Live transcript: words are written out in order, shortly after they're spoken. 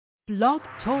Blog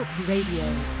Talk Radio.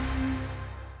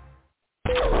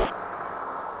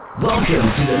 Welcome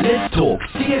to the Let's Talk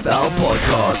CFL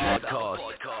podcast.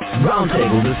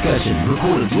 Roundtable discussion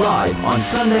recorded live on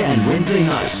Sunday and Wednesday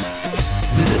nights.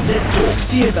 Visit Let's Talk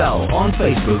CFL on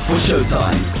Facebook for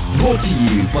showtime. Brought to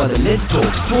you by the Let's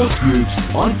Talk Sports Groups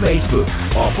on Facebook.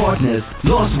 Our partners,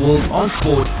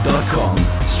 LostWorldOnSport.com.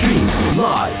 Stream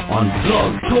live on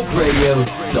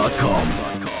blogtalkradio.com.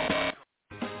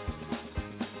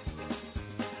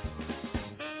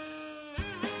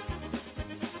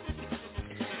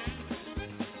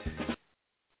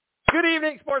 Good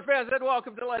evening, sports fans, and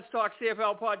welcome to Let's Talk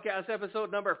CFL podcast,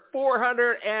 episode number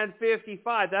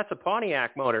 455. That's a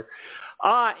Pontiac motor.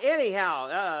 I'm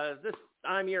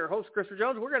your host, Christopher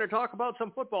Jones. We're going to talk about some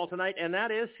football tonight, and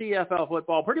that is CFL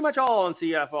football. Pretty much all on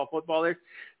CFL football.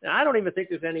 I don't even think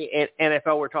there's any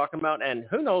NFL we're talking about, and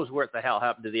who knows what the hell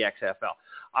happened to the XFL.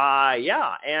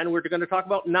 And we're going to talk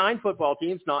about 9 football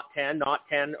teams, not 10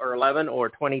 or 11 or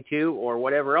 22 or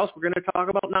whatever else. We're going to talk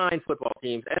about 9 football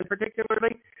teams, and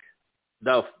particularly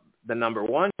the number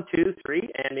 1, 2, 3,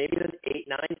 and maybe the 8,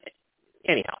 9.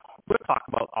 Anyhow, we'll talk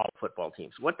about all football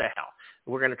teams. What the hell?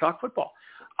 We're going to talk football.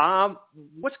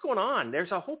 What's going on? There's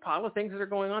a whole pile of things that are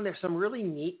going on. There's some really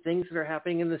neat things that are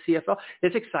happening in the CFL.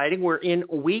 It's exciting. We're in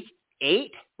week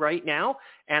 8 right now,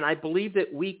 and I believe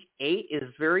that week 8 is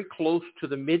very close to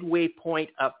the midway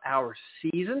point of our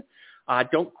season.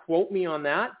 Don't quote me on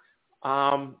that.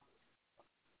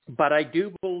 But I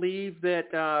do believe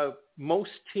that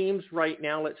most teams right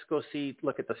now, look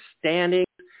at the standings.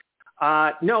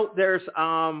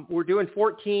 We're doing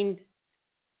 14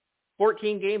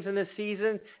 games in this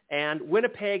season, and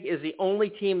Winnipeg is the only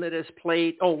team that has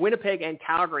played. Winnipeg and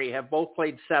Calgary have both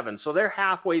played 7, so they're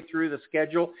halfway through the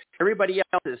schedule. Everybody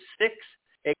else is 6,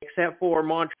 except for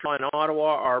Montreal and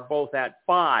Ottawa are both at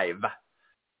 5.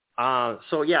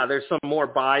 There's some more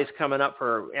buys coming up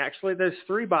actually there's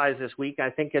 3 buys this week. I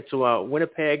think it's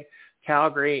Winnipeg,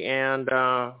 Calgary, and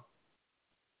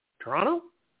Toronto.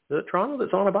 Is it Toronto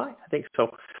that's on a bye? I think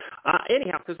so.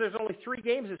 Anyhow, because there's only 3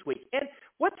 games this week. And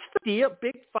what's the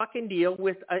big fucking deal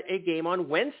with a game on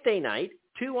Wednesday night,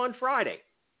 2 on Friday?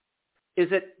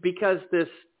 Is it because this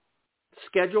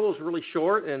schedule is really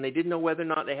short and they didn't know whether or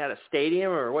not they had a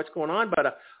stadium or what's going on? But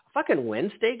a fucking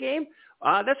Wednesday game?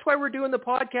 That's why we're doing the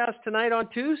podcast tonight on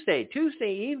Tuesday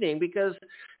evening, because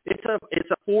it's a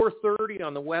 4:30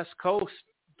 on the West Coast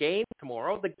game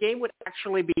tomorrow. The game would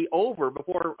actually be over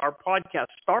before our podcast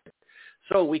started.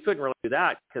 So we couldn't really do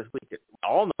that because we could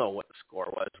all know what the score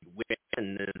was. We'd win,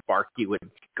 and then Barkey would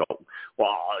go,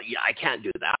 I can't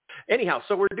do that. Anyhow,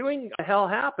 so we're doing a hell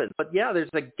happens. But, there's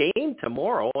a game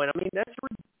tomorrow, and, that's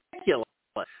ridiculous.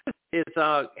 It's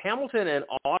Hamilton and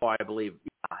Ottawa, I believe.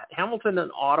 Hamilton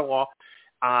and Ottawa,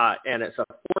 and it's a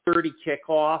 4:30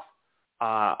 kickoff.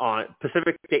 On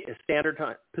Pacific Standard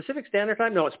Time. Pacific Standard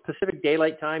Time? No, it's Pacific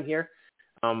Daylight Time here.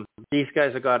 These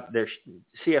guys have got their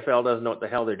CFL doesn't know what the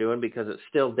hell they're doing because it's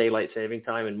still daylight saving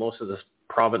time in most of the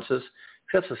provinces,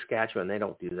 except Saskatchewan. They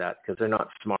don't do that because they're not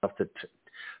smart enough to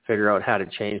figure out how to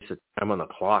change the time on the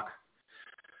clock.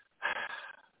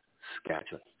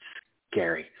 Saskatchewan,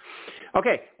 scary.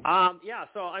 Okay,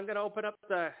 so I'm going to open up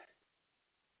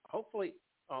hopefully.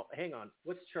 Oh, hang on.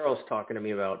 What's Charles talking to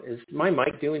me about? Is my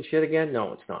mic doing shit again?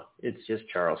 No, it's not. It's just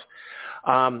Charles.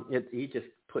 He just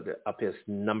put up his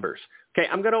numbers. Okay,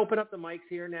 I'm going to open up the mics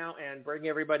here now and bring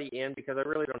everybody in because I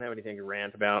really don't have anything to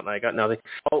rant about, and I got nothing.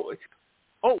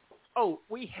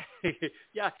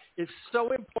 It's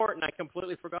so important. I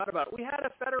completely forgot about it. We had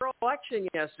a federal election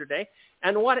yesterday,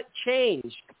 and what it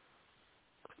changed?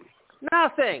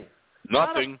 Nothing.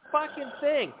 Not a fucking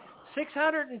thing.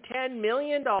 $610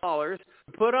 million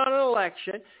put on an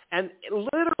election, and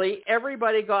literally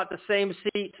everybody got the same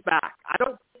seats back. I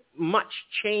don't think much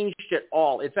changed at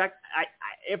all. In fact,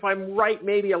 if I'm right,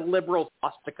 maybe a Liberal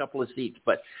lost a couple of seats,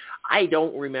 but I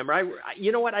don't remember.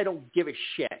 You know what? I don't give a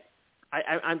shit.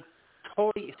 I'm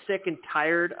totally sick and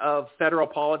tired of federal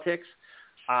politics.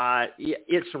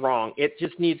 It's wrong. It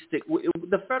just needs to.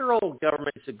 The federal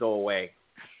government needs to go away.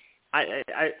 I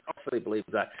honestly believe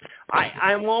that.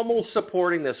 I'm almost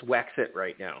supporting this Wexit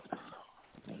right now.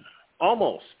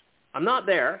 Almost. I'm not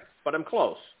there, but I'm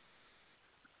close.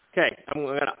 Okay, I'm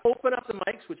going to open up the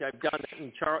mics, which I've done.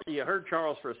 And you heard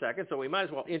Charles for a second, so we might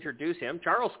as well introduce him.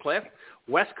 Charles Cliff,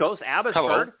 West Coast,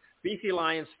 Abbotsford, BC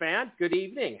Lions fan. Good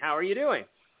evening. How are you doing?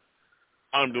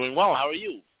 I'm doing well. How are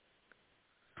you?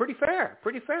 Pretty fair.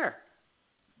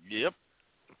 Yep.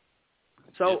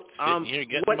 So,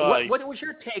 what was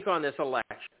your take on this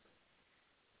election?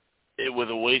 It was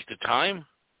a waste of time.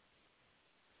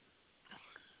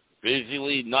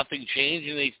 Basically, nothing changed,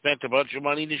 and they spent a bunch of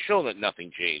money to show that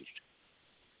nothing changed.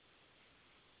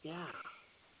 Yeah.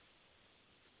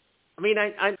 I mean,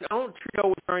 I don't Trudeau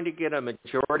was trying to get a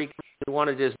majority. He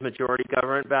wanted his majority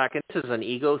government back, and this is an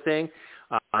ego thing.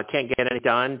 Can't get any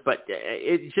done, but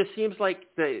it just seems like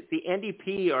the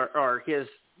NDP are his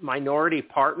minority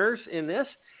partners in this,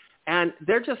 and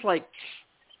they're just like,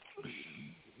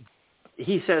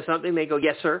 he says something, they go,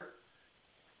 yes, sir.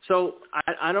 So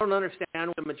I don't understand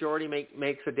why the majority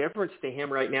makes a difference to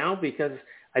him right now, because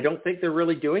I don't think they're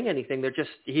really doing anything.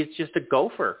 He's just a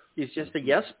gopher. He's just a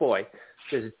yes boy.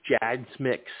 This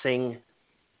Jadsmith Singh.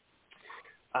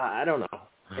 I don't know.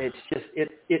 It's just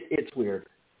it's weird.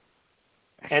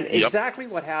 And exactly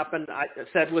what happened, I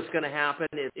said what's going to happen.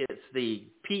 It's the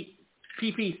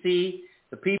PPC,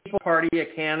 the People Party of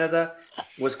Canada,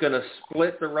 was going to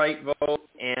split the right vote,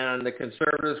 and the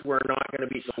Conservatives were not going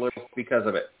to beat the Liberals because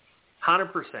of it.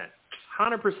 100%.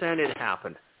 100% it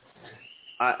happened.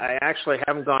 I actually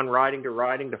haven't gone riding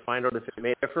to find out if it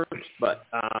made a difference, but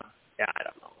yeah, I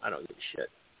don't know. I don't give a shit.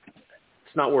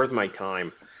 It's not worth my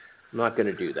time. I'm not going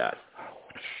to do that.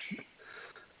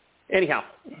 Anyhow,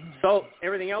 so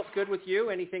everything else good with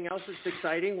you? Anything else that's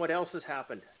exciting? What else has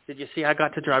happened? Did you see I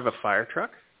got to drive a fire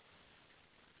truck?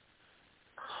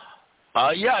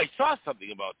 Yeah, I saw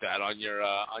something about that on your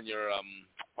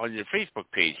Facebook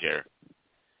page there.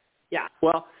 Yeah.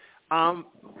 Well,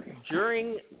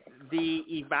 during the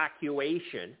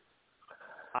evacuation,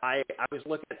 I was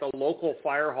looking at the local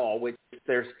fire hall, which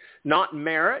there's not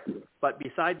Merritt, but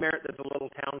beside Merritt there's a little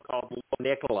town called Lower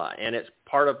Nicola, and it's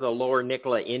part of the Lower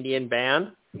Nicola Indian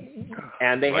Band,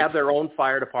 and they have their own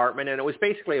fire department, and it was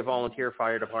basically a volunteer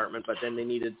fire department, but then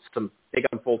they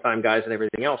got full-time guys and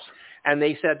everything else, and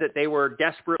they said that they were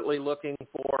desperately looking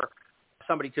for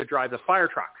somebody to drive the fire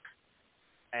truck.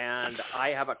 And I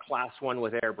have a Class 1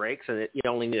 with air brakes, and you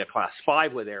only need a Class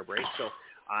 5 with air brakes. So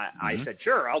I said,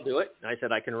 sure, I'll do it. And I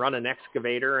said, I can run an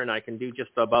excavator, and I can do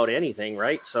just about anything,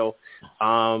 right? So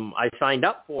I signed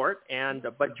up for it.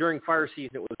 But during fire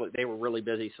season, they were really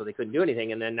busy, so they couldn't do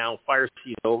anything. And then now fire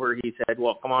season's over, he said,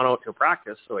 well, come on out to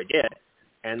practice. So I did.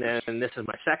 And then this is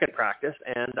my second practice,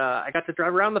 and I got to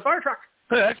drive around the fire truck.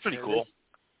 Hey, that's pretty cool.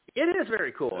 It is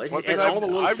very cool. One thing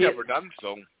I've never done,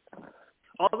 so...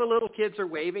 All the little kids are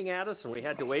waving at us, and we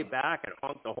had to wave back and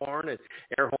honk the horn and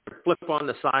air horn, flip on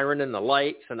the siren and the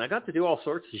lights, and I got to do all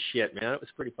sorts of shit, man. It was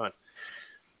pretty fun.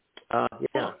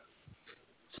 Yeah.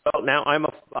 So now I'm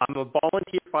a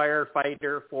volunteer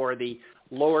firefighter for the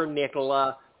Lower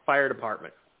Nicola Fire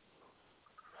Department.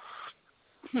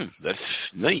 That's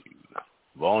neat.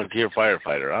 Volunteer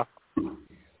firefighter, huh?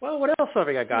 Well, what else have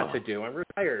I got to do? I'm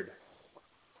retired.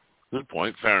 Good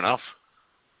point. Fair enough.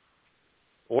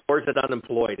 Or is it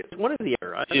unemployed? It's one of the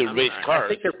other. You race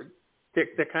cars. I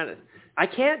think they're kind of... I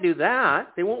can't do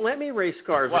that. They won't let me race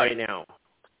cars right now.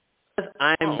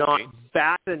 I'm not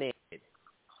vaccinated.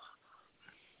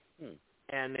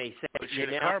 And they say... But you're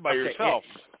in a car by yourself.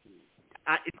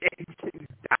 That's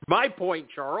my point,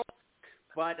 Charles.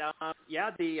 But,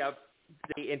 yeah, they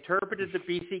interpreted the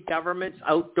BC government's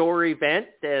outdoor event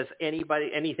as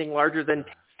anything larger than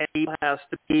 10 people has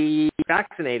to be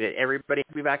vaccinated. Everybody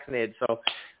has to be vaccinated. So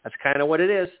that's kind of what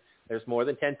it is. There's more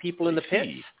than 10 people in the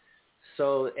pits.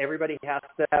 So everybody has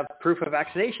to have proof of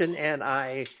vaccination, and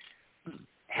I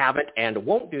haven't and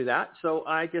won't do that. So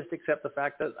I just accept the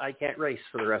fact that I can't race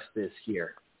for the rest of this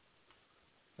year.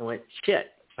 I went,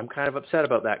 shit, I'm kind of upset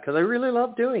about that because I really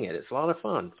love doing it. It's a lot of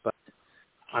fun. But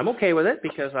I'm okay with it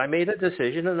because I made a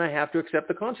decision and I have to accept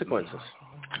the consequences.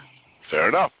 Fair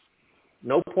enough.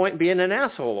 No point being an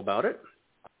asshole about it.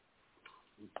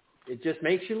 It just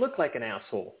makes you look like an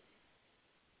asshole.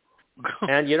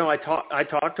 And, you know, I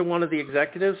talked to one of the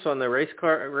executives on the race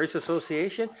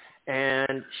association,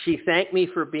 and she thanked me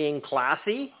for being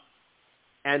classy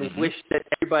and wished that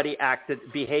everybody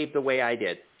behaved the way I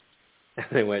did. And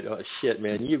they went, oh, shit,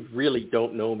 man, you really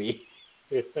don't know me.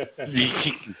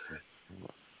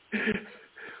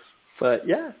 But,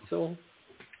 yeah, so,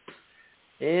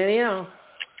 anyhow.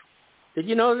 Did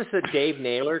you notice that Dave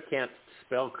Naylor can't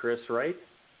spell Chris right?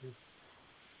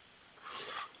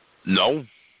 No.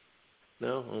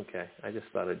 No? Okay. I just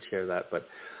thought I'd share that. But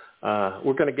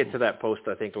we're going to get to that post,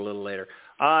 I think, a little later.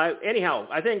 Anyhow,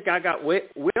 I think I got Will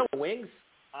Wings.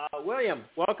 William,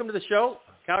 welcome to the show.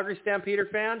 Calgary Stampeder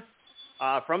fan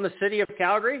from the city of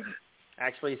Calgary.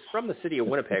 Actually, he's from the city of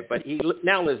Winnipeg, but he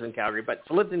now lives in Calgary, but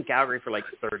lived in Calgary for like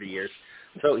 30 years.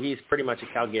 So he's pretty much a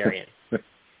Calgarian.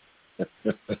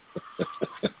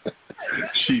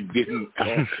 She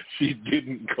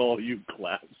didn't call you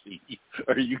classy.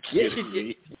 Are you kidding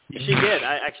me? She did.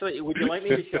 Actually, would you like me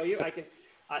to show you?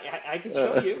 I can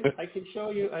show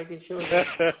you. I can show you.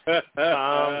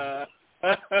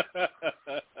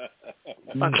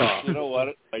 You know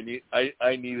what?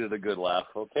 I needed a good laugh.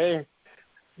 Okay.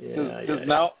 Because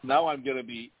now I'm gonna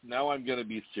be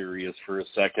serious for a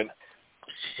second.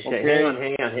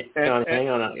 Okay. Hang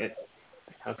on.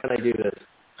 How can I do this?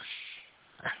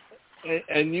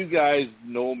 And you guys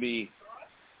know me.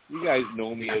 You guys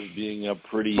know me as being a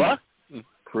pretty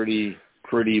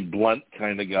blunt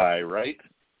kind of guy, right?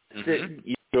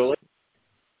 Mm-hmm. Julie,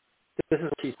 this is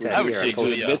what she said. I would say to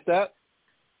admit that.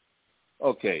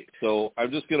 Okay, so I'm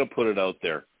just going to put it out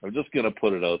there.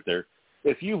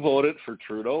 If you voted for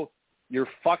Trudeau, you're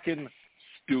fucking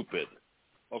stupid.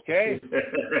 Okay?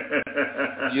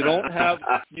 You don't have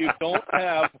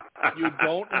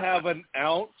an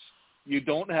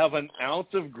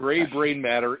ounce of gray brain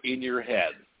matter in your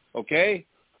head. Okay?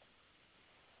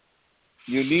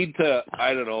 You need to,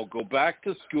 I don't know, go back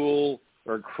to school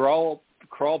or crawl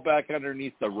back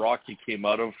underneath the rock you came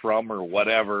out of from or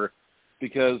whatever,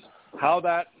 because how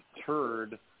that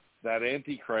turd, that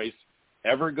Antichrist,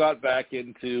 ever got back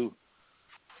into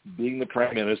being the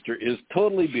Prime Minister is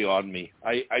totally beyond me.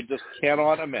 I just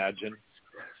cannot imagine.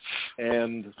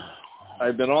 And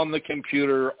I've been on the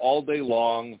computer all day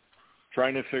long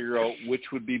trying to figure out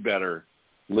which would be better,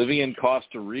 living in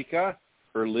Costa Rica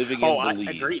or living in Belize.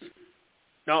 I agree.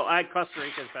 No, Costa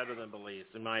Rica is better than Belize,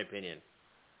 in my opinion.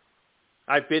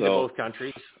 I've been to both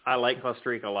countries. I like Costa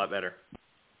Rica a lot better.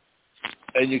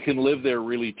 And you can live there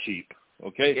really cheap,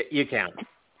 okay? You can.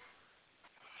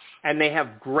 And they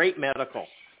have great medical.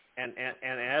 And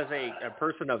as a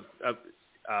person of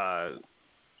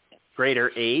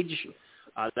greater age,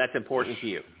 that's important to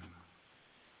you.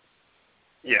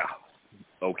 Yeah.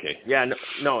 Okay. Yeah,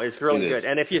 no, it's really good.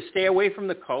 And if you stay away from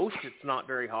the coast, it's not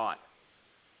very hot.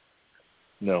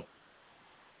 No.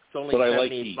 It's only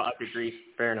 75 degrees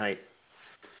Fahrenheit.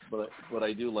 But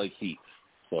I do like heat.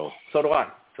 So do I.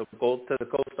 So go to the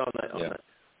coast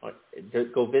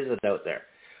go visit out there,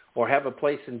 or have a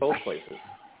place in both places.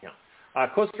 Yeah.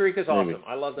 Costa Rica is awesome.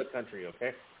 I love that country.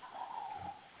 Okay.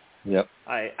 Yep.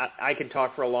 I can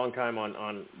talk for a long time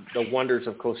on the wonders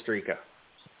of Costa Rica.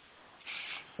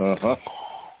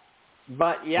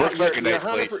 But yeah,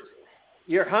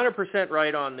 you're 100%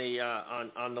 right on the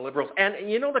Liberals.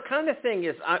 And you know, the kind of thing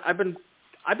is, I've been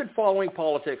following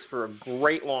politics for a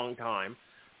great long time,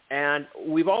 and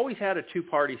we've always had a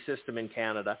two-party system in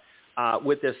Canada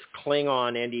with this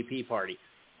Klingon NDP party.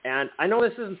 And I know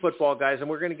this isn't football, guys, and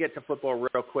we're going to get to football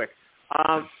real quick.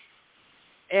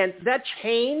 And that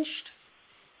changed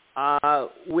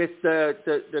with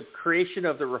the creation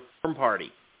of the Reform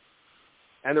Party.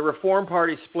 And the Reform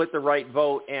Party split the right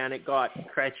vote, and it got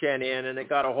Chrétien in, and it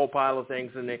got a whole pile of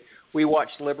things. And we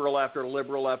watched Liberal after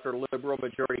Liberal after Liberal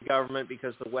majority government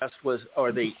because the West was,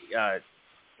 or the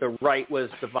right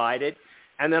was divided.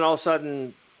 And then all of a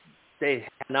sudden, they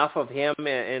had enough of him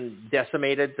and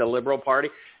decimated the Liberal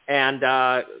Party. And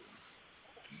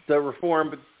the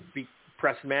Reform,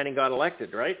 Preston Manning got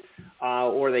elected, right?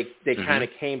 Or they kind of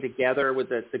came together with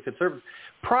the Conservatives.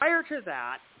 Prior to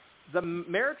that, the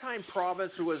Maritime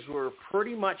province were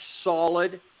pretty much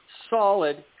solid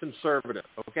conservative,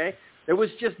 okay? There was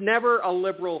just never a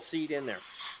Liberal seat in there.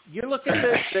 You look at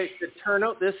the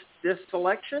turnout this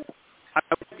election,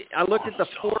 I looked at the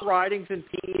 4 ridings in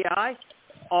PEI,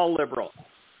 all Liberal.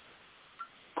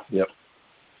 Yep.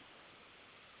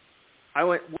 I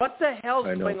went, what the hell's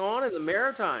going on in the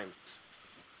Maritimes?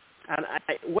 And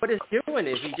what he's doing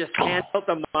is he just hands out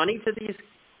the money to these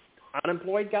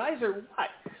unemployed guys, or what?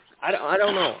 I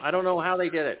don't know. I don't know how they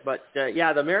did it, but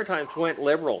yeah, the Maritimes went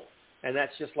Liberal, and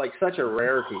that's just like such a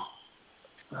rarity.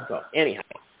 So anyhow,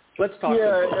 let's talk.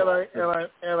 Yeah,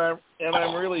 and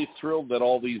I'm really thrilled that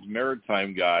all these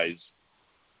Maritime guys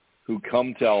who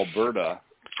come to Alberta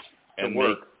and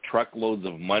make truckloads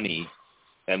of money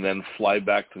and then fly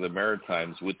back to the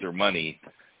Maritimes with their money.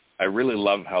 I really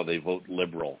love how they vote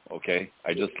Liberal. Okay,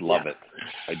 I just love it.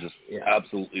 I just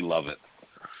absolutely love it.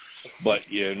 But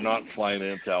you're not flying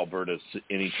into Alberta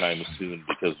anytime soon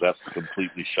because that's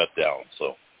completely shut down.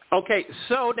 So. Okay,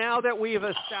 so now that we've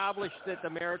established that the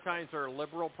Maritimes are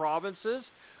Liberal provinces,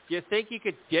 do you think you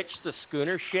could ditch the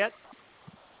schooner shit?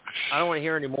 I don't want to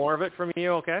hear any more of it from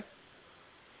you, okay?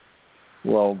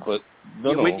 Well, but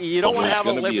you don't want to have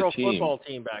a Liberal football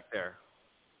team back there.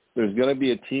 There's going to be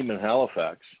a team in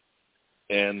Halifax,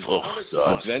 and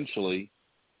eventually,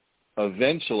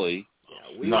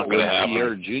 not going to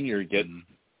happen.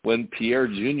 When Pierre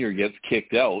Jr. gets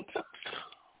kicked out,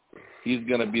 he's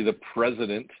going to be the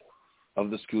president of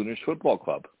the Schooners Football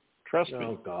Club. Trust me.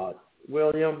 Oh, God.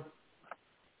 William?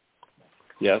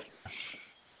 Yes?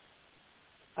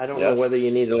 I don't know whether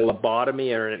you need a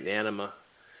lobotomy or an enema.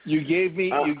 You gave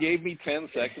me 10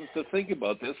 seconds to think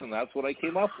about this, and that's what I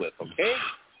came up with. Okay.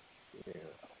 Yeah.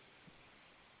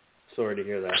 Sorry to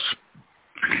hear that.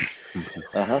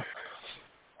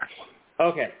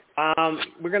 Okay.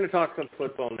 We're going to talk some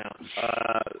football now.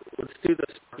 Let's do the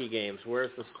Sparky games.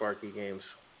 Where's the Sparky games?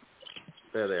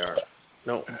 There they are.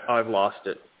 No, I've lost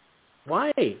it.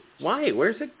 Why?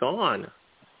 Where's it gone?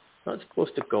 It's not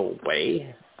supposed to go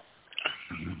away.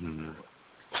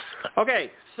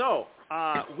 Okay, so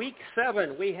week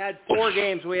 7, we had 4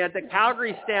 games. We had the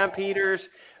Calgary Stampeders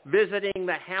visiting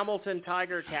the Hamilton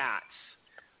Tiger Cats.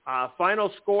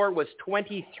 Final score was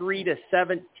 23-17.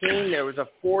 There was a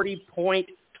 40-point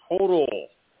total.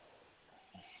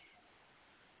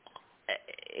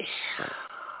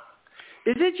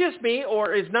 Is it just me,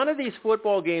 or is none of these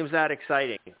football games that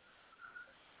exciting?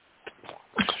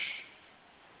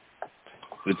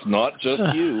 It's not just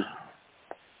you.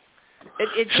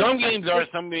 Some games are,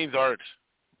 some games aren't.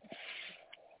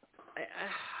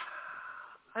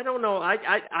 I don't know.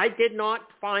 I did not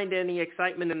find any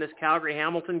excitement in this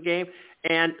Calgary-Hamilton game,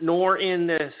 and nor in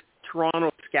this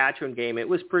Toronto-Saskatchewan game. It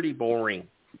was pretty boring.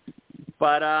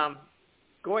 But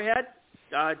go ahead.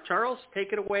 Charles,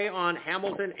 take it away on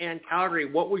Hamilton and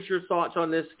Calgary. What was your thoughts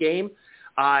on this game?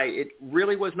 It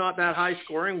really was not that high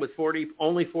scoring with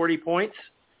only 40 points,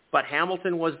 but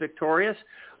Hamilton was victorious.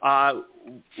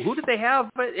 Who did they have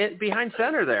behind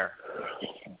center there?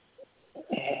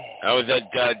 That was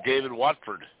David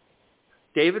Watford.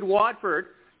 David Watford,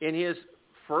 in his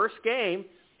first game,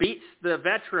 beats the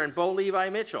veteran Bo Levi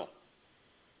Mitchell.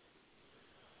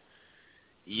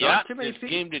 Yeah, this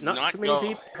game did not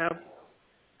go.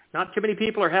 Not too many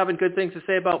people are having good things to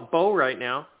say about Bo right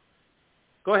now.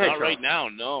 Go ahead, Not Charles. right now,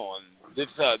 no. And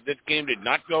this game did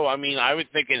not go. I mean, I was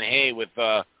thinking, hey, with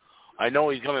I know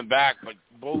he's coming back, but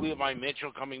Bo Levi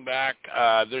Mitchell coming back,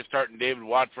 they're starting David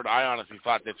Watford. I honestly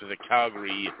thought this was a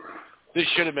Calgary. This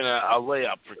should have been a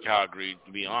layup for Calgary,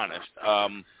 to be honest.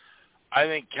 I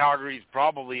think Calgary's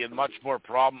probably in much more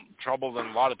trouble than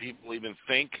a lot of people even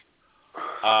think.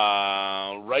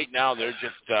 Right now, they're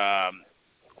just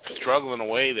struggling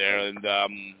away there. And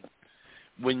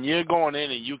when you're going in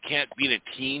and you can't beat a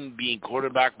team being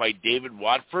quarterbacked by David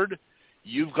Watford,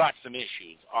 you've got some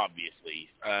issues, obviously.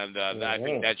 And I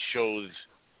think that shows.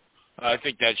 I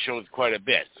think that shows quite a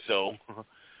bit. So,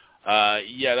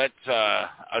 yeah, that's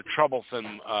a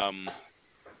troublesome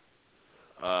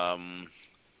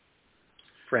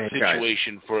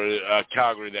situation for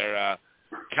Calgary there.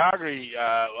 Calgary,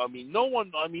 I mean,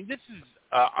 this is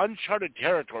uncharted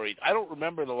territories. I don't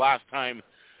remember the last time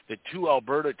the two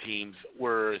Alberta teams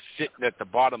were sitting at the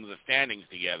bottom of the standings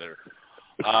together.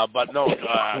 But no,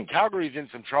 Calgary's in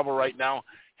some trouble right now.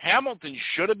 Hamilton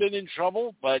should have been in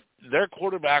trouble, but their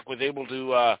quarterback was able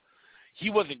to, he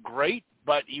wasn't great,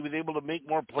 but he was able to make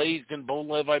more plays than Bo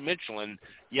Levi Mitchell. And,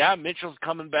 yeah, Mitchell's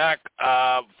coming back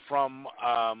from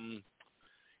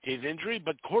his injury,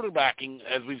 but quarterbacking,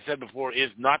 as we've said before,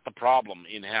 is not the problem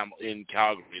in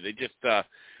Calgary. They just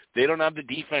they don't have the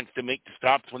defense to make the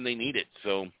stops when they need it.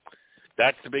 So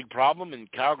that's the big problem,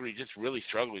 and Calgary just really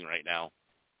struggling right now.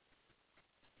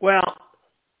 Well,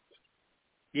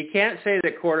 you can't say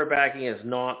that quarterbacking is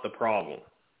not the problem,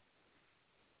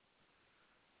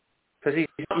 because he's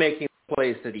not making the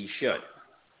plays that he should.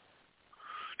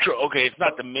 True. Okay, it's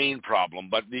not the main problem,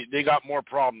 but they got more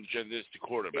problems than this to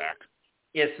quarterback.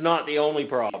 It's not the only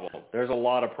problem. There's a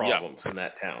lot of problems in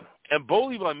that town. And Bo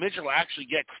Levi Mitchell actually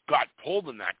got pulled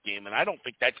in that game, and I don't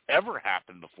think that's ever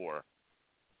happened before.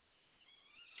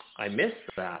 I missed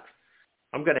that.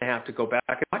 I'm going to have to go back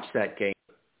and watch that game.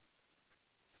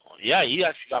 Yeah, he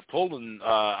actually got pulled in,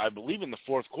 I believe in the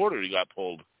fourth quarter he got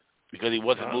pulled because he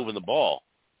wasn't moving the ball.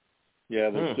 Yeah,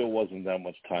 there still wasn't that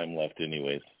much time left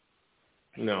anyways.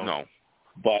 No.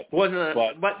 But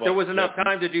there was enough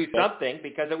time to do something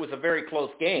because it was a very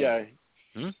close game.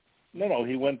 Yeah. No,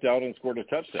 he went down and scored a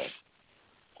touchdown.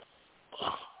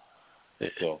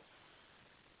 So,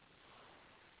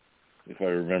 if I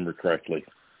remember correctly,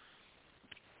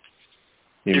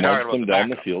 he marched them down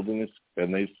the field and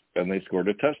they scored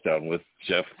a touchdown with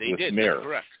Mayer. That's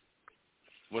correct.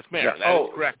 With Mayer, that is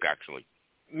correct actually.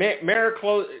 Mayer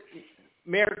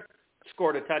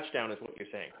scored a touchdown, is what you're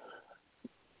saying.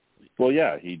 Well,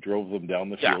 yeah, he drove them down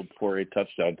the field for a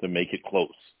touchdown to make it close.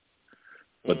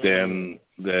 But then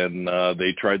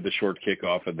they tried the short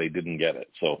kickoff and they didn't get it.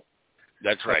 So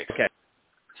that's right. Okay.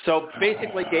 So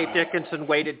basically, Dave Dickinson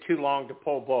waited too long to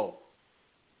pull Bo.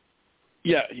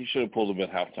 Yeah, he should have pulled him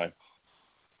at halftime.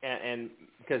 And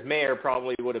because Mayer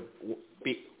probably would have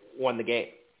won the game.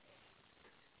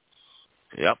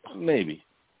 Yep. Maybe.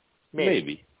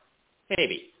 Maybe.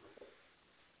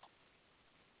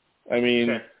 I mean,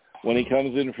 Okay. when he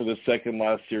comes in for the second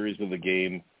last series of the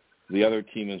game, the other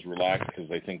team is relaxed because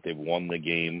I think they've won the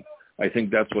game. I think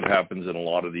that's what happens in a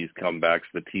lot of these comebacks.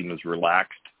 The team is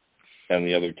relaxed, and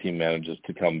the other team manages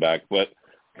to come back. But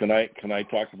can I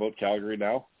talk about Calgary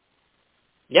now?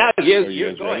 Yeah,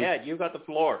 you go ready? ahead. You got the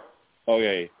floor.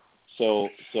 Okay, so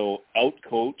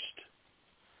out-coached,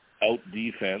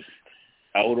 out-defensed,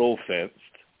 out-offensed,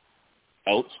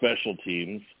 out-special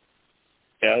teams,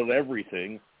 out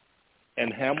everything,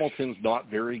 and Hamilton's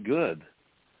not very good.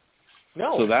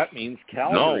 No. So that means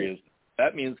Calgary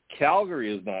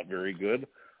is not very good.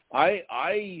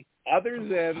 I other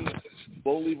than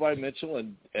Bo Levi Mitchell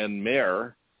and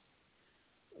Mayer,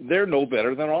 they're no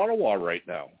better than Ottawa right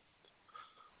now.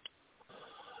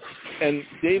 And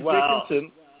Dave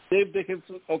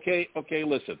Dickinson, okay,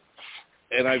 listen.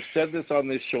 And I've said this on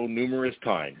this show numerous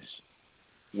times.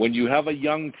 When you have a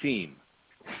young team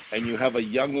and you have a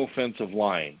young offensive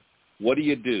line, what do?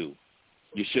 You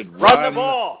should run the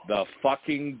ball. The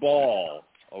fucking ball.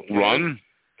 Okay? Run?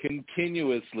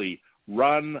 Continuously.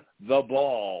 Run the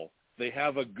ball. They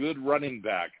have a good running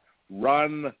back.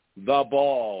 Run the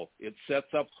ball. It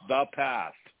sets up the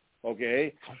pass.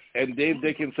 Okay? And Dave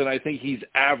Dickinson, I think he's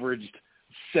averaged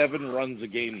 7 runs a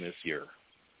game this year.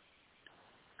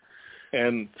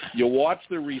 And you watch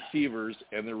the receivers,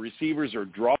 and the receivers are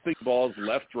dropping balls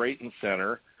left, right, and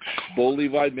center. Bo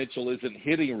Levi Mitchell isn't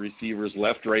hitting receivers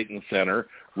left, right, and center.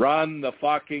 Run the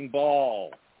fucking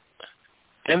ball.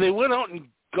 And they went out and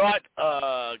got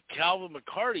Calvin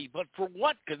McCarty, but for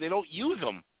what? Because they don't use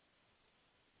him.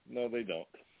 No, they don't.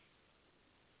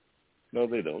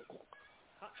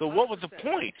 So what was the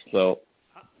point? So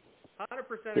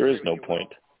 100% there is no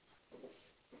point.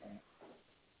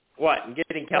 What?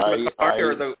 Getting Calvin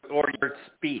McCarty or your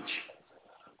speech?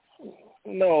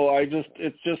 No,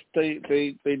 it's just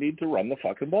they need to run the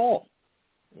fucking ball.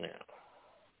 Yeah.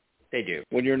 They do.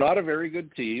 When you're not a very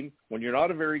good team,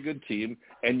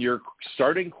 and your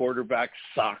starting quarterback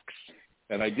sucks,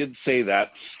 and I did say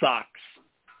that, sucks,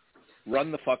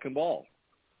 run the fucking ball.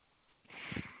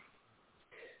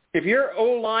 If your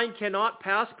O-line cannot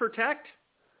pass protect,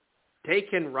 they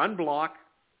can run block.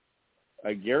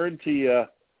 I guarantee you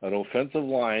an offensive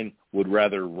line would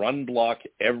rather run block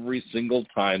every single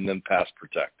time than pass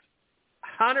protect.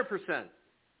 100%.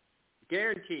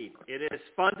 Guaranteed. It is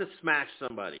fun to smash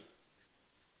somebody.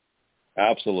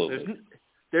 Absolutely.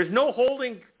 There's no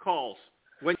holding calls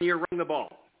when you're running the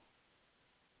ball.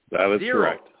 That is 0.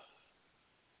 correct.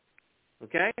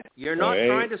 Okay? You're not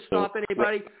trying to stop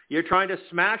anybody. You're trying to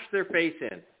smash their face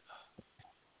in.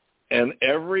 And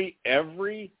every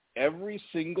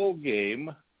single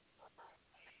game,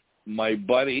 my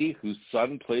buddy, whose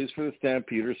son plays for the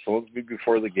Stampeders, phones me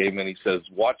before the game, and he says,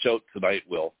 watch out tonight,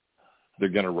 Will. They're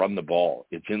going to run the ball.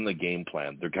 It's in the game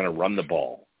plan. They're going to run the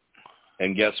ball.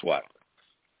 And guess what?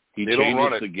 He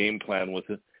changes the game plan with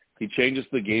it. He changes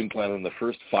the game plan in the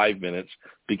first 5 minutes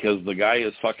because the guy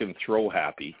is fucking throw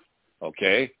happy,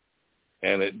 okay?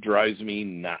 And it drives me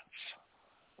nuts.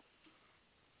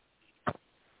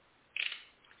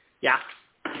 Yeah.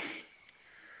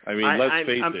 I mean, let's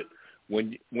face it.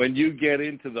 When you get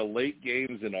into the late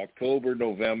games in October,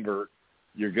 November,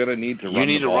 you're going to need to run the ball.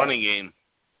 You need a running game.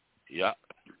 Yeah.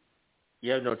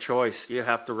 You have no choice. You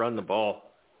have to run the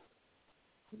ball.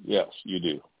 Yes, you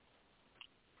do.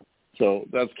 So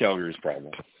that's Calgary's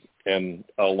problem, and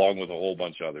along with a whole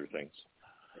bunch of other things.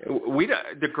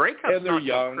 The Grey Cup's and they're not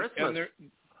young, Christmas. and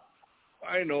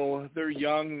I know they're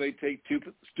young. They take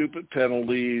stupid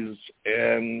penalties,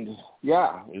 and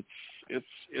yeah,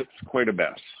 it's quite a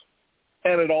mess.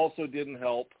 And it also didn't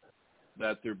help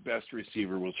that their best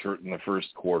receiver was hurt in the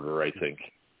first quarter, I think.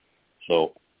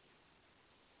 So,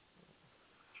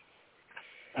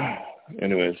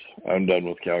 anyways, I'm done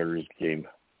with Calgary's game.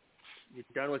 You're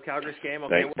done with Calgary's game?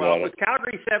 Okay, Thanks, well, with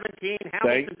Calgary 17,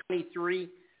 Hamilton 23.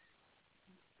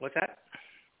 What's that?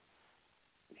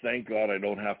 Thank God I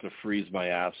don't have to freeze my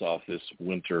ass off this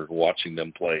winter watching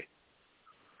them play.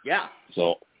 Yeah.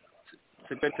 So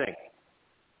it's a good thing.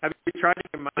 Have you tried to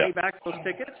get money back those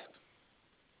tickets?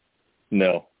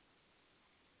 No.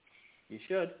 You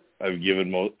should. I've given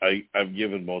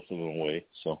most of them away.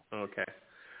 So okay.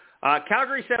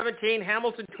 Calgary 17,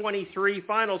 Hamilton 23.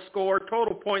 Final score,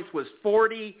 total points was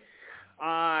 40.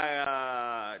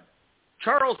 Charles,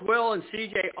 Will, and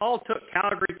CJ all took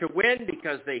Calgary to win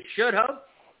because they should have.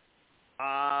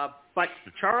 But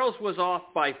Charles was off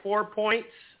by 4 points,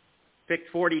 picked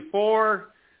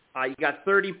 44. You got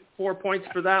 34 points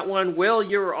for that one. Will,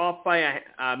 you were off by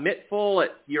a mittful.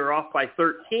 You're off by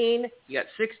 13. You got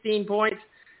 16 points.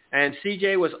 And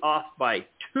CJ was off by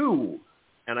 2,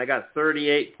 and I got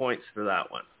 38 points for that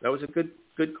one. That was a good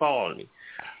call on me.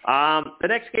 The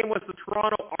next game was the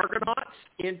Toronto Argonauts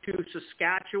into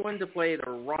Saskatchewan to play the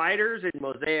Riders in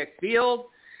Mosaic Field.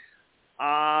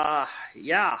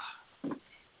 Yeah.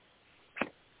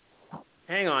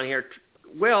 Hang on here.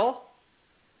 Will,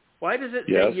 why does it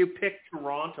say you picked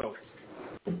Toronto?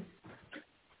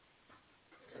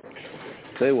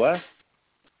 Say what?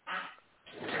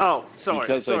 Oh, sorry.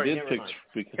 Because I did pick.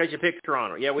 Because you picked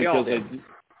Toronto. Yeah, we all did.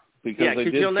 Because I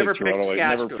did you'll never pick Toronto. Saskatchewan.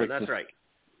 I never picked. That's right.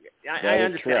 I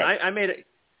understand. I made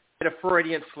a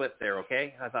Freudian slip there.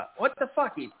 Okay. I thought, what the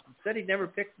fuck? He said he'd never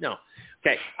picked. No.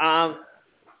 Okay.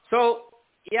 So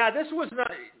yeah, this was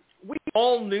not. We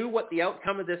all knew what the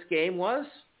outcome of this game was.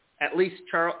 At least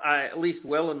at least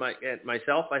Will and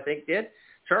myself, I think, did.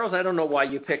 Charles, I don't know why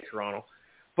you picked Toronto,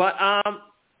 but I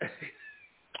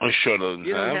shouldn't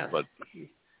have, but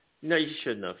no, you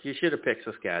shouldn't have. You should have picked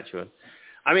Saskatchewan.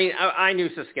 I mean, I knew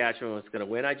Saskatchewan was going to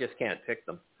win. I just can't pick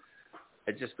them.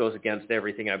 It just goes against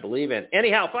everything I believe in.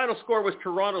 Anyhow, final score was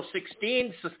Toronto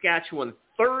 16, Saskatchewan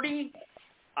 30.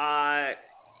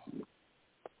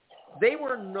 They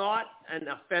were not an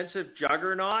offensive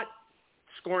juggernaut.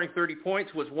 Scoring 30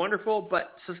 points was wonderful,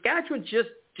 but Saskatchewan just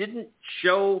didn't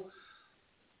show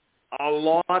a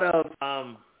lot of,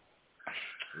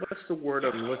 what's the word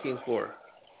I'm looking for?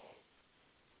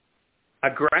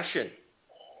 Aggression,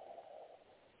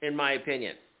 in my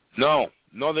opinion. No,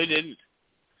 they didn't.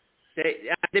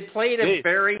 They played a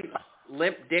very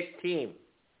limp dick team.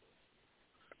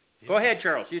 Go ahead,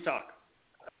 Charles. You talk.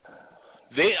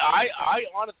 I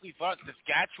honestly thought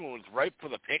Saskatchewan was ripe for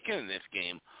the picking in this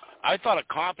game. I thought a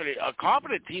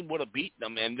competent team would have beaten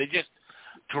them, and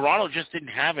Toronto just didn't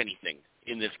have anything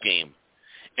in this game.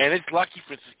 And it's lucky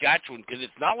for Saskatchewan because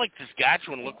it's not like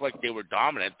Saskatchewan looked like they were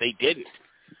dominant. They didn't.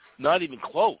 Not even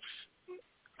close.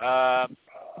 Like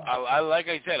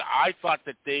I said, I thought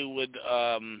that they would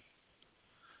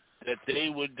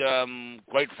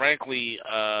quite frankly,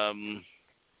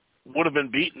 would have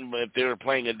been beaten if they were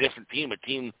playing a different team. A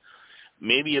team,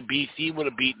 maybe a BC would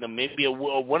have beaten them. Maybe a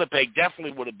Winnipeg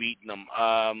definitely would have beaten them.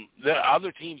 The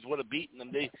other teams would have beaten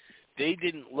them. They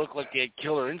didn't look like they had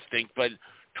killer instinct, but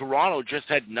Toronto just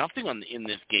had nothing in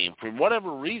this game. For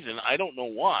whatever reason, I don't know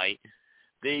why,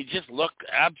 they just looked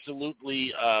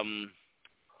absolutely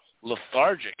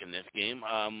lethargic in this game.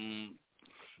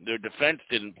 Their defense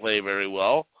didn't play very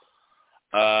well.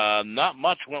 Not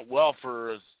much went well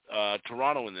for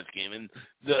Toronto in this game. And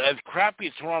as crappy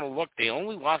as Toronto looked, they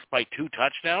only lost by 2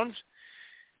 touchdowns.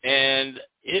 And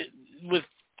it with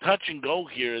touch and go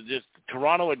here,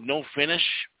 Toronto had no finish.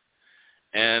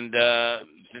 And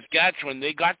Saskatchewan,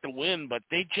 they got the win, but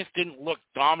they just didn't look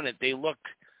dominant. They looked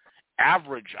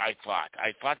average, I thought.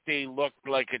 I thought they looked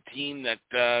like a team that,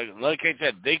 like I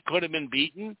said, they could have been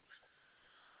beaten,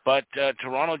 but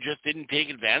Toronto just didn't take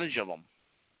advantage of them.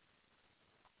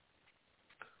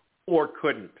 Or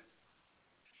couldn't.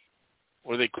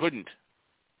 Or they couldn't.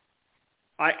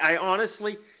 I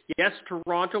honestly, yes,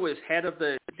 Toronto is head of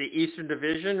the Eastern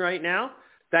Division right now.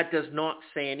 That does not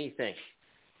say anything.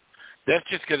 That's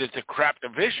just because it's a crap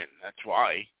division. That's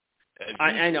why.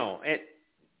 I know.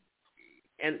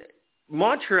 And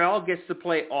Montreal gets to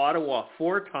play Ottawa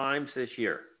 4 times this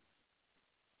year.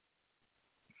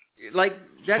 Like,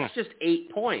 that's just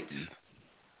 8 points.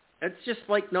 That's just,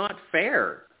 like, not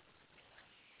fair.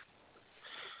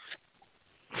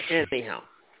 Anyhow.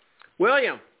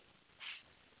 William.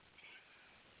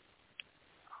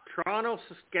 Toronto,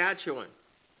 Saskatchewan.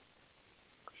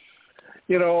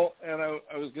 You know, and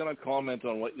I was going to comment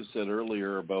on what you said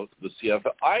earlier about the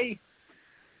CFL.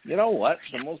 You know what?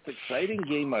 The most exciting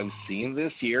game I've seen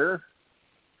this year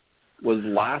was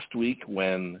last week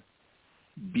when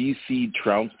BC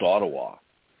trounced Ottawa.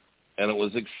 And it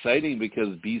was exciting because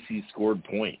BC scored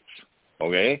points.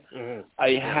 Okay? Mm-hmm.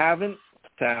 I haven't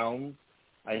found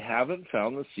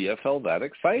the CFL that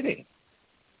exciting.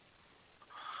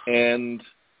 And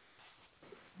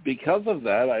because of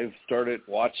that, I've started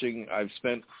watching. I've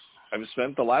spent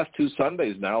the last 2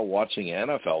 Sundays now watching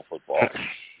NFL football,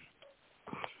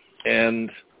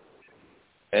 and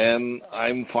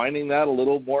I'm finding that a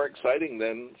little more exciting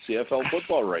than CFL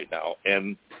football right now.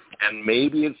 And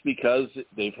maybe it's because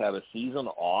they've had a season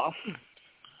off,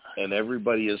 and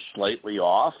everybody is slightly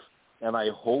off. And I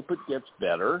hope it gets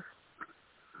better.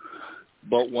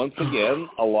 But once again,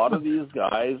 a lot of these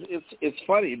guys, it's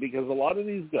funny because a lot of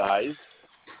these guys,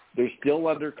 they're still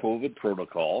under COVID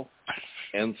protocol,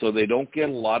 and so they don't get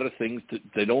a lot of things.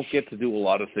 They don't get to do a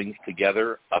lot of things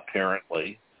together,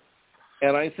 apparently.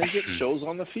 And I think it shows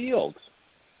on the field.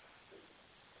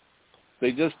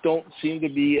 They just don't seem to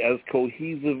be as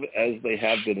cohesive as they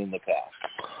have been in the past.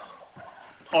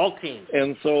 All teams.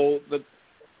 And so the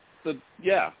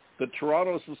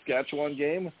Toronto-Saskatchewan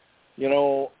game,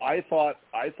 I thought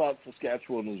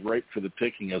Saskatchewan was ripe for the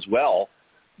picking as well,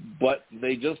 but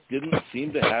they just didn't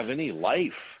seem to have any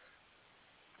life.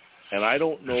 And I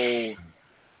don't know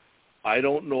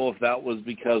if that was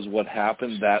because what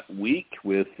happened that week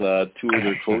with two of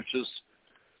their coaches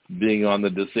being on the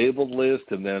disabled list,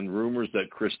 and then rumors that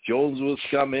Chris Jones was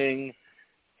coming,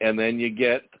 and then you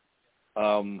get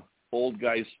old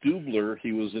guy Stubler.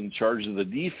 He was in charge of the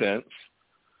defense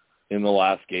in the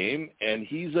last game, and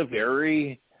he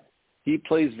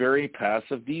plays very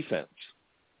passive defense.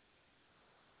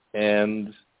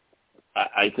 And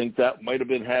I think that might have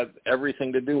had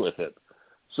everything to do with it.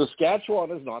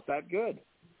 Saskatchewan is not that good.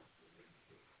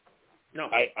 No.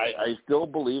 I still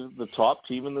believe the top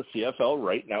team in the CFL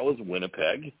right now is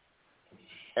Winnipeg.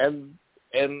 And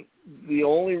the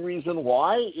only reason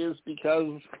why is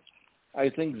because I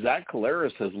think Zach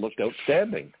Collaros has looked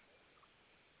outstanding.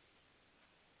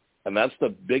 And that's the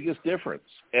biggest difference.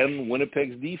 And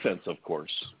Winnipeg's defense, of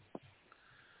course.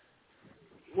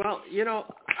 Well,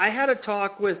 I had a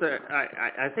talk with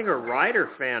I think a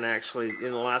Rider fan actually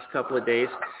in the last couple of days,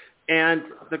 and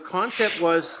the concept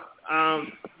was,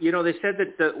 they said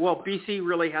that BC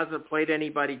really hasn't played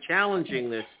anybody challenging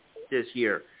this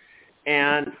year,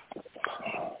 and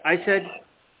I said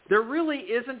there really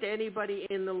isn't anybody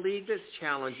in the league that's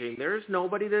challenging. There's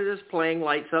nobody that is playing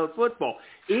lights out football.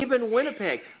 Even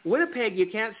Winnipeg, you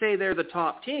can't say they're the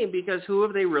top team because who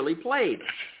have they really played?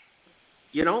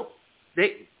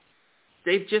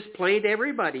 They've just played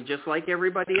everybody, just like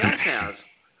everybody else has,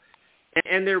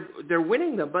 and they're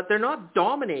winning them, but they're not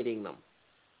dominating them.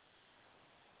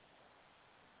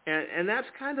 And that's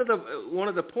kind of one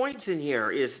of the points in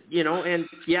here is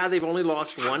they've only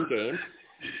lost one game,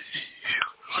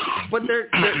 but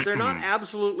they're not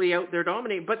absolutely out there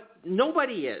dominating. But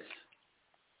nobody is.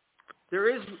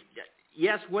 There is,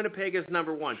 yes, Winnipeg is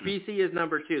number one, BC is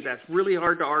number two. That's really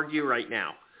hard to argue right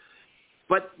now.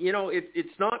 But,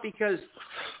 it's not because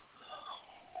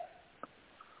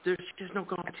there's just no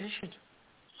competition.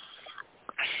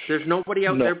 There's nobody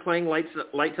out there playing lights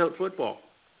out football.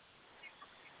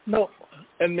 No,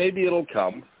 and maybe it'll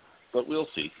come, but we'll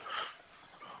see.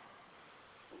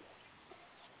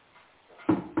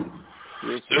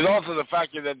 There's also the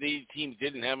factor that these teams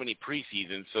didn't have any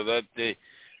preseason, so that they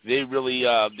really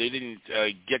they didn't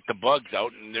get the bugs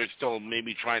out, and they're still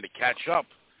maybe trying to catch up.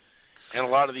 And a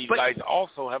lot of these guys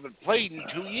also haven't played in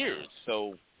 2 years,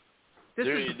 so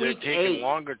they're taking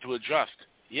longer to adjust.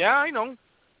 Yeah, I know.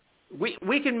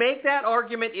 We can make that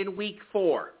argument in week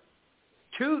 4.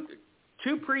 Two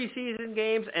preseason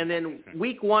games, and then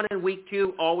week 1 and week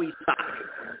 2 always suck.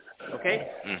 Okay?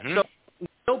 Mm-hmm. So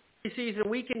no preseason,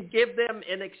 we can give them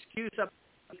an excuse up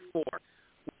to week 4.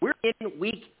 We're in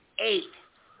week 8.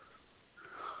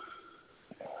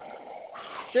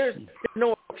 There's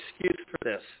no excuse for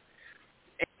this.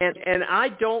 And I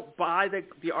don't buy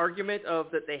the argument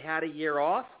of that they had a year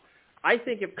off. I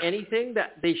think, if anything,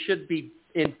 that they should be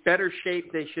in better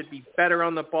shape. They should be better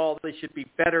on the ball. They should be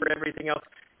better at everything else.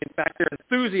 In fact, their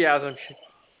enthusiasm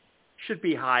should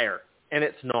be higher, and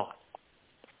it's not.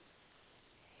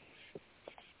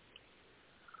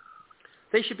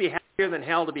 They should be happier than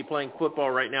hell to be playing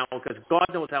football right now because God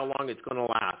knows how long it's going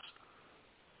to last.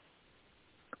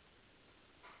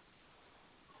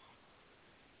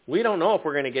 We don't know if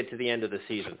we're going to get to the end of the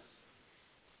season.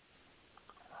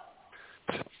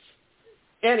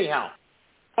 Anyhow,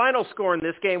 final score in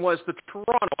this game was the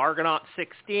Toronto Argonauts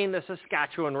 16, the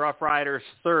Saskatchewan Roughriders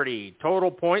 30. Total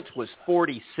points was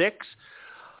 46.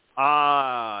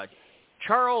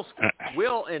 Charles,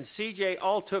 Will, and CJ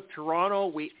all took Toronto.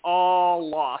 We all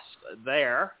lost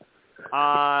there.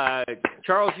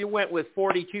 Charles, you went with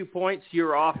 42 points.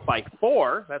 You're off by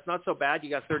 4. That's not so bad. You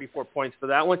got 34 points for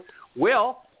that one.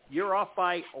 Will, you're off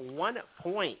by 1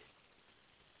 point.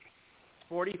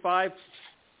 45,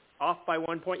 off by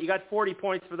 1 point. You got 40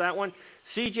 points for that one.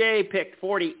 CJ picked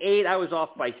 48. I was off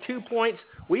by 2 points.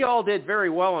 We all did very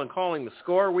well on calling the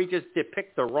score. We just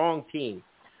picked the wrong team.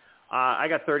 I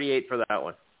got 38 for that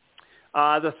one.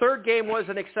 The third game was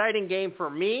an exciting game for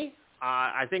me.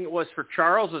 I think it was for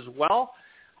Charles as well.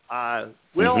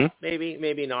 Will,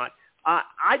 maybe not.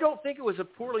 I don't think it was a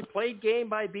poorly played game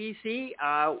by BC,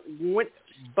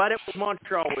 but it was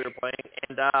Montreal we were playing,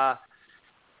 and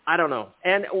I don't know.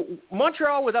 And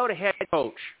Montreal without a head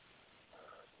coach.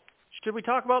 Should we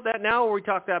talk about that now, or we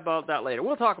talk about that later?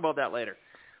 We'll talk about that later.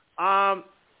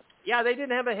 They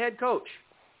didn't have a head coach.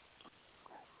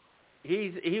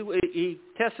 he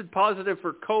tested positive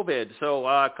for COVID. So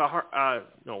why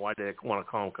did I want to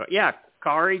call him?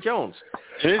 Kahari Jones.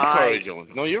 It is Kahari Jones.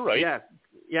 No, you're right.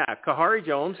 Yeah, Kahari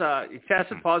Jones. He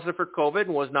tested positive for COVID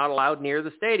and was not allowed near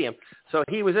the stadium. So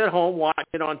he was at home watching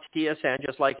it on TSN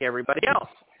just like everybody else.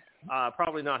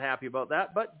 Probably not happy about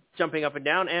that, but jumping up and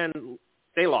down, and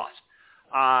they lost.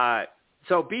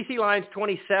 So BC Lions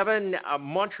 27,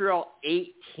 Montreal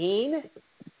 18.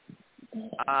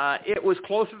 It was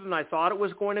closer than I thought it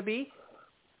was going to be,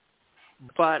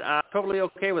 but totally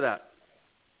okay with that.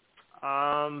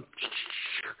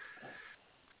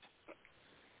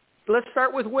 Let's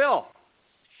start with Will.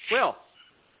 Will,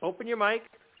 open your mic.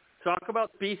 Talk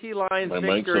about BC Lions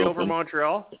victory over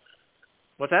Montreal.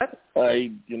 What's that?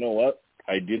 You know what?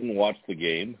 I didn't watch the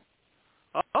game.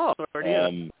 Oh, sorry to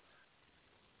hear.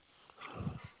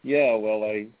 Yeah, well,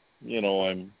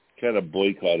 I'm kind of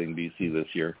boycotting BC this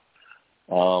year.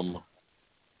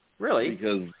 Really?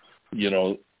 Because,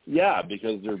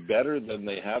 because they're better than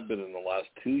they have been in the last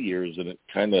 2 years, and it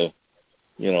kind of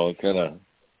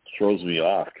throws me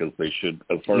off because they should,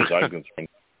 as far as I'm concerned,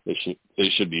 they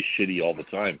should be shitty all the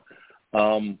time.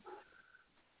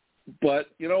 But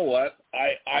you know what?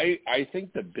 I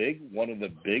think one of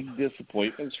the big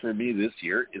disappointments for me this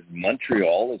year is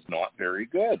Montreal is not very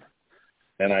good.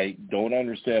 And I don't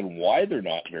understand why they're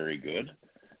not very good,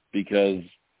 because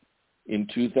in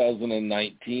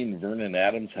 2019, Vernon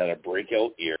Adams had a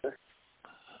breakout year.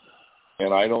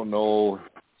 And I don't know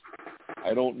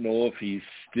if he's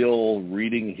still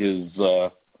reading his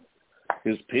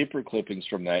paper clippings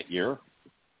from that year,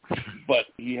 but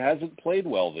he hasn't played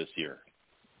well this year.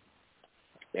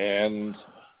 And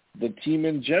the team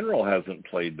in general hasn't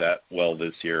played that well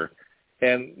this year.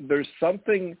 And there's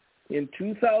something in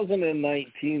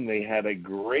 2019, they had a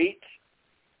great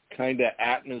kind of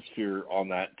atmosphere on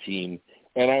that team.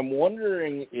 And I'm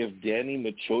wondering if Danny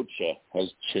Machocha has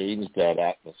changed that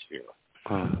atmosphere.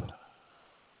 I'm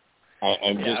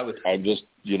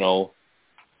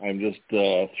just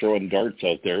throwing darts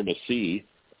out there to see.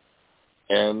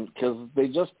 And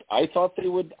because I thought they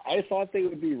would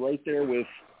be right there with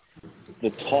the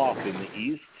top in the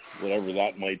East, whatever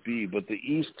that might be. But the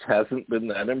East hasn't been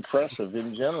that impressive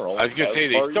in general. I was going to say,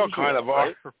 they still kind of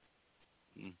are.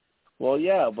 Well,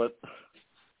 yeah, but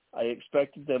I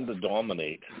expected them to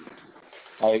dominate.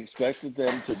 I expected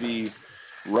them to be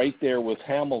right there with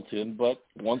Hamilton, but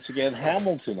once again,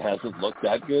 Hamilton hasn't looked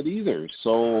that good either.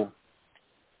 So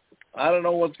I don't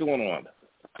know what's going on.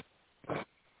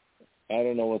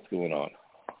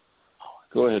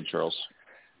 Go ahead, Charles.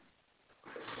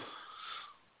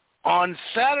 On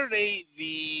Saturday,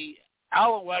 the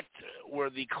Alouettes were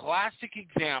the classic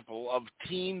example of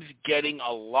teams getting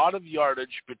a lot of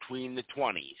yardage between the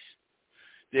 20s.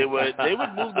 They would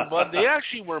move the ball. They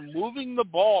actually were moving the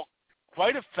ball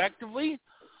quite effectively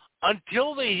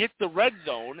until they hit the red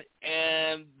zone,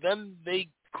 and then they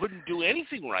couldn't do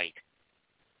anything right.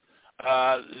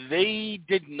 They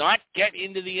did not get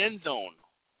into the end zone,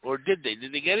 or did they?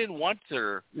 Did they get in once,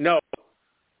 or no?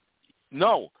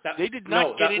 No, they did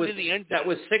not get into the end zone. That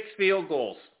was 6 field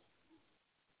goals.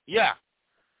 Yeah,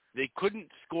 they couldn't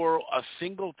score a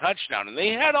single touchdown, and they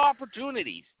had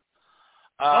opportunities.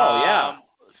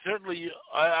 Certainly,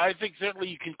 I think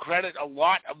you can credit a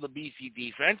lot of the BC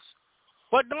defense,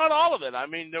 but not all of it. I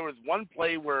mean, there was one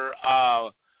play where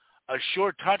a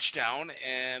short touchdown,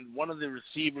 and one of the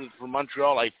receivers from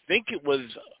Montreal, I think it was,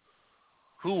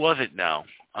 who was it now?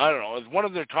 I don't know. It was one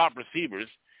of their top receivers,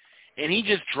 and he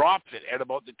just dropped it at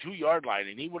about the 2-yard line,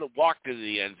 and he would have walked into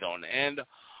the end zone. And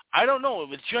I don't know. It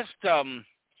was just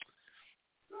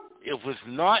it was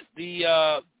not the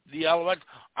Alouettes.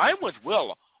 I'm with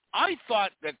Will. I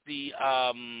thought that the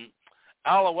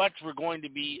Alouettes were going to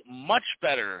be much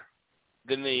better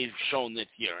than they've shown this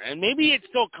year, and maybe it's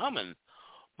still coming,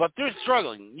 but they're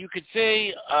struggling. You could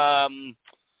say,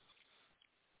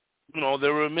 they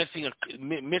were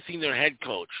missing their head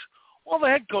coach. Well, the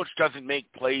head coach doesn't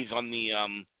make plays on the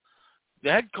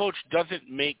head coach doesn't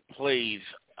make plays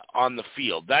on the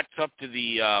field. That's up to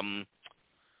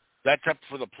that's up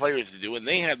for the players to do, and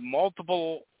they had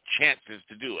multiple chances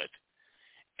to do it,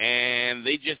 and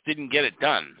they just didn't get it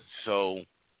done. So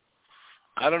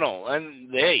I don't know.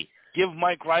 And hey, give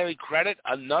Mike Riley credit.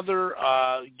 Another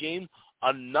game,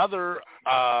 another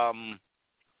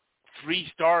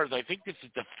 3 stars. I think this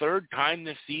is the 3rd time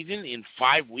this season in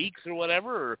 5 weeks or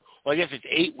whatever. I guess it's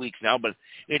 8 weeks now, but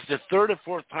it's the 3rd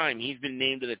or 4th time he's been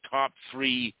named to the top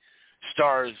 3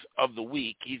 stars of the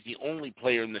week. He's the only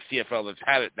player in the CFL that's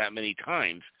had it that many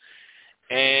times.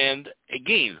 And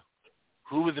again,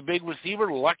 who was a big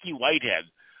receiver? Lucky Whitehead.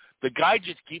 The guy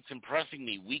just keeps impressing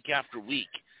me week after week.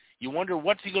 You wonder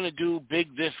what's he going to do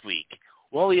big this week.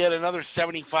 Well, he had another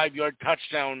 75-yard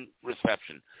touchdown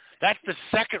reception. That's the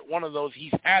second one of those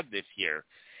he's had this year.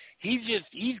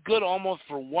 He's good almost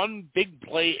for one big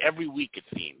play every week, it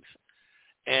seems.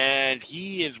 And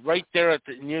he is right there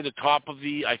near the top of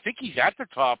I think he's at the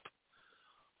top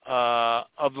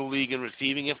of the league in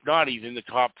receiving. If not, he's in the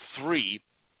top 3.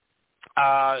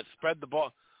 Spread the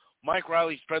ball. Mike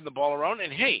Riley spread the ball around.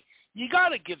 And, hey, you got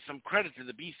to give some credit to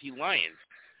the BC Lions.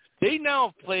 They now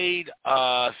have played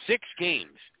 6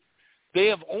 games. They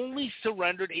have only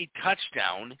surrendered a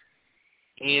touchdown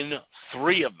in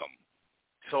 3 of them.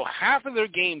 So half of their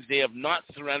games they have not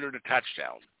surrendered a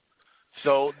touchdown.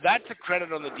 So that's a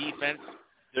credit on the defense.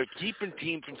 They're keeping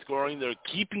teams from scoring. They're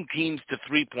keeping teams to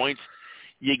 3 points.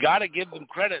 You got to give them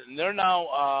credit. And they're now,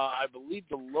 I believe,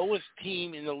 the lowest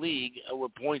team in the league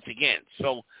with points against.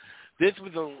 So this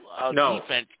was a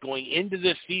defense going into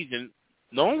this season.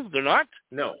 No, they're not?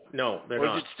 No, they're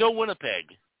not. Or is it still Winnipeg?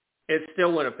 It's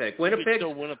still Winnipeg. Winnipeg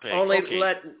only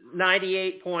let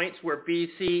 98 points, where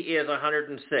BC is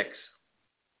 106.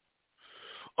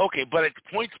 Okay, but it's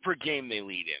points per game they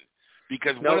lead in,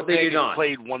 because Winnipeg has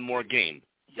played one more game.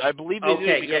 I believe they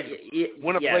do, because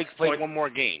Winnipeg's played one more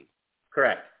game.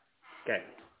 Correct. Okay.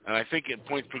 And I think it's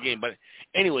points per game. But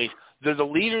anyways, they're the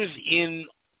leaders in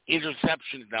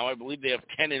interceptions now. I believe they have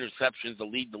 10 interceptions to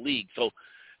lead the league. So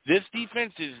this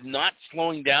defense is not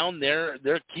slowing down. They're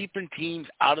keeping teams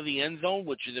out of the end zone,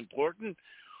 which is important.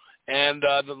 And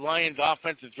the Lions'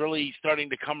 offense is really starting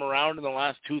to come around in the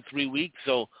last 2-3 weeks.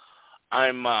 So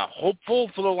I'm hopeful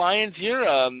for the Lions here.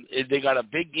 They got a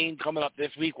big game coming up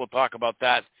this week. We'll talk about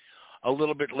that a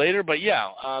little bit later. But, yeah,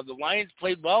 the Lions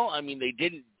played well. I mean, they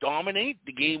didn't dominate.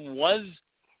 The game was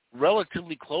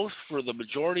relatively close for the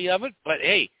majority of it. But,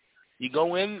 hey, you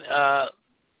go in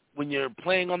when you're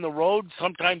playing on the road,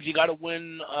 sometimes you got to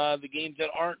win the games that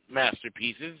aren't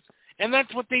masterpieces. And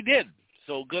that's what they did.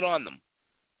 So good on them.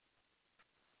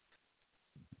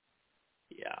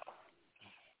 Yeah.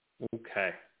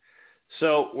 Okay.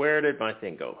 So where did my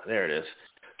thing go? There it is.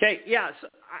 Okay, yeah, so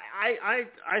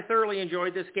I thoroughly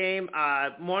enjoyed this game.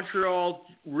 Montreal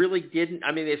really didn't.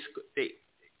 I mean,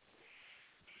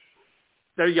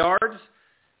 their yards,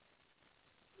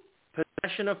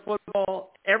 possession of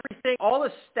football, everything, all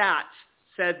the stats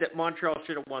said that Montreal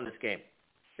should have won this game.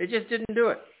 They just didn't do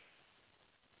it.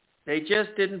 They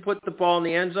just didn't put the ball in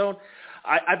the end zone.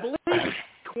 I believe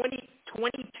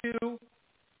 22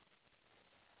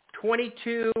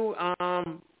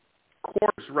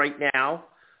 quarters right now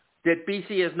that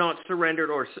BC has not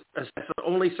surrendered or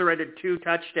only surrendered 2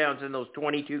 touchdowns in those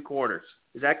 22 quarters.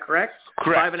 Is that correct?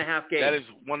 Correct. 5.5 games. That is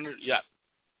one, yeah.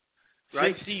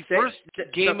 Right? Since the first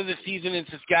game of the season in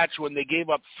Saskatchewan, they gave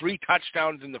up 3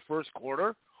 touchdowns in the first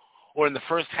quarter or in the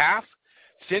first half.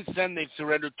 Since then, they've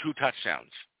surrendered 2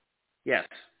 touchdowns. Yes.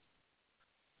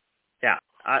 Yeah.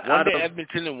 One to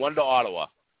Edmonton and one to Ottawa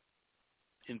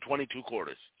in 22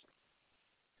 quarters.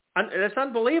 That's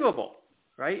unbelievable,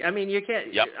 right? I mean, you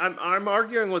can't. Yep. I'm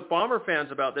arguing with Bomber fans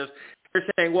about this. They're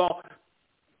saying, well,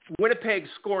 Winnipeg's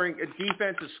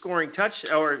defense is scoring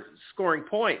scoring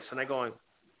points, and I'm going,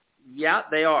 yeah,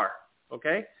 they are,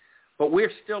 okay, but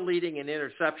we're still leading in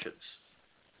interceptions.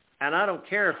 And I don't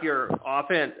care if your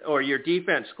offense or your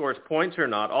defense scores points or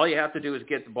not. All you have to do is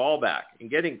get the ball back. And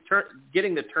getting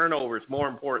the turnover is more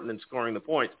important than scoring the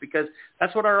points, because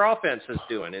that's what our offense is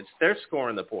doing. They're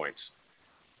scoring the points.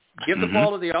 Give the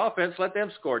ball to the offense, let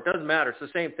them score. It doesn't matter. It's the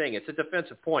same thing. It's a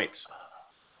defensive points.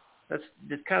 That's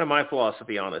just kind of my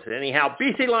philosophy on this. Anyhow,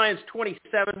 BC Lions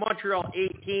 27, Montreal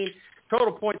 18.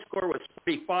 Total point score was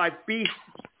 45.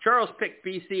 Charles picked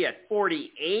BC at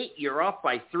 48. You're off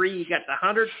by 3. You got the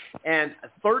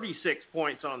 136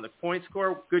 points on the point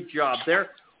score. Good job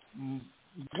there.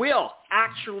 Will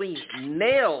actually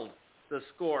nailed the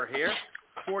score here.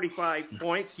 45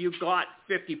 points. You got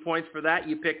 50 points for that.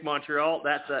 You picked Montreal.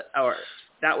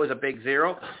 That was a big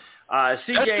 0. CJ,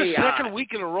 that's the second week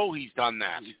in a row he's done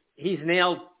that. He's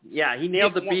nailed. Yeah, he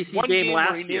nailed the BC game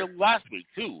last year. He nailed last week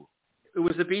too. It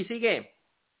was the BC game.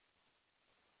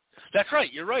 That's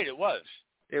right. You're right. It was.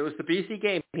 It was the BC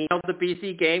game. He nailed the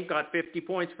BC game. Got 50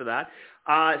 points for that.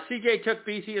 CJ took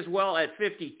BC as well at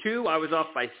 52. I was off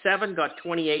by 7. Got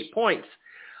 28 points.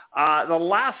 The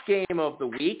last game of the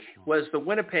week was the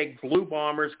Winnipeg Blue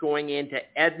Bombers going into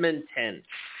Edmonton.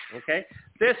 Okay?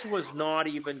 This was not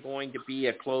even going to be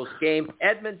a close game.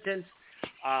 Edmonton's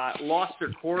lost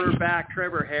their quarterback.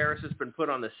 Trevor Harris has been put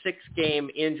on the 6-game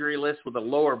injury list with a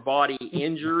lower body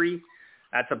injury.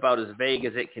 That's about as vague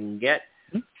as it can get.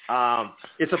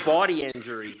 It's a body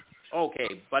injury.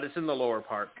 Okay, but it's in the lower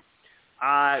part.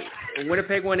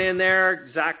 Winnipeg went in there.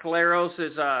 Zach Collaros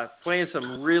is playing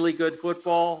some really good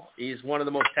football. He's one of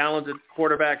the most talented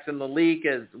quarterbacks in the league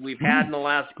as we've had in the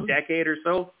last decade or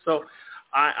so. So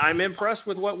I'm impressed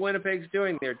with what Winnipeg's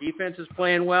doing. Their defense is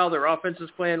playing well. Their offense is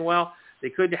playing well. They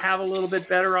could have a little bit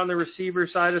better on the receiver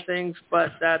side of things,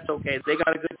 but that's okay. They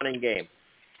got a good running game.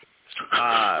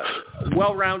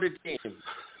 Well-rounded team.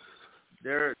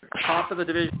 They're top of the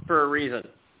division for a reason.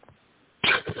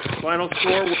 Final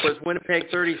score was Winnipeg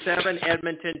 37,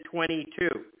 Edmonton 22.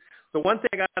 The one thing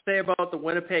I got to say about the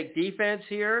Winnipeg defense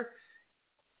here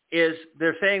is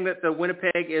they're saying that the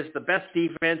Winnipeg is the best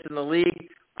defense in the league,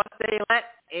 but they let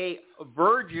a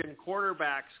virgin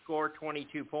quarterback score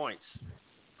 22 points.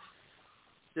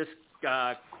 This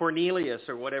Cornelius,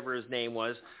 or whatever his name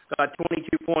was, got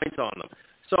 22 points on them.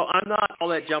 So I'm not all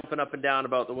that jumping up and down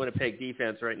about the Winnipeg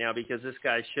defense right now because this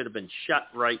guy should have been shut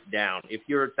right down. If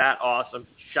you're that awesome,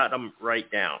 shut him right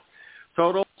down.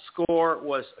 Total score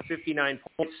was 59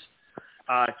 points.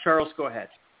 Charles, go ahead.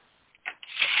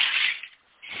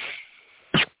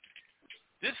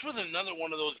 This was another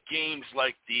one of those games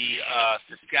like the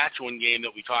Saskatchewan game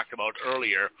that we talked about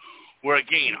earlier, where,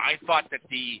 again, I thought that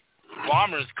the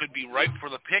Bombers could be ripe for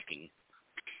the picking.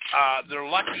 They're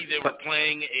lucky they were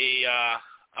playing a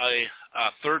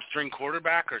third-string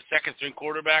quarterback or second-string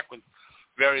quarterback with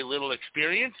very little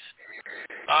experience,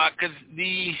 because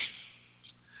the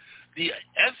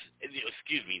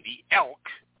Elk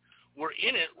were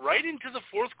in it right into the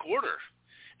fourth quarter,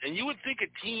 and you would think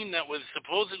a team that was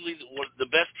supposedly the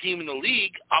best team in the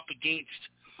league up against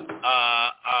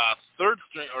a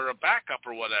third-string or a backup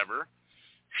or whatever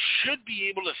should be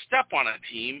able to step on a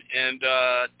team and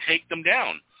take them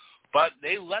down. But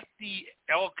they let the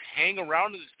Elk hang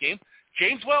around in this game.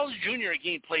 James Wells Jr.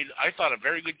 again played, I thought, a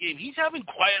very good game. He's having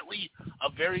quietly a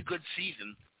very good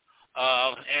season,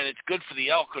 and it's good for the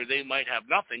Elk, or they might have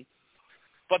nothing.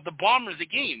 But the Bombers,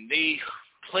 again, they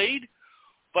played,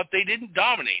 but they didn't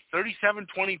dominate.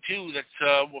 37-22, that's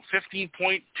a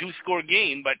 15-point two-score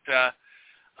game. But,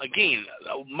 again,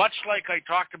 much like I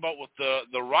talked about with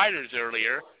the Riders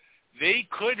earlier, they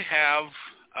could have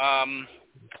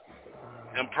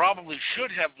and probably should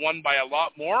have won by a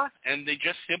lot more, and they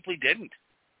just simply didn't.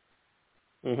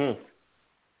 Mm-hmm.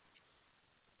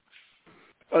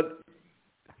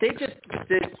 They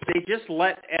just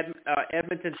let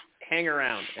Edmonton hang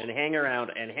around and hang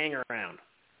around and hang around.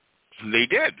 They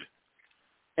did,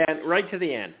 and right to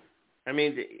the end. I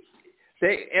mean,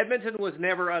 Edmonton was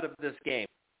never out of this game.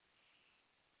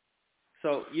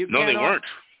 So you they weren't.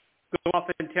 Go off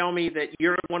and tell me that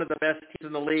you're one of the best teams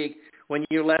in the league when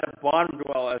you let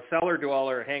a cellar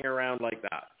dweller hang around like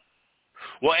that.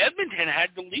 Well, Edmonton had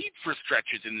the lead for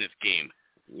stretches in this game.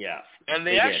 Yeah. And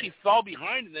they actually fell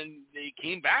behind, and then they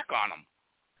came back on them.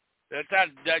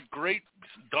 That great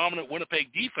dominant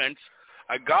Winnipeg defense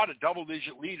got a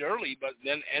double-digit lead early, but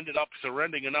then ended up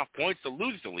surrendering enough points to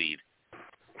lose the lead.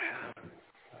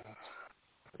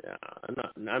 Yeah,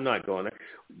 I'm not going there.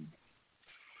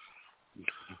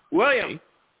 William.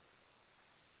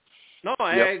 No,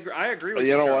 I agree with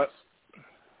you. You know what?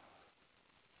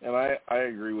 And I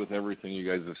agree with everything you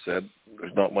guys have said.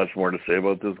 There's not much more to say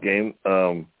about this game.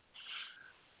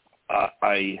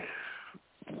 I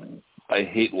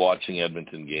hate watching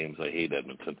Edmonton games. I hate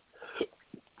Edmonton.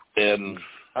 And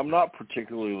I'm not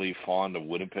particularly fond of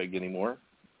Winnipeg anymore.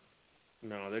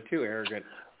 No, they're too arrogant.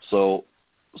 So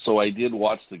I did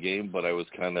watch the game, but I was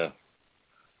kind of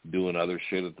doing other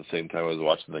shit at the same time I was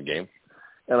watching the game.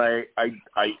 And I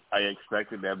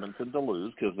expected Edmonton to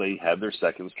lose because they had their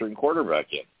second-string quarterback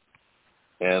in.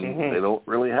 And they don't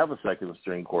really have a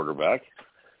second-string quarterback.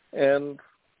 And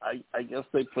I guess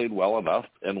they played well enough,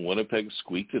 and Winnipeg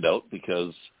squeaked it out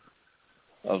because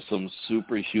of some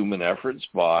superhuman efforts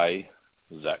by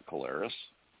Zach Collaros.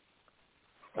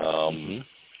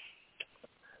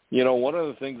 You know, one of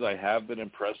the things I have been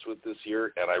impressed with this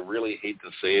year, and I really hate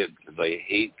to say it because I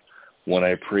hate when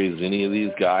I praise any of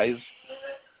these guys,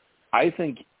 I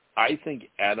think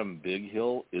Adam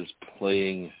Bighill is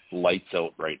playing lights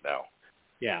out right now.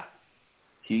 Yeah.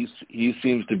 He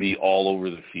seems to be all over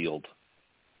the field.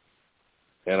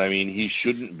 And I mean, he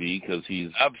shouldn't be because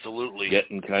he's absolutely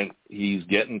getting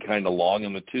kind of long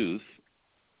in the tooth.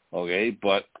 Okay,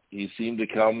 but he seemed to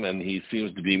come and he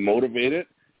seems to be motivated,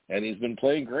 and he's been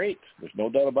playing great. There's no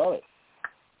doubt about it.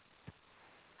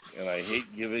 And I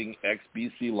hate giving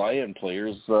ex-BC Lion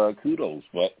players kudos,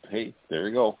 but hey, there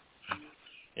you go.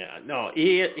 Yeah, no,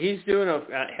 he's doing a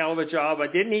hell of a job.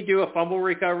 Didn't he do a fumble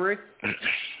recovery?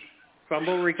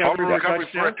 Fumble recovery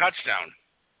for a touchdown.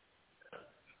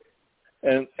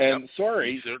 And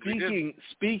sorry,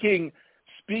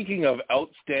 speaking of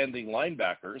outstanding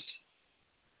linebackers,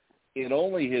 in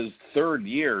only his third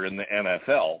year in the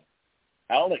NFL,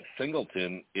 Alex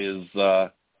Singleton is 6th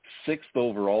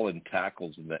overall in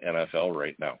tackles in the NFL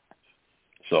right now.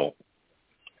 So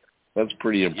that's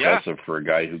pretty impressive for a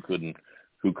guy who couldn't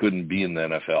be in the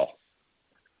NFL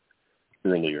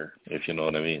earlier, if you know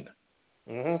what I mean.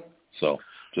 Mm-hmm. So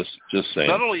just saying.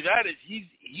 Not only that,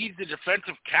 he's the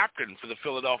defensive captain for the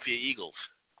Philadelphia Eagles.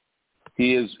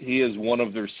 He is one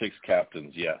of their 6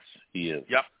 captains. Yes, he is.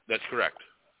 Yep, that's correct.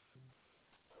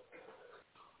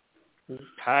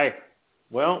 Hi.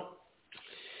 Well,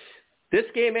 this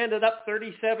game ended up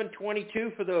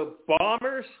 37-22 for the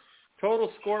Bombers.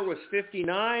 Total score was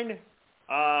 59.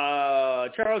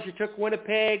 Charles, you took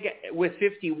Winnipeg with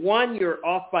 51. You're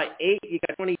off by 8. You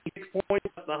got 26 points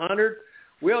off the 100.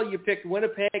 Will, you picked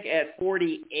Winnipeg at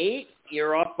 48.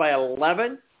 You're off by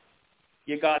 11.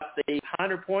 You got the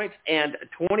 100 points and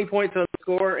 20 points on the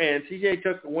score. And CJ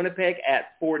took Winnipeg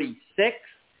at 46.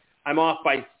 I'm off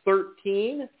by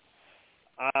 13.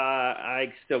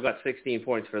 I still got 16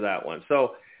 points for that one.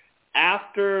 So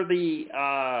after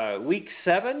the week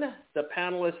 7, the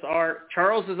panelists are,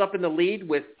 Charles is up in the lead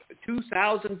with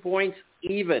 2,000 points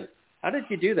even. How did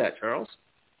you do that, Charles?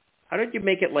 How did you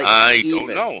make it even? I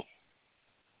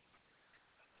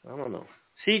don't know.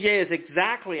 CJ is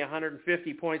exactly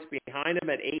 150 points behind him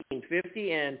at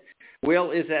 1850, and Will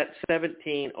is at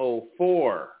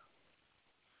 1704.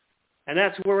 And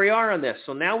that's where we are on this.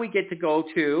 So now we get to go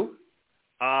to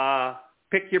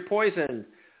pick your poison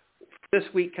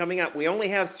this week coming up. We only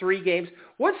have 3 games.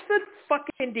 What's the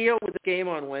fucking deal with the game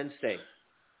on Wednesday?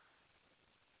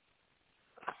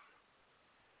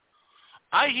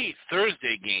 I hate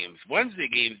Thursday games. Wednesday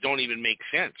games don't even make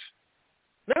sense.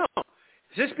 No.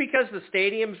 Is this because the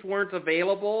stadiums weren't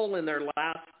available in their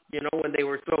last, when they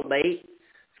were so late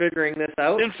figuring this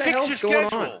out? Then what the fix hell's your going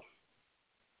schedule. on?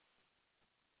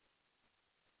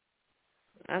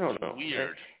 I don't know.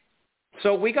 Weird.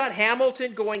 So we got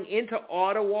Hamilton going into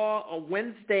Ottawa on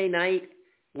Wednesday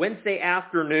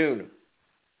afternoon.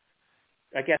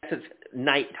 I guess it's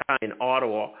nighttime in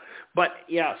Ottawa. But,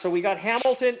 yeah, so we got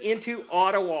Hamilton into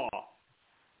Ottawa.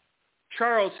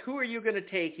 Charles, who are you going to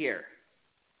take here?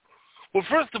 Well,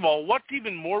 first of all, what's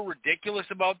even more ridiculous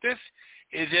about this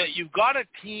is that you've got a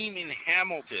team in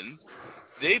Hamilton.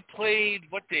 They played,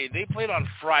 what day? They played on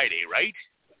Friday, right?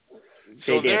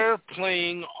 So they're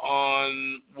playing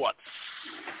on,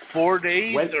 4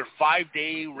 days or 5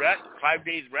 days rest?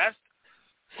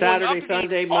 Saturday,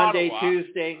 Sunday, Monday,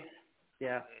 Tuesday.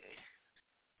 Yeah.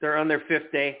 They're on their 5th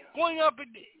day. Going up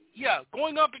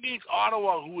against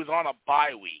Ottawa, who is on a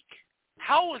bye week.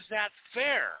 How is that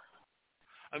fair?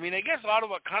 I mean, I guess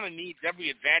Ottawa kind of needs every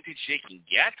advantage they can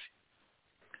get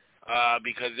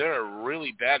because they're a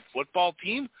really bad football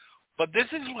team. But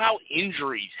this is how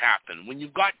injuries happen. When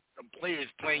you've got players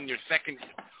playing their second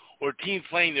or teams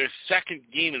playing their second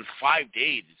game in 5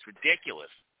 days, it's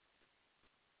ridiculous.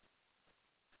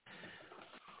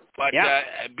 But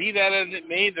be that as it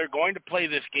may, they're going to play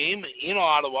this game in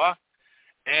Ottawa.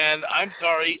 And I'm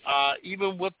sorry,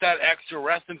 even with that extra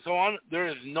rest and so on, there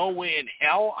is no way in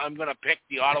hell I'm going to pick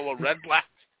the Ottawa Red Blacks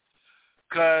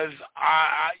because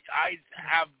I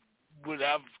would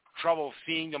have trouble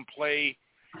seeing them play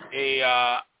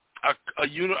a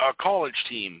college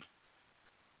team,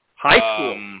 high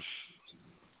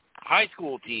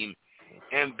school team,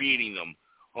 and beating them.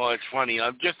 Well, it's funny.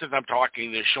 Just as I'm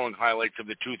talking, they're showing highlights of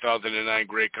the 2009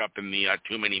 Grey Cup and the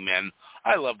Too Many Men.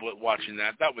 I love watching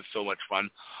that. That was so much fun.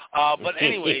 But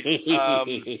anyways, good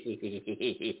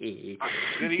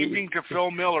evening to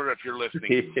Phil Miller if you're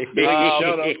listening.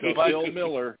 Shout out to Phil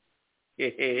Miller.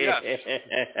 Yes.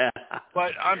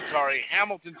 But I'm sorry,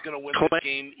 Hamilton's going to win this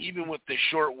game, even with the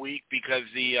short week, because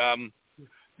the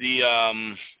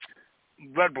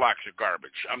Red Blacks are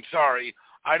garbage. I'm sorry.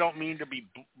 I don't mean to be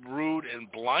rude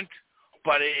and blunt,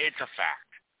 but it's a fact.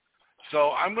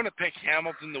 So I'm going to pick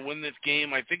Hamilton to win this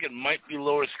game. I think it might be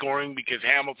lower scoring because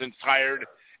Hamilton's tired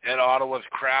and Ottawa's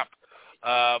crap.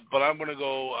 But I'm going to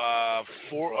go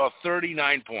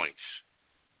 39 points.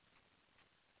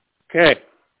 Okay.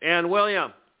 And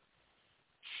William?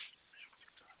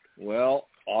 Well,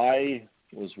 I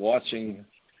was watching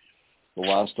the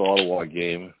last Ottawa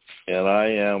game, and I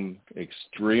am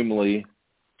extremely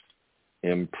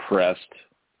impressed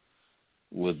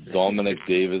with Dominic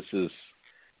Davis's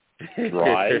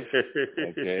drive,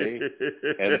 okay,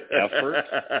 and effort,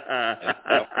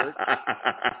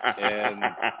 and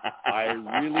I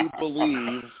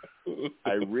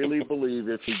really believe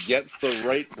if he gets the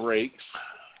right breaks,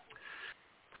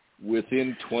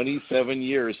 within 27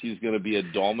 years he's going to be a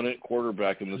dominant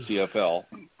quarterback in the CFL.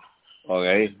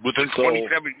 Okay. Within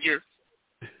 27 years.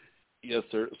 Yes,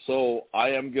 sir. So I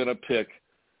am going to pick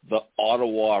the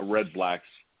Ottawa Red Blacks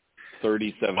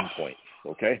 37 points,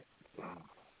 okay?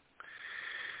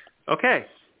 Okay.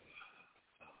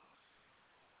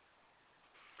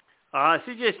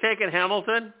 CJ's taking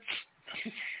Hamilton,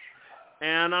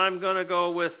 and I'm going to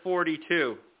go with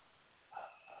 42.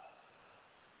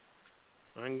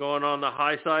 I'm going on the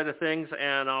high side of things,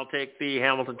 and I'll take the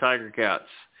Hamilton Tiger Cats.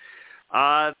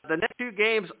 The next two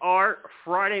games are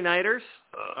Friday nighters,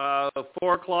 4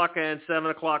 o'clock and 7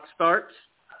 o'clock starts.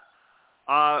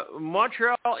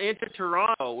 Montreal into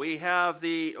Toronto. We have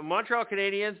the Montreal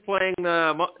Canadiens playing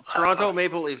the Toronto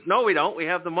Maple Leafs. No, we don't. We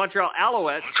have the Montreal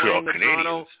Alouettes playing the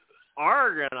Toronto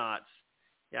Argonauts.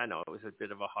 Yeah, I know. It was a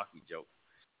bit of a hockey joke.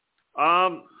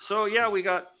 So, yeah, we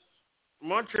got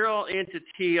Montreal into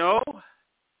TO.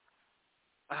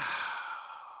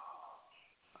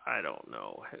 I don't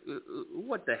know.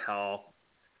 What the hell?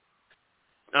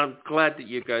 I'm glad that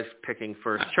you guys are picking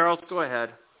first. Charles, go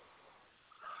ahead.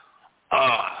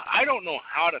 I don't know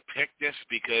how to pick this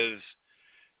because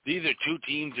these are two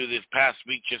teams who this past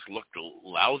week just looked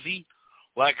lousy.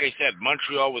 Like I said,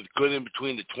 Montreal was good in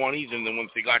between the 20s, and then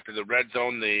once they got to the red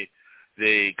zone, they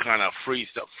kind of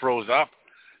froze up.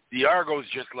 The Argos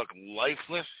just looked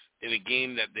lifeless in a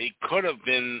game that they could have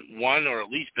been won or at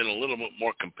least been a little bit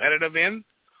more competitive in.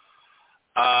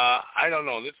 I don't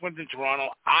know. This one's in Toronto.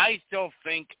 I still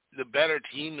think the better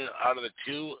team out of the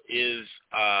two is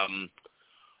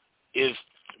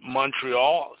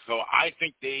Montreal. So I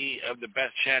think they have the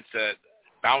best chance at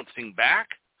bouncing back.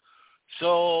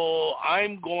 So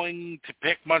I'm going to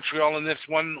pick Montreal in this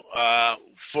one,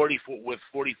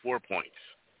 44 points.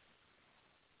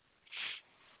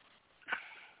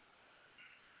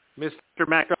 Mr.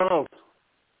 McDonald.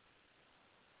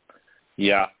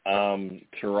 Yeah,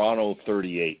 Toronto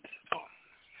 38.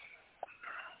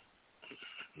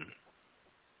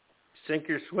 Sink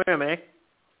or swim, eh?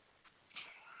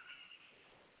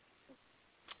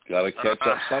 Got to catch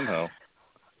up somehow.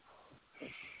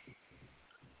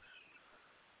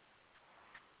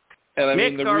 And I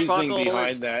mean, the reasoning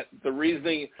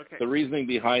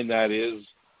behind that is,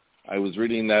 I was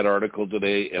reading that article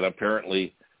today, and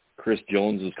apparently Chris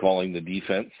Jones is calling the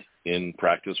defense in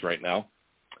practice right now.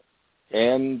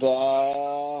 And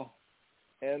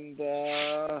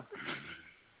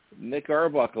Nick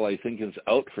Arbuckle, I think, is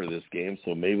out for this game,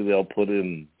 so maybe they'll put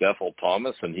in Bethel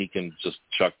Thomas, and he can just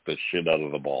chuck the shit out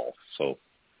of the ball. So,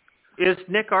 is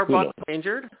Nick Arbuckle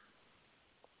injured?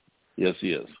 Yes,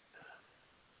 he is.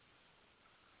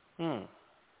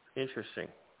 Interesting.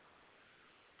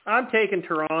 I'm taking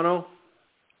Toronto,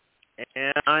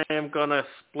 and I am going to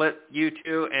split you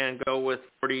two and go with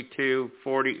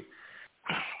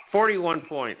 41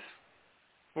 points.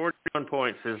 41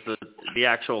 points is the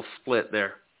actual split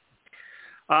there.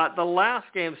 The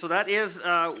last game, so that is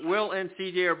Will and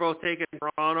CJ are both taking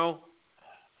Toronto.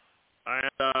 And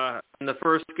in the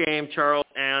first game, Charles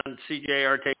and CJ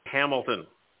are taking Hamilton.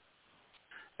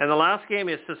 And the last game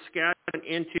is Saskatchewan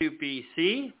into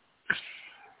BC.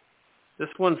 This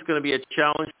one's going to be a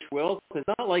challenge to Will. He's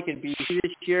not liking BC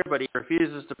this year, but he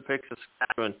refuses to pick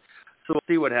Saskatchewan. So we'll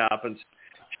see what happens.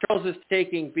 Charles is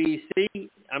taking BC.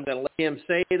 I'm going to let him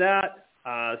say that.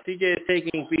 CJ is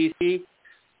taking BC.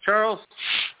 Charles,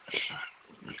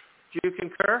 do you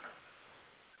concur?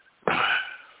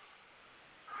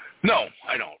 No,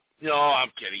 I don't. No, I'm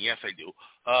kidding. Yes, I do.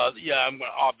 Yeah, I'm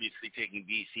obviously taking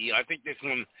BC. I think this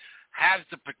one has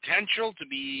the potential to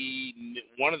be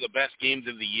one of the best games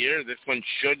of the year. This one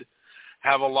should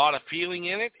have a lot of feeling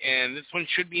in it, and this one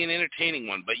should be an entertaining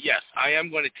one. But, yes, I am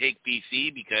going to take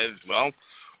BC because, well,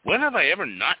 when have I ever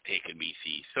not taken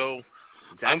BC? So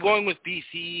exactly. I'm going with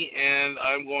BC, and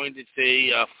I'm going to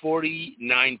say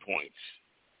 49 points.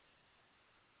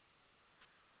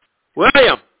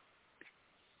 William.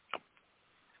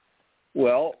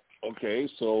 Well, okay,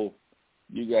 so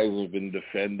you guys have been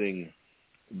defending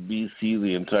BC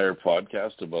the entire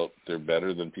podcast about they're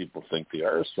better than people think they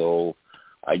are, so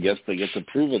I guess they get to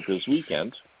prove it this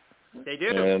weekend. They do.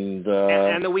 And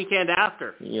the weekend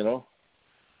after. You know.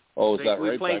 Oh, is that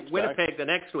right? We play Winnipeg the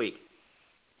next week.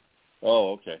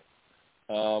 Oh, okay.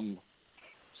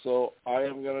 So I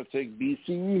am going to take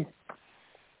BC,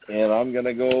 and I'm going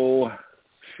to go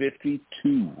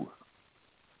 52.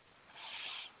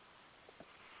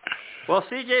 Well,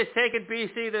 CJ's taking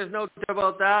BC. There's no doubt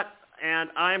about that. And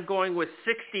I'm going with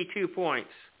 62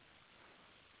 points.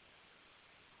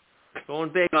 Going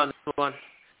big on this one.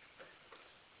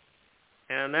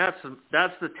 And that's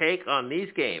the take on these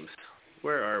games.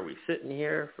 Where are we sitting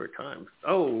here for time?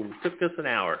 Oh, it took us an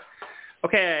hour.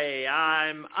 Okay,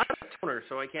 I'm out of toner,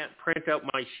 so I can't print out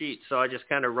my sheet, so I just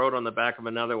kind of wrote on the back of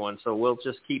another one. So we'll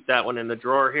just keep that one in the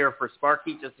drawer here for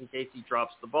Sparky, just in case he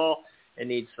drops the ball and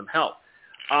needs some help.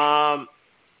 I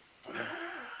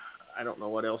don't know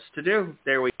what else to do.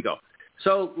 There we go.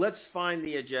 So let's find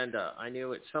the agenda. I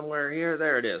knew it somewhere here.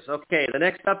 There it is. Okay, the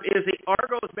next up is the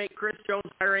Argos make Chris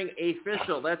Jones hiring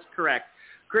official. That's correct.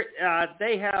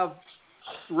 They have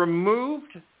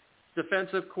removed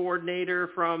defensive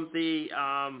coordinator from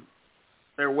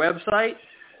their website.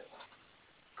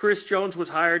 Chris Jones was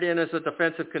hired in as a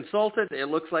defensive consultant. It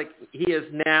looks like he is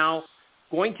now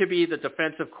going to be the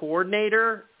defensive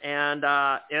coordinator, and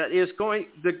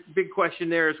the big question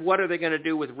there is, what are they going to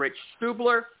do with Rich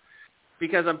Stubler?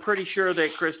 Because I'm pretty sure that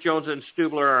Chris Jones and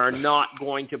Stubler are not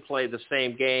going to play the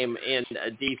same game in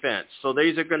defense. So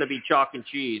these are going to be chalk and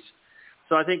cheese.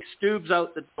 So I think Stub's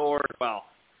out the door as well.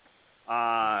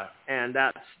 And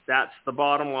that's the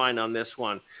bottom line on this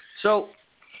one. So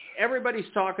everybody's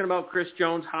talking about Chris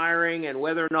Jones hiring and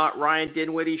whether or not Ryan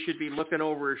Dinwiddie should be looking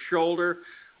over his shoulder.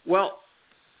 Well,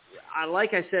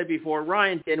 like I said before,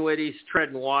 Ryan Dinwiddie's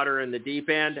treading water in the deep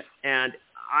end, and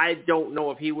I don't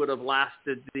know if he would have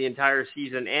lasted the entire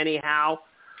season anyhow.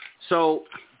 So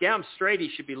damn straight he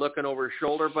should be looking over his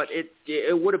shoulder, but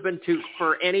it would have been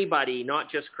for anybody, not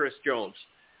just Chris Jones.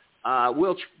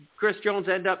 Will Chris Jones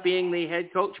end up being the head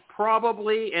coach?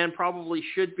 Probably, and probably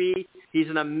should be. He's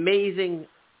an amazing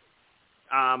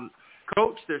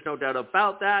coach. There's no doubt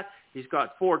about that. He's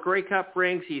got 4 Grey Cup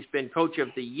rings. He's been coach of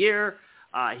the year.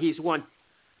 He's won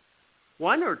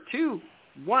one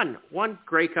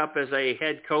Grey Cup as a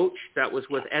head coach. That was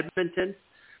with Edmonton.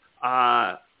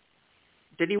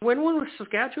 Did he win one with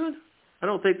Saskatchewan? I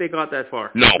don't think they got that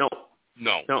far. No.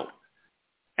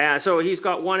 So he's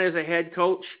got one as a head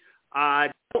coach.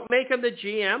 Don't make him the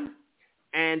GM,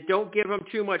 and don't give him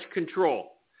too much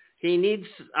control. He needs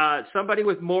somebody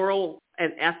with moral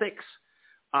and ethics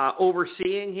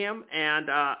overseeing him, and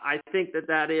I think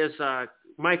that is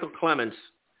Michael Clemens.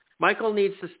 Michael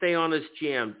needs to stay on as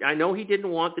GM. I know he didn't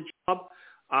want the job.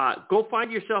 Go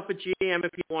find yourself a GM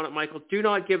if you want it, Michael. Do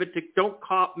not give it to. Don't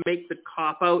make the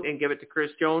cop out and give it to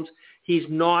Chris Jones. He's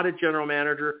not a general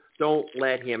manager. Don't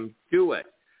let him do it.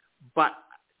 But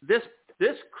this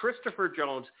Christopher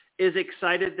Jones is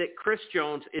excited that Chris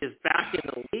Jones is back in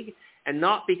the league, and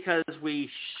not because we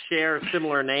share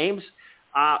similar names.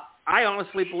 I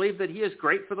honestly believe that he is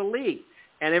great for the league.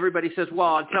 And everybody says,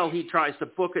 well, until he tries to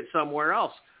book it somewhere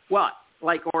else. What?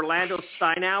 Like Orlando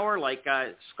Steinauer, like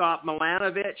Scott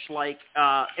Milanovic, like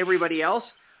everybody else?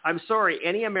 I'm sorry,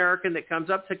 any American that comes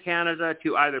up to Canada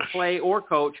to either play or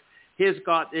coach has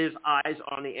got his eyes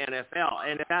on the NFL.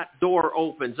 And if that door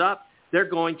opens up, they're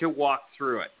going to walk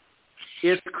through it.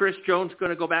 Is Chris Jones going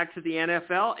to go back to the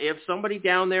NFL? If somebody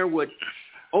down there would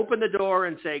open the door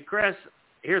and say, Chris,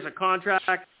 here's a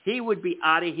contract, he would be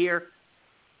out of here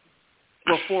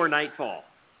before nightfall.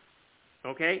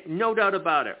 Okay? No doubt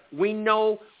about it. We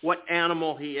know what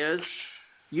animal he is.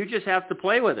 You just have to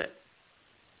play with it.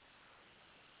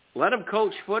 Let him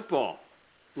coach football.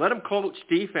 Let him coach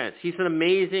defense. He's an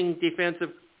amazing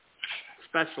defensive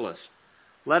specialist.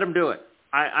 Let him do it.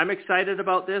 I'm excited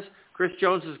about this. Chris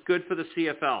Jones is good for the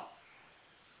CFL.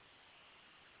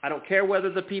 I don't care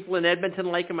whether the people in Edmonton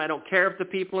like him. I don't care if the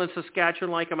people in Saskatchewan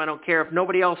like him. I don't care if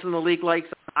nobody else in the league likes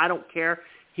him. I don't care.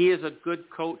 He is a good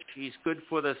coach. He's good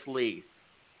for this league.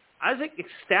 I was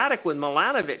ecstatic when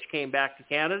Milanovic came back to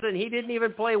Canada, and he didn't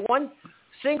even play one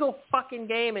single fucking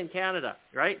game in Canada,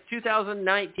 right?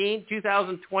 2019,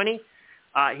 2020.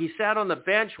 He sat on the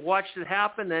bench, watched it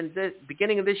happen, then the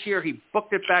beginning of this year, he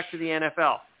booked it back to the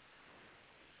NFL.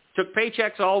 Took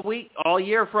paychecks all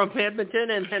year from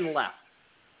Edmonton, and then left.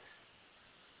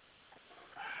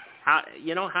 How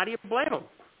do you blame them?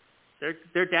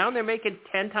 They're down there making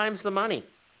 10 times the money.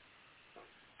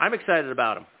 I'm excited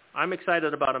about him. I'm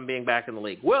excited about him being back in the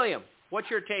league. William, what's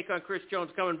your take on Chris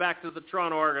Jones coming back to the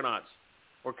Toronto Argonauts,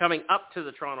 or coming up to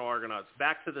the Toronto Argonauts,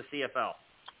 back to the CFL?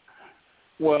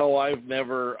 Well, I've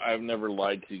never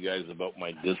lied to you guys about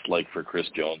my dislike for Chris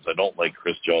Jones. I don't like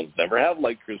Chris Jones. Never have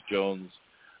liked Chris Jones.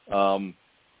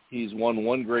 He's won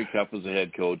 1 Grey Cup as a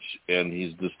head coach, and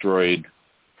he's destroyed.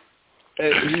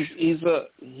 He's a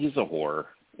whore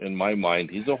in my mind.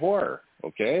 He's a whore.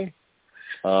 Okay.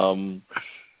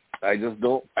 I just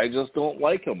don't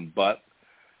like him. But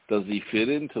does he fit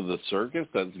into the circus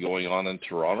that's going on in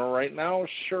Toronto right now?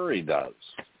 Sure, he does.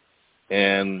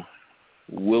 And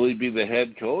will he be the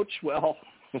head coach? Well,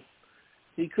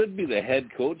 he could be the head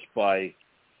coach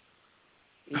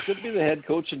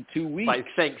in 2 weeks. By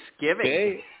Thanksgiving.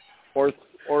 Okay? Or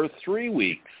 3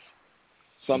 weeks.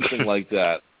 Something like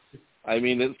that. I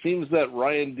mean, it seems that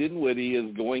Ryan Dinwiddie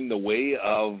is going the way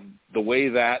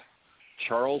that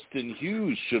Charleston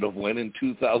Hughes should have went in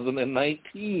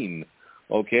 2019.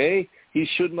 Okay? He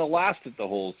shouldn't have lasted the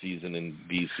whole season in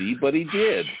BC, but he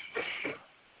did.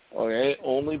 Okay?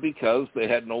 Only because they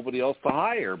had nobody else to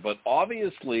hire. But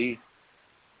obviously,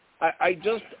 I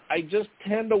just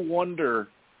tend to wonder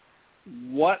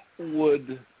what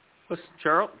would... Was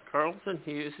Carlton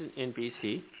Hughes in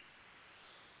BC?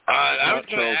 I was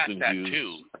going to ask Charleston that Hughes.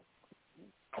 too.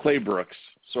 Claybrooks,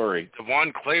 sorry.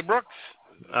 Devon Claybrooks?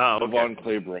 Oh, okay. Devon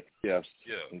Claybrooks, yes.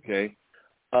 Yeah. Okay.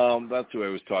 That's who I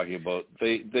was talking about.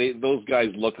 Those guys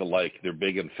look alike. They're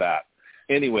big and fat.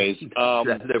 Anyways,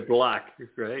 they're black,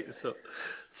 right? So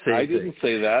I didn't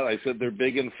say that. I said they're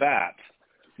big and fat.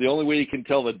 The only way you can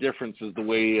tell the difference is the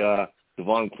way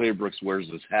Devon Claybrooks wears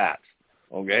his hat.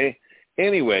 Okay.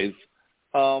 Anyways,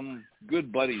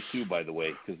 good buddies too, by the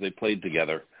way, because they played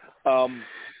together.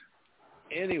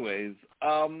 Anyways,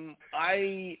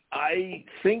 I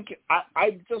think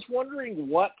I'm just wondering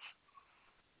what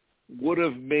would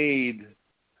have made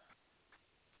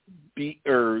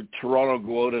Toronto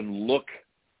go out and look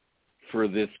for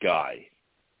this guy.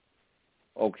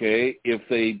 Okay, if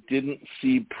they didn't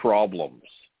see problems.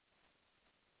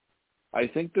 I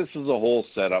think this is a whole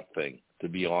setup thing, to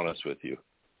be honest with you.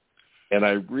 And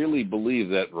I really believe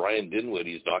that Ryan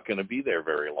Dinwiddie is not going to be there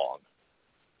very long.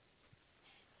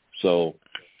 So,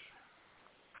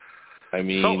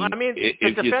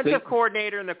 the defensive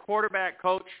coordinator and the quarterback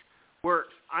coach were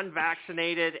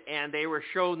unvaccinated, and they were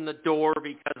shown the door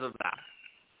because of that.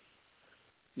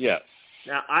 Yes.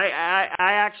 Now, I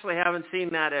actually haven't seen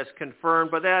that as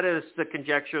confirmed, but that is the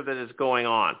conjecture that is going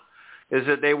on, is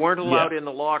that they weren't allowed in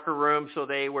the locker room, so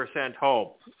they were sent home.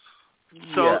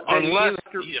 So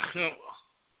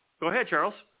go ahead,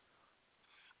 Charles.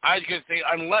 I was going to say,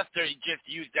 unless they just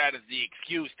used that as the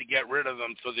excuse to get rid of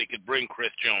them so they could bring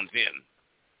Chris Jones in.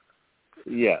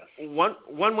 Yes.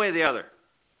 One way or the other,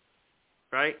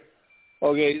 right?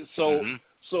 Okay, so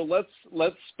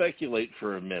let's speculate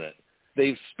for a minute.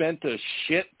 They've spent a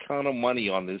shit ton of money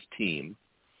on this team.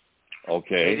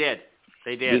 Okay.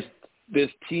 They did.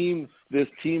 This team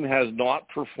has not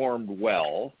performed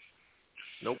well.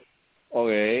 Nope.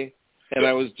 Okay. And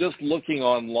I was just looking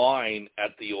online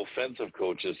at the offensive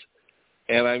coaches,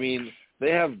 and I mean,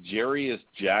 they have Jarius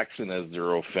Jackson as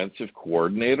their offensive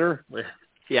coordinator.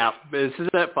 Yeah,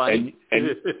 isn't that funny?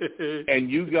 And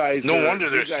you guys, no wonder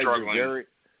they're struggling.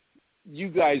 You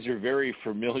guys are very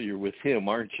familiar with him,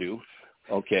 aren't you?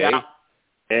 Okay. Yeah.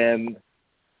 And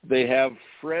they have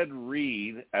Fred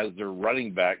Reed as their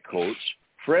running back coach.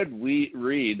 Fred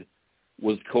Reed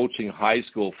was coaching high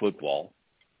school football.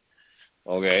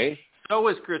 Okay. So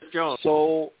was Chris Jones.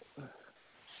 So,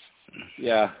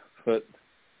 yeah, but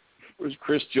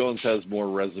Chris Jones has more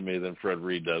resume than Fred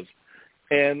Reed does.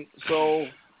 And so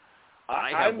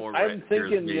I'm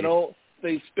thinking,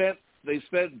 they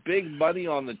spent big money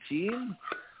on the team,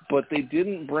 but they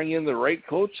didn't bring in the right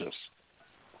coaches.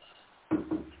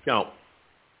 No.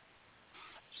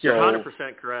 You're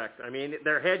 100% correct. I mean,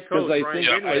 their head coach,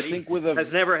 Ryan Dinwiddie,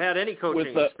 has never had any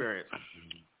coaching experience.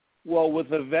 Well, with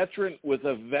veteran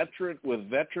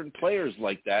players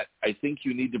like that, I think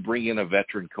you need to bring in a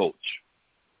veteran coach.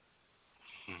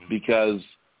 Because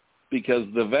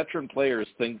the veteran players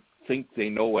think they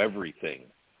know everything.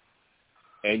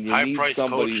 And you need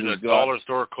somebody who's got dollar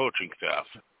store coaching staff.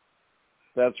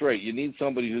 That's right. You need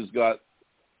somebody who's got,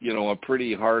 a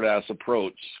pretty hard-ass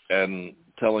approach and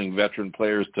telling veteran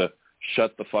players to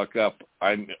shut the fuck up.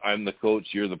 I'm the coach,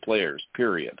 you're the players,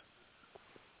 period.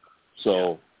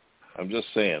 So I'm just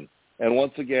saying. And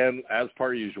once again, as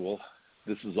per usual,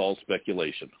 this is all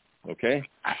speculation. Okay?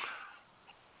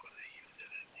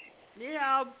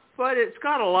 Yeah, but it's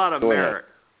got a lot of merit.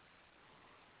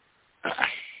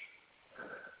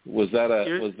 Was that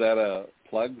a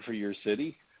plug for your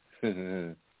city?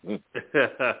 It's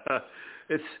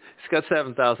got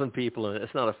 7,000 people in it.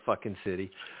 It's not a fucking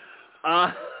city.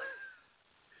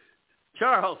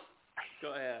 Charles,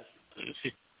 go ahead.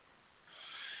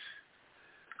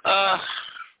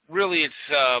 Really, it's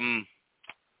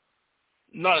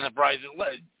not a surprise.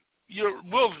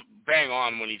 Will's bang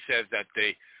on when he says that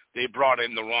they brought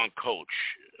in the wrong coaches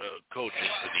for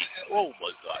the. Oh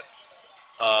my God!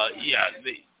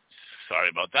 Sorry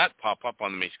about that. Pop up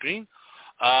on my screen.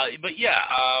 But yeah,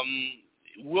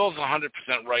 Will's 100%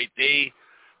 right. They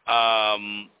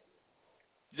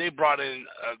brought in.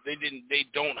 They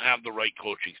don't have the right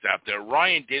coaching staff there.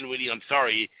 Ryan Dinwiddie, I'm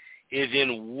sorry, is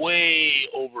in way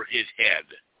over his head.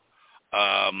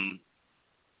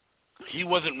 He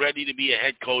wasn't ready to be a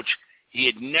head coach. He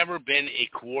had never been a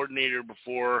coordinator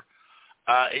before.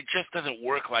 It just doesn't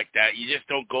work like that. You just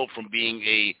don't go from being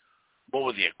a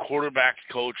quarterback's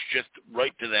coach just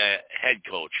right to the head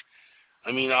coach.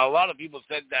 I mean, a lot of people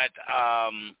said that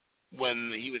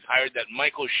when he was hired that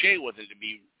Mike O'Shea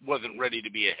wasn't ready to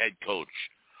be a head coach.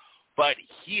 But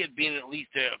he had been at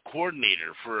least a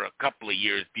coordinator for a couple of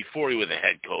years before he was a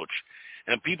head coach.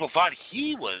 And people thought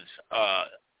he was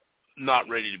not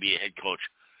ready to be a head coach.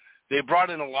 They brought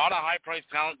in a lot of high-priced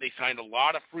talent. They signed a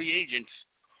lot of free agents.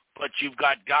 But you've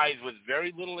got guys with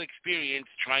very little experience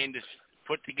trying to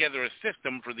put together a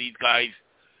system for these guys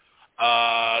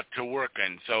to work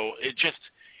in. So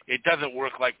it doesn't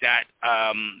work like that.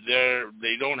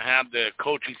 They don't have the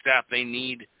coaching staff they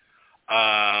need.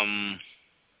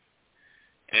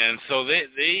 And so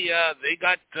they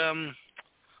got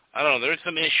I don't know. There's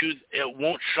some issues. It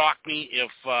won't shock me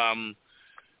if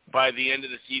by the end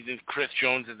of the season Chris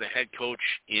Jones is the head coach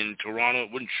in Toronto.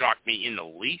 It wouldn't shock me in the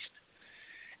least.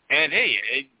 And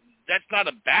hey, that's not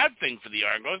a bad thing for the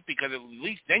Argos because at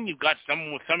least then you've got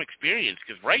someone with some experience.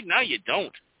 Because right now you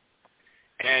don't,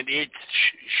 and it's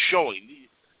showing.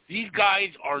 These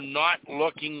guys are not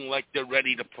looking like they're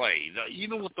ready to play.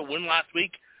 Even with the win last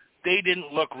week, they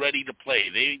didn't look ready to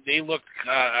play. They looked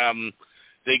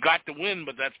they got the win,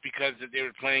 but that's because they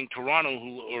were playing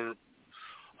Toronto,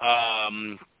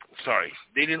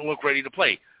 they didn't look ready to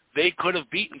play. They could have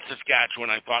beaten Saskatchewan,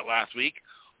 I thought, last week,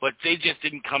 but they just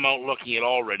didn't come out looking at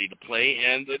all ready to play,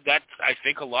 and that's, I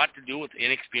think, a lot to do with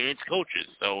inexperienced coaches.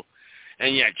 So,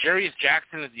 and yeah, Jarius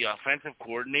Jackson is the offensive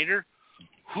coordinator.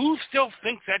 Who still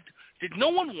thinks that? Did no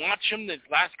one watch him the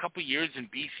last couple of years in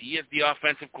BC as the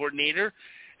offensive coordinator?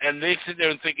 And they sit there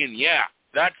and thinking, yeah,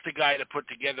 that's the guy to put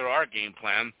together our game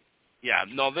plan. Yeah,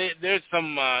 no, there's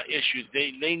some issues.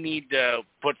 They need to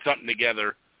put something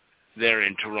together there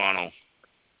in Toronto.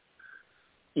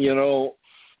 You know,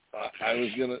 I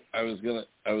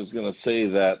was gonna say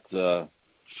that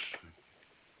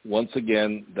once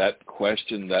again that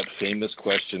famous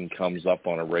question comes up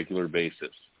on a regular basis.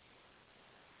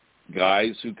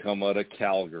 Guys who come out of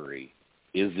Calgary,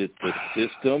 is it the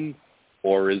system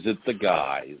or is it the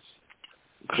guys?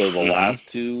 So the last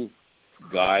two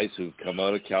guys who've come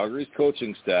out of Calgary's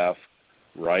coaching staff,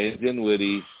 Ryan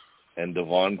Dinwiddie and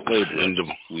Devon Claybrooks.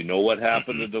 We know what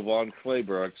happened to Devon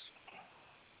Claybrooks.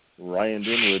 Ryan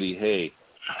Dinwiddie, hey.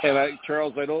 And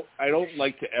Charles, I don't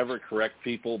like to ever correct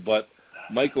people, but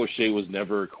Mike O'Shea was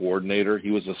never a coordinator.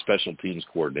 He was a special teams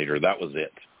coordinator. That was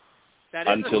it. That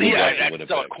is until he got to Winnipeg. That's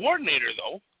still a coordinator,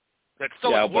 though. That's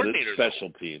still a coordinator. But it's special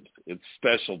teams. It's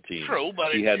special teams. True,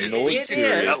 but he had no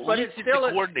experience. But it's still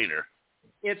a coordinator.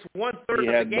 It's 1/3 of the game.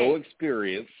 He had no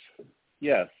experience.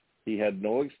 Yes, he had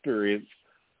no experience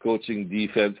coaching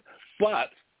defense. But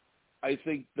I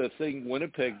think the thing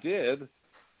Winnipeg did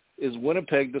is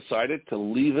Winnipeg decided to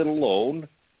leave it alone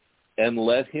and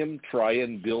let him try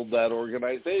and build that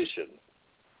organization.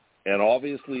 And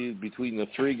obviously, between the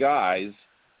three guys,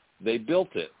 they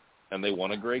built it, and they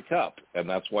won a Grey Cup, and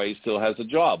that's why he still has a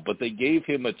job. But they gave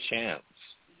him a chance.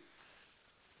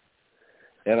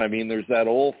 And, I mean, there's that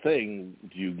old thing,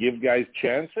 do you give guys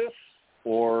chances,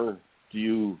 or do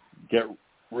you get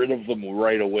rid of them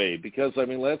right away? Because, I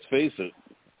mean, let's face it,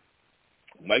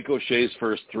 Mike O'Shea's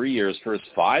first 3 years, first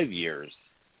 5 years,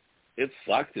 it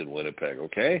sucked in Winnipeg,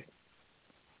 okay?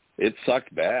 It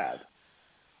sucked bad.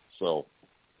 So,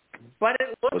 but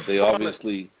they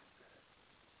obviously...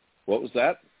 What was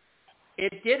that?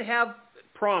 It did have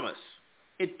promise.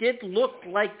 It did look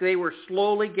like they were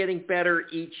slowly getting better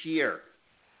each year.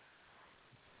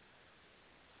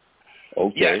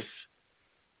 Okay. Yes.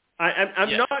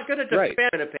 I'm not going to defend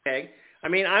Winnipeg. I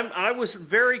mean, I was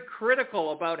very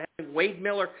critical about having Wade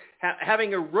Miller,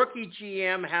 having a rookie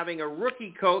GM, having a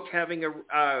rookie coach, having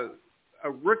a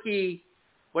rookie,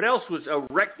 what else was a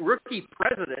rookie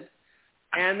president,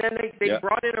 and then they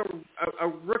brought in a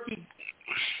rookie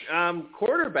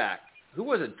quarterback. Who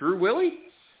was it? Drew Willie?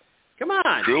 Come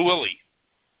on. Drew Willie.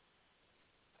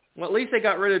 Well, at least they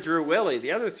got rid of Drew Willie.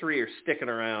 The other three are sticking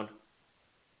around.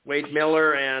 Wade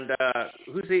Miller and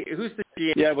who's the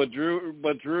GM? Yeah, but Drew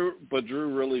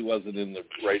really wasn't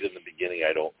right in the beginning.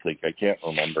 I don't think. I can't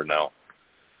remember now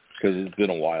because it's been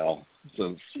a while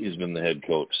since he's been the head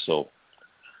coach. So,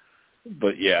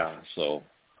 but yeah, so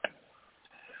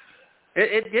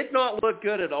it did not look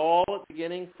good at all at the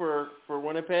beginning for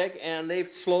Winnipeg, and they've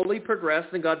slowly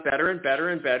progressed and got better and better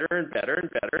and better and better and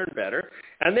better and better,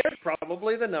 and they're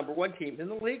probably the number one team in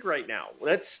the league right now.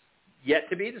 That's yet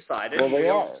to be decided. Well, they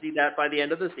We'll see that by the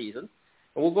end of the season,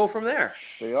 and we'll go from there.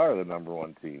 They are the number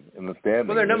one team in the standings.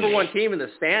 Well, they're number one team in the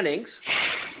standings.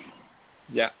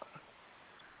 Yeah.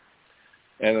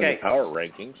 And in the power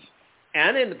rankings.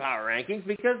 and in the power rankings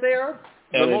because they are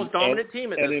the most dominant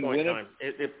team at this point in time.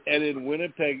 And in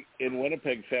Winnipeg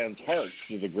fans' hearts,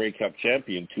 they're the Grey Cup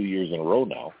champion 2 years in a row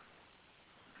now.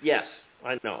 Yes,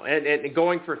 I know, and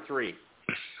going for 3.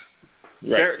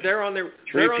 Right. They're on their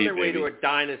way to a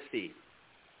dynasty.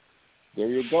 There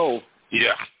you go.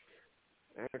 Yeah.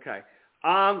 Okay.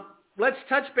 Let's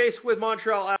touch base with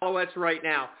Montreal Alouettes right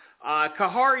now.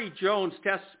 Kahari Jones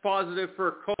tests positive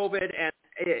for COVID and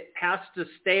it has to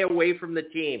stay away from the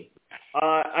team.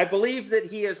 I believe that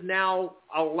he is now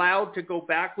allowed to go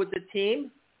back with the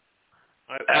team.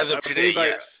 As of today,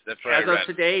 yes. That's right. As of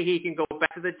today, he can go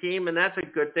back to the team, and that's a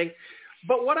good thing.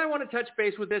 But what I want to touch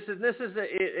base with this is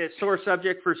a sore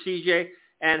subject for CJ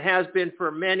and has been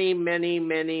for many, many,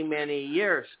 many, many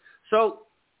years. So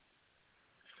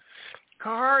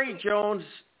Kahari Jones,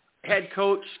 head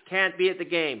coach, can't be at the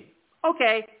game.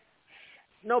 Okay,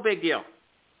 no big deal.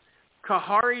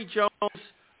 Kahari Jones,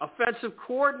 offensive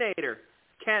coordinator,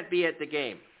 can't be at the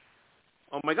game.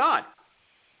 Oh, my God.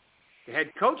 The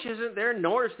head coach isn't there,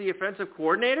 nor is the offensive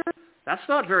coordinator? That's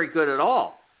not very good at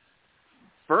all.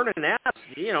 Vernon asks,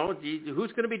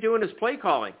 who's going to be doing his play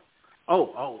calling?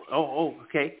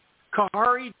 Okay.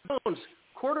 Kahari Jones,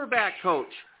 quarterback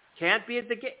coach, can't be at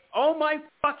the game. Oh, my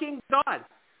fucking God.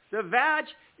 The Vag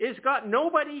has got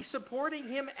nobody supporting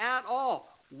him at all.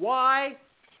 Why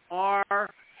are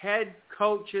head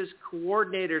coaches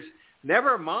coordinators?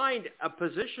 Never mind a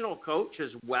positional coach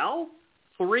as well.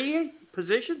 3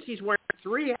 positions. He's wearing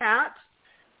 3 hats.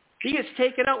 He gets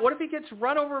taken out. What if he gets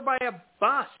run over by a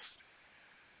bus?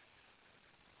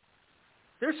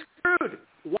 They're screwed.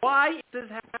 Why is this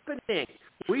happening?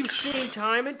 We've seen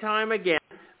time and time again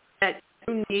that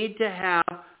you need to have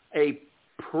a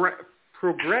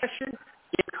progression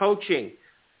in coaching.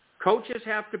 Coaches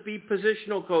have to be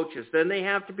positional coaches. Then they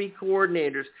have to be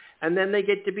coordinators. And then they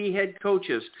get to be head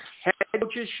coaches. Head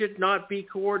coaches should not be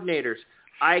coordinators.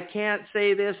 I can't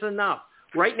say this enough.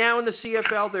 Right now in the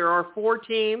CFL, there are 4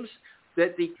 teams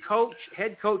that the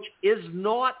head coach is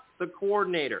not the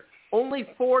coordinator. Only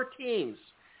 4 teams.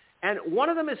 And one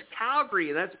of them is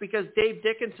Calgary. That's because Dave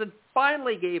Dickinson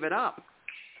finally gave it up.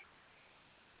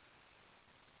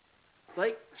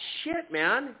 Like, shit,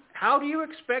 man. How do you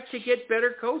expect to get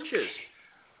better coaches?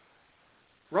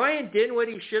 Ryan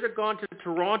Dinwiddie should have gone to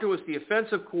Toronto as the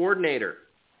offensive coordinator.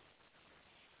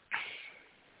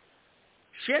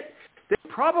 Shit. They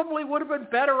probably would have been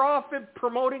better off in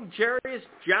promoting Jarius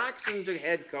Jackson to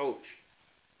head coach.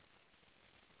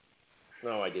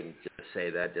 No, I didn't just say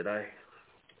that, did I?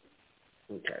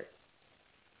 Okay.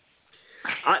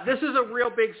 This is a real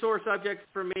big sore subject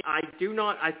for me. I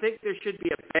think there should be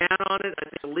a ban on it. I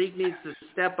think the league needs to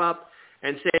step up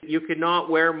and say you cannot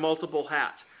wear multiple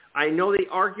hats. I know the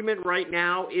argument right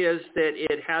now is that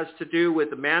it has to do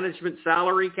with the management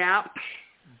salary cap,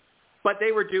 but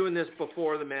they were doing this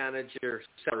before the manager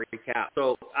salary cap,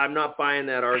 so I'm not buying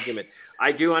that argument.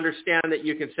 I do understand that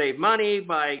you can save money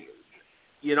by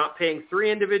you're not paying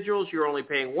 3 individuals, you're only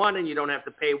paying 1, and you don't have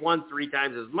to pay 1 3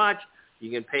 times as much. You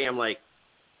can pay them like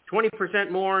 20%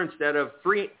 more instead of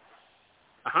 200%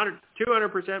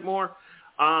 more.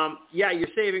 Yeah, you're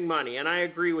saving money, and I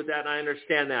agree with that, and I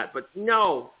understand that. But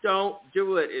no, don't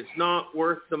do it. It's not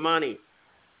worth the money.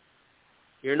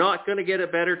 You're not going to get a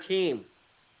better team.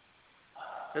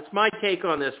 That's my take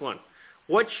on this one.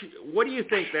 What do you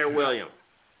think there, William?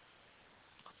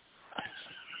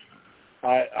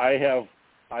 I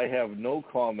have no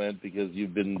comment because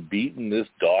you've been beating this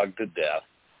dog to death.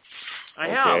 I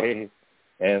have.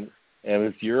 And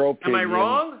it's your opinion. Am I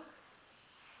wrong?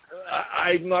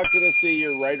 I'm not going to say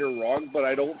you're right or wrong, but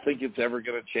I don't think it's ever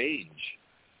going to change.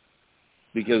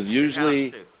 Because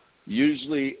usually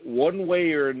one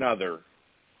way or another,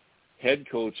 head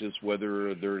coaches,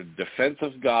 whether they're a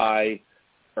defensive guy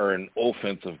or an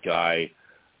offensive guy,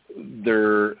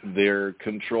 they're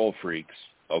control freaks,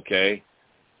 okay?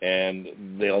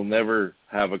 And they'll never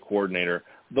have a coordinator.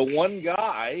 The one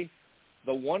guy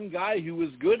who is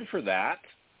good for that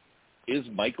is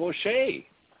Mike O'Shea,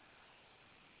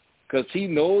 because he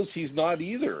knows he's not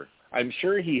either. I'm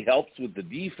sure he helps with the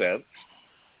defense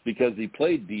because he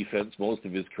played defense most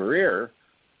of his career.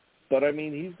 But, I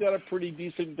mean, he's got a pretty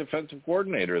decent defensive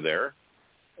coordinator there,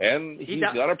 and he's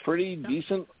got a pretty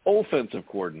decent offensive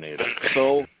coordinator.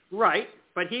 So right,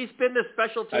 but he's been the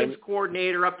special teams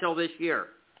coordinator up till this year.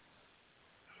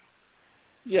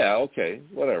 Yeah, okay,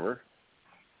 whatever.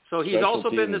 So he's also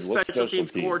been the special teams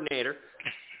coordinator,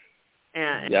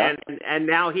 and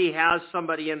now he has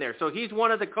somebody in there. So he's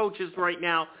one of the coaches right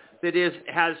now that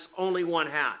has only one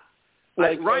hat.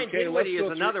 Ryan Dinwiddie is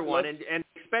another one, and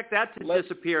expect that to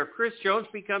disappear. If Chris Jones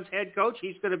becomes head coach,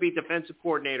 he's going to be defensive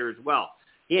coordinator as well.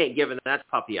 He ain't giving that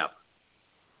puppy up.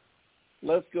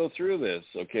 Let's go through this,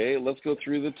 okay? Let's go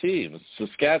through the teams.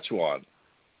 Saskatchewan,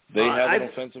 they have an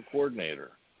offensive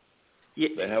coordinator. Yeah,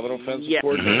 they have an offensive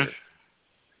coordinator. Mm-hmm.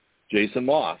 Jason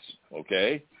Moss,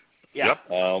 okay? Yeah.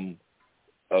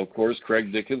 Of course,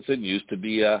 Craig Dickinson used to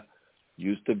be a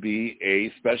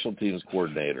special teams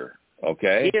coordinator,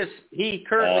 okay? He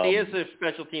currently is a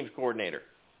special teams coordinator.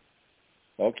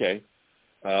 Okay.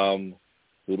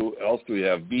 Who else do we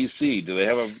have? BC. Do they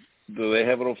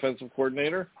have an offensive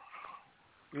coordinator?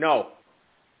 No.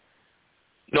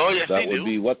 No, yes, they do. That would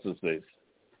be what's his face?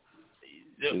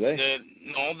 Do they?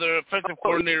 No, their offensive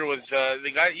coordinator was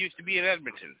the guy that used to be in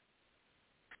Edmonton.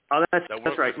 Oh,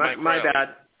 that's right. My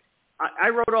bad. I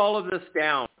wrote all of this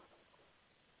down.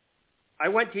 I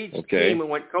went to each team and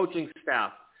went coaching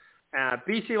staff.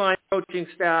 BC line coaching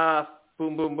staff.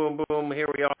 Boom, boom, boom, boom. Here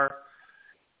we are.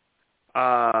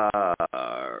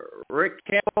 Rick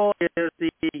Campbell is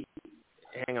the.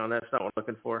 Hang on, that's not what I'm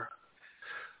looking for.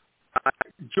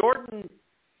 Jordan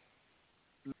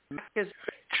McKissick,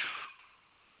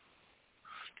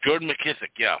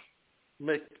 yeah.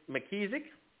 McKissick?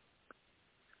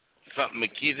 Something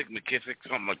McKissick,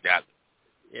 something like that.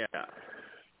 Yeah.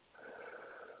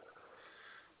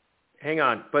 Hang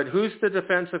on, but who's the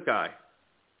defensive guy?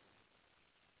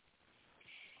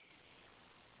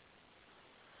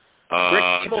 Rick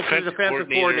Campbell's the defensive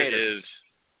coordinator.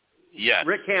 Yes,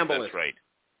 Rick Campbell that's is. Right.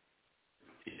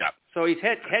 Yeah. So he's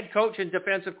head coach and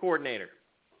defensive coordinator.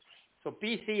 So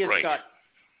BC has got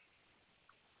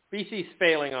BC's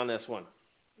failing on this one,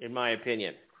 in my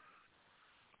opinion.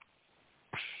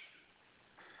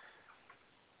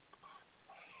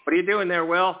 What are you doing there,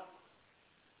 Will?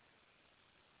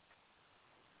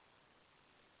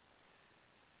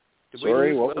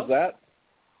 Sorry, what was that?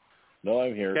 No,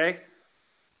 I'm here.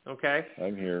 Okay.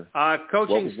 I'm here.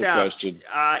 Coaching what was staff. The question?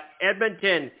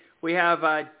 Edmonton, we have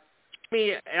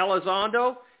Jimmy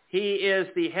Elizondo. He is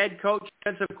the head coach,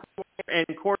 defensive coordinator,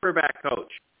 and quarterback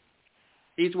coach.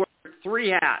 He's wearing 3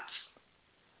 hats.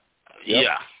 Yep.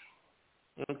 Yeah.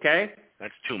 Okay.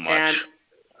 That's too much. And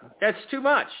that's too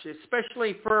much,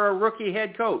 especially for a rookie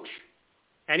head coach.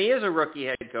 And he is a rookie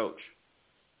head coach.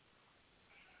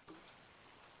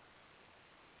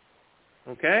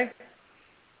 Okay?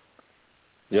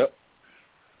 Yep.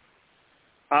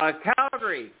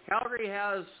 Calgary. Calgary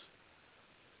has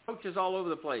coaches all over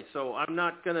the place, so I'm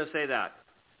not going to say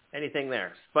anything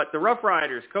there. But the Rough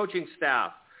Riders, coaching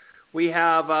staff, we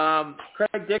have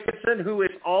Craig Dickinson, who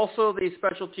is also the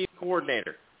special team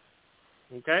coordinator.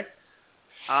 Okay?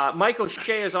 Mike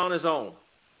O'Shea is on his own.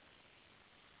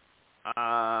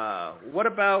 What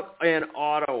about in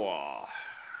Ottawa?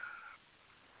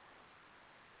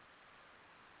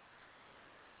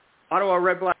 Ottawa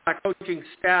Red Black coaching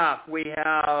staff, we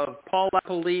have Paul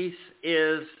LaPolice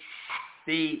is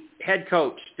the head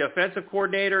coach. Defensive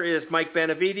coordinator is Mike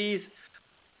Benavides.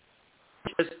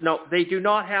 No, they do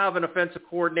not have an offensive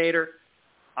coordinator.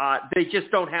 They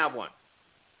just don't have one.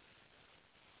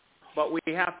 But we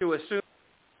have to assume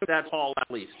that's Paul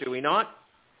LaPolice, do we not?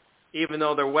 Even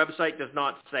though their website does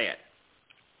not say it.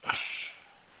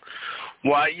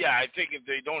 Well, yeah, I think if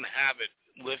they don't have it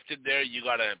listed there, you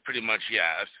got to pretty much,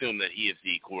 assume that he is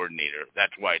the coordinator.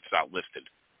 That's why it's not listed.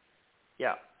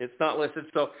 Yeah, it's not listed.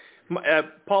 So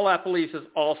Paul LaPolice is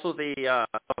also the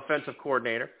offensive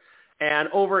coordinator. And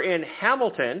over in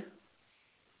Hamilton,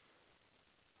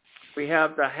 we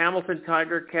have the Hamilton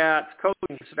Tiger Cats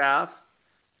coaching staff,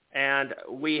 and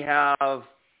we have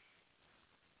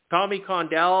Tommy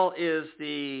Condell is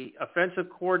the offensive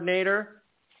coordinator,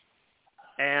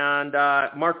 and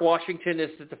Mark Washington is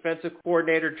the defensive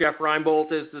coordinator. Jeff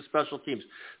Reinbold is the special teams.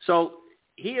 So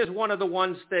he is one of the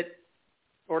ones that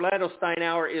Orlando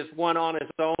Steinauer is one on his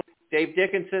own. Dave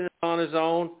Dickinson is on his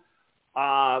own.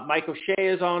 Mike O'Shea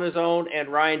is on his own, and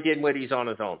Ryan Dinwiddie's on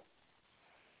his own.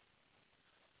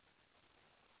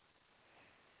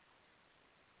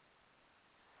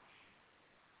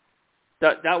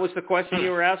 That was the question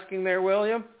you were asking there,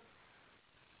 William?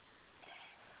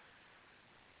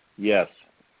 Yes.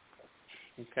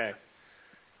 Okay.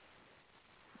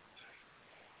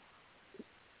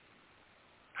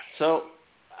 So,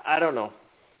 I don't know.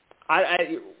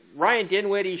 Ryan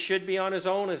Dinwiddie should be on his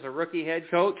own as a rookie head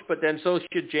coach, but then so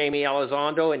should Jamie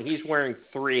Elizondo, and he's wearing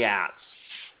 3 hats.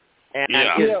 And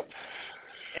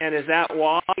is that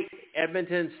why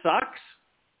Edmonton sucks?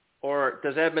 Or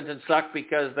does Edmonton suck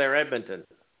because they're Edmonton?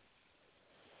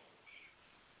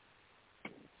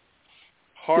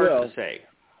 Hard to say.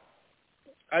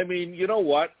 I mean, you know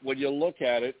what? When you look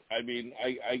at it, I mean,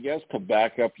 I guess to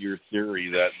back up your theory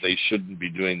that they shouldn't be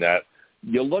doing that,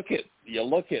 you look at,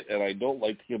 and I don't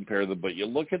like to compare them, but you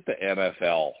look at the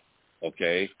NFL,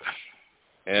 okay?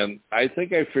 And I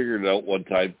think I figured it out one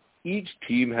time. Each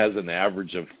team has an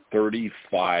average of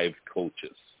 35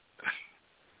 coaches.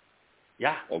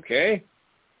 Yeah. Okay?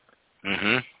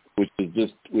 Mm-hmm.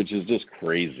 Which is just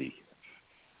crazy.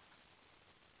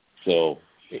 So,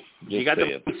 you got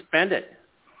to spend it.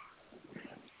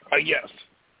 I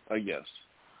guess.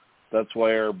 That's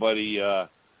why our buddy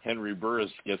Henry Burris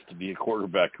gets to be a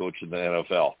quarterback coach in the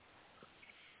NFL.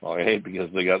 Okay, because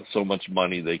they got so much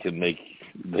money they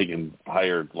can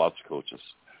hire lots of coaches.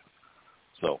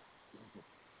 So.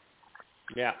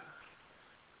 Yeah.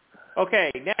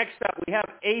 Okay, next up we have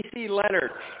A.C.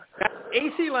 Leonard. Now,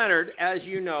 A.C. Leonard, as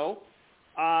you know,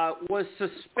 was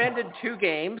suspended 2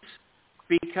 games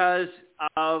because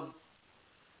of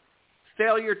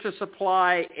failure to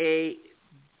supply a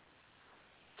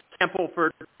sample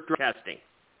for drug testing.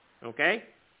 Okay?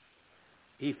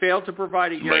 He failed to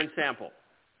provide a urine sample,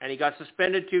 and he got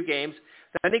suspended 2 games.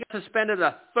 Then he got suspended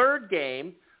a 3rd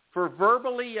game for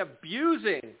verbally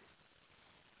abusing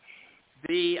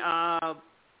the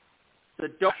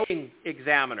doping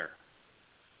examiner.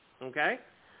 Okay?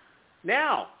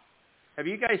 Now, have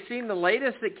you guys seen the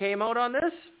latest that came out on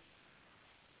this?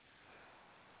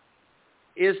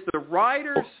 Is the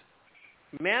Riders'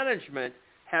 management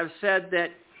have said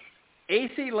that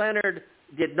A.C. Leonard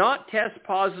did not test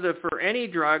positive for any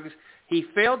drugs. He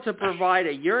failed to provide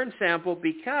a urine sample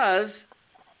because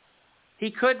he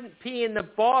couldn't pee in the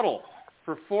bottle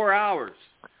for 4 hours.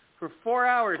 For 4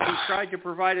 hours, he tried to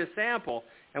provide a sample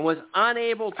and was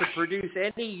unable to produce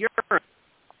any urine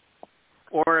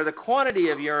or the quantity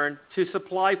of urine to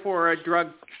supply for a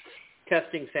drug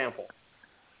testing sample.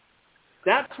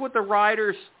 That's what the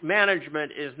Riders'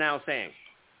 management is now saying.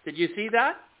 Did you see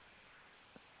that?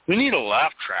 We need a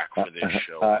laugh track for this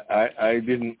show. I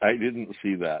didn't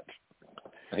see that.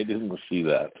 I didn't see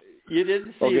that. You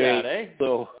didn't see that, eh?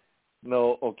 So,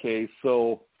 no, okay,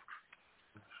 so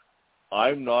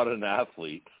I'm not an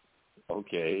athlete,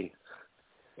 okay,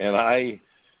 and I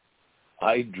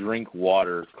drink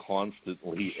water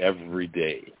constantly every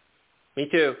day. Me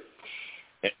too.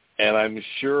 And I'm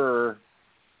sure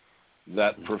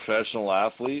that professional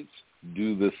athletes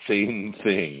do the same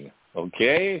thing,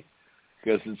 okay?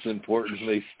 Because it's important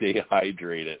they stay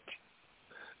hydrated.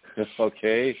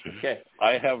 Okay? Okay.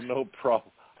 I have no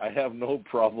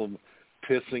problem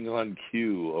pissing on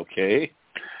cue, okay?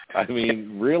 I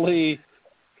mean, really?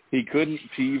 He couldn't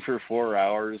pee for 4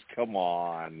 hours? Come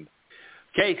on.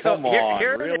 Okay, so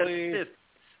here really? it is.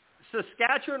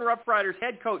 Saskatchewan Roughriders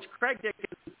head coach Craig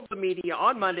Dickens told the media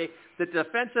on Monday that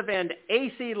defensive end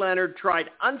A.C. Leonard tried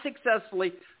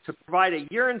unsuccessfully to provide a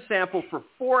urine sample for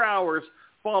 4 hours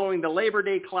following the Labor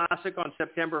Day Classic on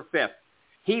September 5th.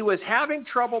 He was having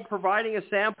trouble providing a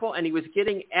sample, and he was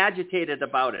getting agitated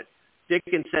about it,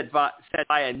 Dickens said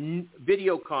via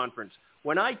video conference.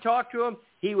 When I talked to him,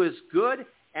 he was good,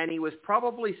 and he was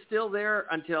probably still there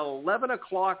until 11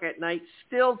 o'clock at night,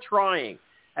 still trying.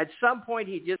 At some point,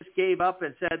 he just gave up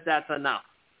and said, that's enough.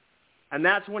 And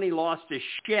that's when he lost his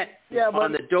shit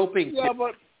on the doping.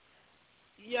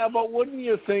 But wouldn't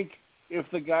you think if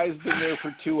the guy's been there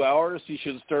for 2 hours, he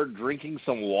should start drinking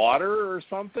some water or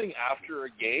something after a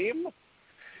game?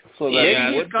 So that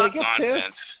he would take a piss?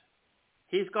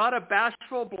 He's got a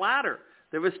bashful bladder.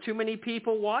 There was too many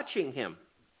people watching him.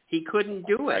 He couldn't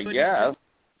do it. I guess.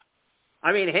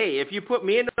 I mean, hey, if you put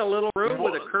me in a little room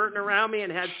with a curtain around me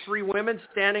and had 3 women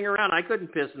standing around, I couldn't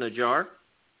piss in a jar.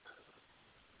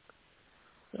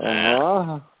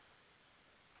 Yeah,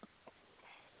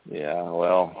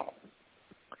 well,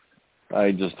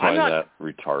 I just find that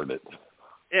retarded.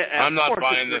 I'm not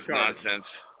buying this nonsense.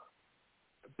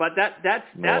 But that's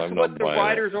what the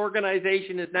Riders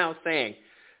organization is now saying.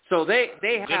 So they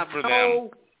have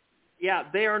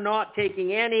they are not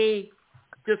taking any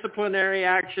disciplinary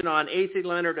action on A.C.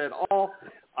 Leonard at all.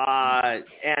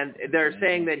 And they're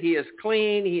saying that he is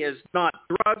clean, he is not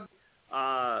drugged,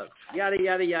 yada,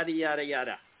 yada, yada, yada,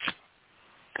 yada.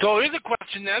 So here's a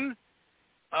question then.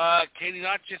 Can he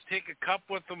not just take a cup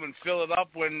with him and fill it up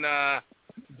when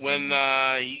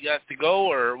he has to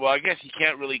go? Or, well, I guess you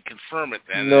can't really confirm it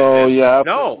then. No, you have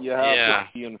to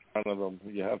pee in front of them.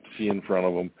 You have to pee in front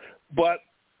of them. But,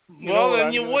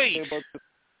 then you wait.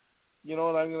 You know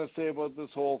what I'm going to say about this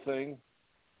whole thing?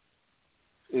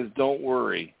 Is don't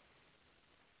worry.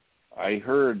 I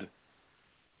heard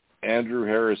Andrew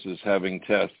Harris is having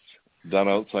tests done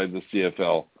outside the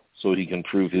CFL so he can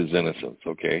prove his innocence,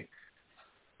 okay?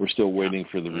 We're still waiting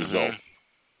for the result.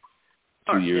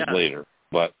 2 years later.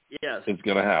 But yes, it's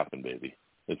going to happen, baby.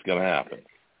 It's going to happen.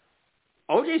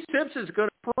 O.J. Simpson's going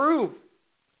to prove.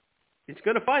 He's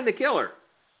going to find the killer.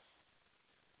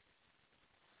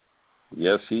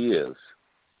 Yes, he is.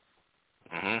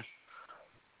 Mm-hmm.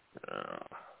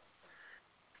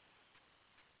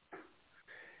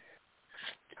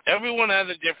 Everyone has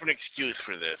a different excuse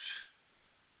for this.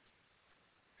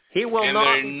 He will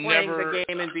not be playing the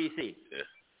game in BC.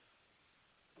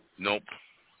 Nope.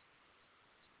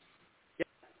 Yeah.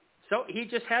 So he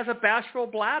just has a bashful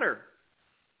bladder.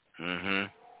 Mm-hmm.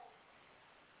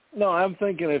 No, I'm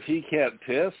thinking if he can't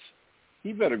piss,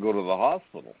 he better go to the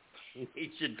hospital.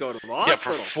 He should go to the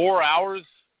hospital. Yeah, for 4 hours.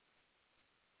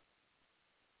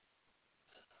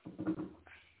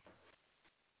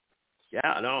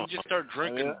 Yeah, no. You just start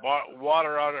drinking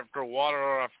water out after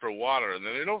water after water, and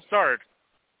then they don't start.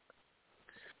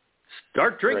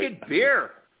 Start drinking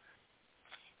beer.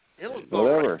 It'll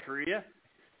go right through you.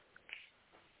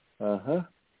 Uh-huh.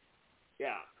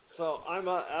 Yeah. So I'm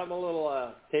a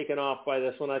little taken off by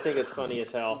this one. I think it's funny as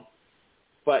hell.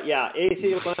 But yeah,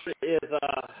 AC Leonard is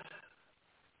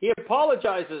he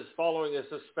apologizes following his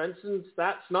suspensions.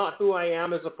 That's not who I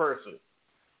am as a person.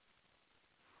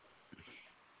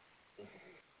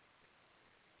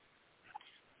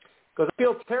 Because I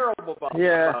feel terrible about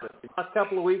it. The last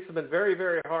couple of weeks have been very,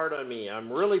 very hard on me.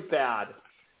 I'm really bad.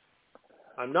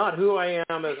 I'm not who I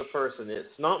am as a person. It's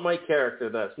not my character.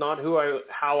 That's not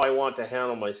how I want to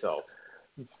handle myself.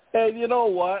 And you know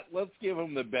what? Let's give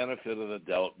him the benefit of the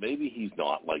doubt. Maybe he's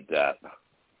not like that.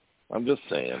 I'm just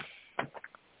saying.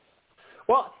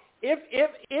 Well,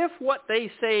 if what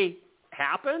they say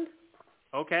happened,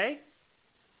 okay,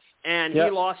 and he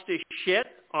lost his shit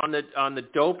on the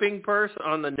doping person,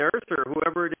 on the nurse or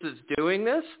whoever it is doing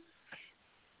this,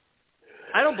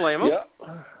 I don't blame him. Yeah.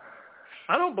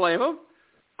 I don't blame him.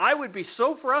 I would be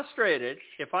so frustrated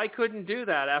if I couldn't do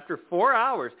that after 4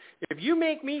 hours. If you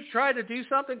make me try to do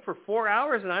something for 4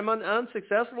 hours and I'm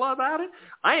unsuccessful about it,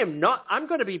 I'm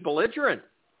going to be belligerent.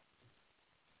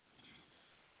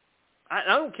 I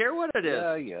don't care what it is.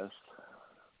 Yeah, yes.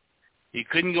 He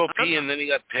couldn't go pee, and then he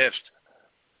got pissed.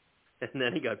 And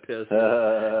then he got pissed.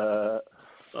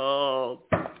 Oh,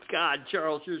 God,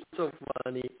 Charles, you're so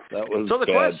funny. That was so the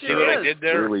bad. question See what is, I did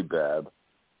there? Really bad.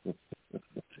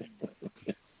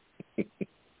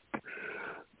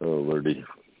 Oh, Lordy.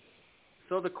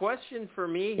 So the question for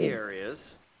me here is,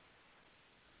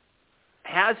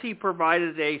 has he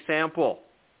provided a sample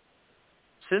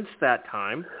since that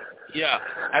time? Yeah.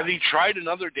 Has he tried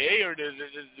another day, or is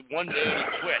it one day he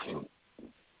quit?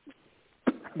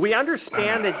 We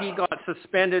understand that he got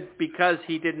suspended because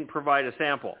he didn't provide a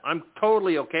sample. I'm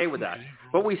totally okay with that.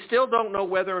 But we still don't know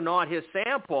whether or not his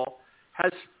sample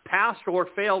has passed or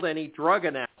failed any drug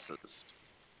analysis.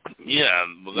 Yeah,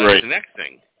 well, that's the next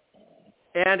thing.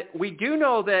 And we do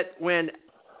know that when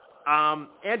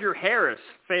Andrew Harris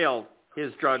failed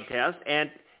his drug test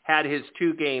and had his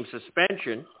 2-game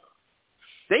suspension,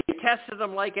 they tested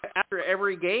him like after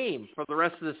every game for the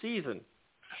rest of the season.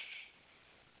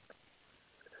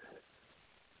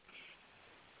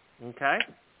 Okay?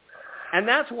 And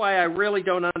that's why I really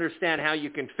don't understand how you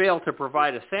can fail to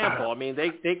provide a sample. I mean,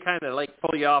 they kind of like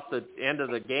pull you off the end of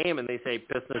the game and they say,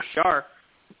 business shark.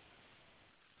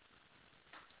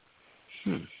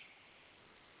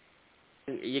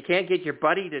 You can't get your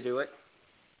buddy to do it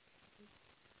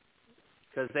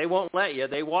because they won't let you.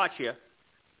 They watch you.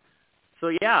 So,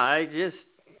 yeah,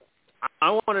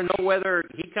 I want to know whether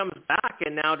he comes back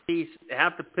and now he's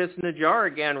have to piss in the jar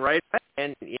again, right?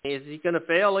 And is he going to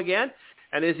fail again?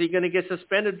 And is he going to get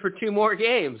suspended for 2 more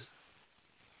games?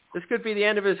 This could be the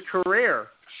end of his career.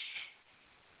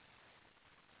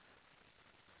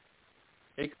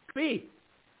 It could be.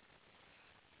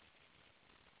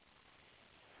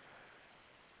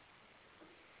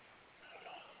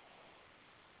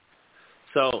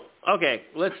 So, okay,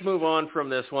 let's move on from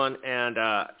this one. And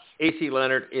AC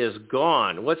Leonard is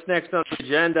gone. What's next on the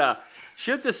agenda?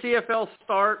 Should the CFL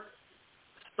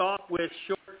stop with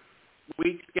short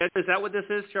week schedule? Is that what this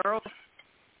is, Charles?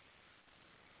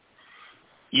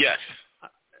 Yes.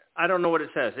 I don't know what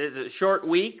it says. Is it short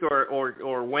week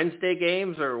or Wednesday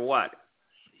games or what?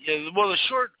 Yeah, well, the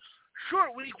short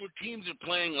week where teams are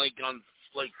playing on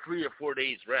 3 or 4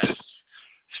 days rest.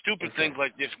 Stupid things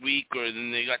like this week, or then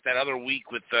they got that other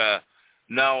week with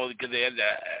now because they had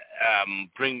to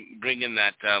bring in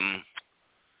that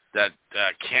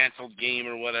canceled game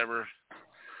or whatever.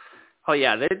 Oh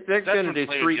yeah, they're going to do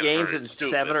 3 games in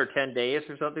stupid. 7 or 10 days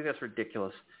or something. That's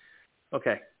ridiculous.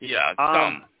 Okay. Yeah,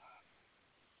 dumb.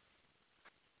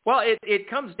 Well, it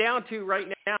comes down to right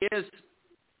now is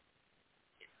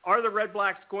are the Red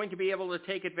Blacks going to be able to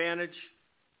take advantage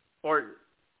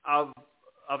of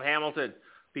Hamilton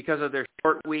because of their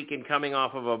short week and coming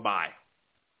off of a bye?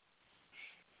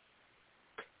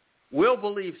 Will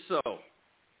believe so.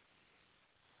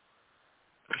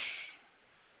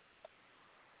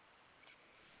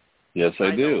 Yes,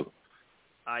 I do.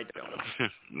 I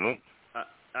don't. No.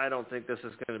 I don't think this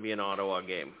is going to be an Ottawa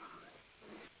game.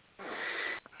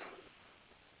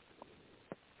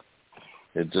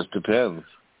 It just depends.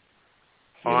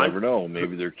 You never know.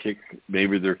 Maybe their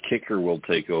kicker will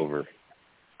take over.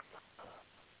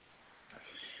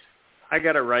 I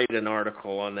got to write an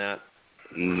article on that.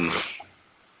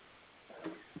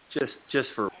 Just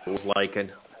for liking.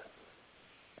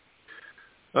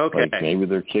 Okay. Like maybe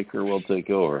their kicker will take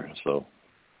over. So.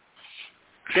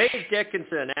 Dave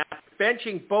Dickinson, after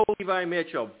benching Bo Levi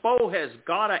Mitchell, Bo has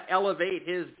got to elevate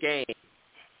his game.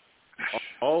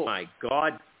 Oh my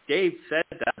God, Dave said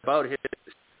that about his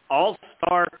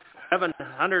all-star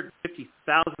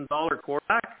 $750,000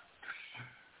 quarterback.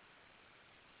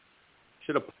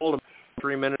 Should have pulled him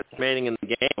 3 minutes remaining in the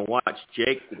game and watched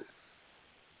Jake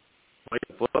play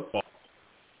football.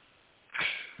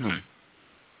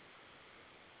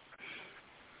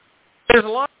 There's a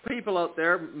lot of people out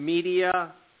there,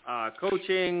 media,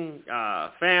 coaching,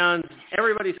 fans.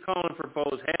 Everybody's calling for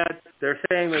Bo's head. They're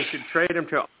saying they should trade him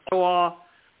to Ottawa.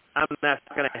 That's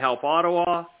going to help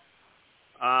Ottawa.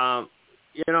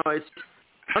 It's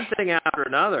one thing after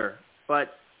another.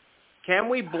 But can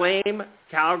we blame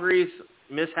Calgary's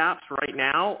mishaps right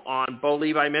now on Bo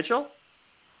Levi Mitchell?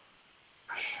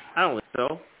 I don't think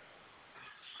so.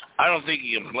 I don't think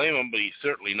you can blame him, but he's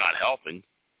certainly not helping.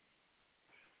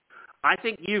 I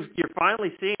think you're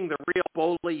finally seeing the real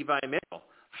Bo Levi Mitchell,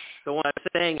 the one I'm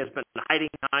saying has been hiding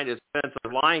behind his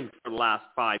defensive line for the last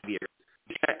 5 years.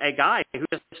 A guy who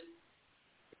just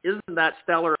isn't that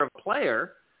stellar of a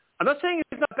player. I'm not saying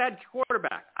he's not a bad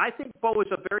quarterback. I think Bo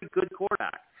is a very good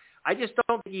quarterback. I just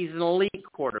don't think he's an elite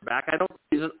quarterback. I don't think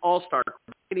he's an all-star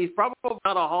quarterback. And he's probably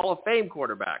not a Hall of Fame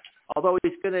quarterback, although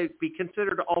he's going to be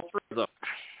considered all three of them.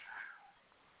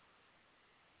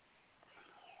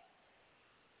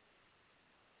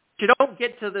 You don't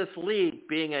get to this league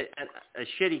being a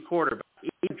shitty quarterback.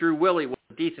 Even Drew Willie was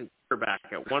a decent quarterback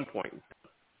at one point.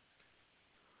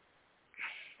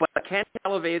 But can he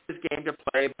elevate his game to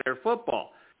play better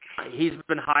football? He's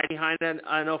been hiding behind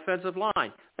an offensive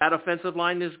line. That offensive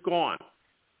line is gone,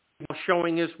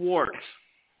 showing his warts.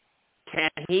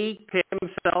 Can he pick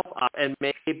himself up and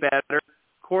make a better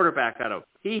quarterback out of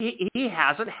him? He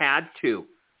hasn't had to.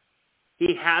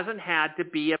 He hasn't had to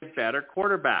be a better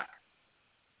quarterback.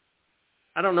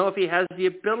 I don't know if he has the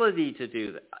ability to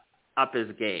do that, up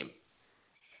his game.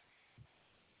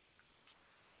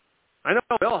 I know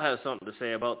Will has something to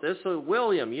say about this. So,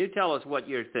 William, you tell us what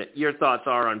your thoughts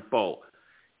are on Bo.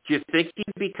 Do you think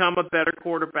he's become a better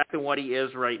quarterback than what he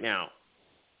is right now?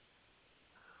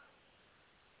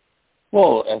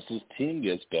 Well, as his team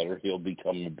gets better, he'll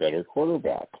become a better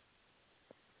quarterback.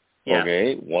 Yeah.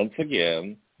 Okay, once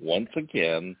again,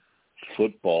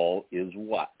 football is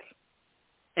what?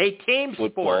 A team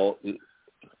sport.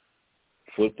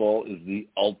 Football is the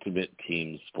ultimate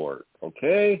team sport,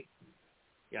 okay?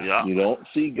 Yeah. You don't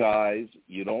see guys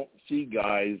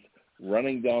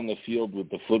running down the field with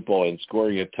the football and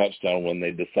scoring a touchdown when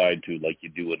they decide to, like you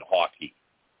do in hockey.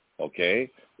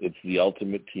 Okay? It's the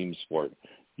ultimate team sport.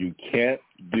 You can't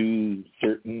do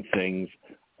certain things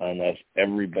unless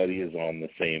everybody is on the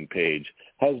same page.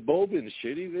 Has Bo been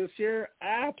shitty this year?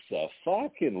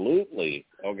 Abso-fucking-lutely.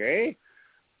 Okay?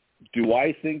 Do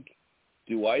I think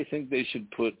they should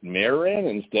put Mayer in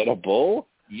instead of Bo?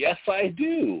 Yes, I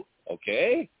do.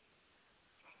 Okay?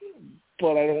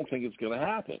 But I don't think it's going to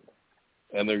happen.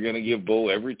 And they're going to give Bo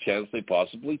every chance they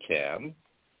possibly can.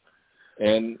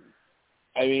 And,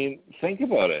 I mean, think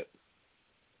about it.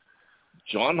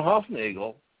 John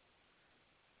Hofnagel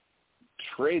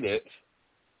traded,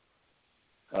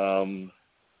 what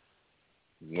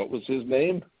was his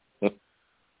name?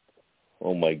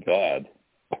 Oh, my God.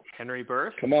 Henry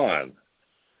Burris? Come on.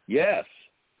 Yes.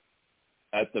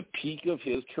 At the peak of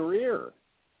his career.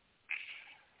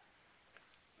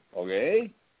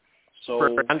 Okay? So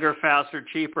for a younger, faster,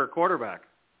 cheaper quarterback.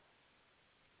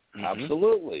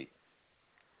 Absolutely.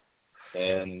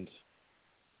 And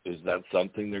is that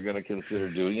something they're going to consider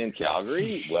doing in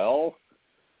Calgary? Well,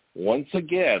 once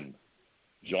again,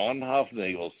 John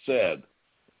Hofnagel said,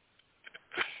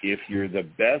 if you're the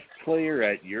best player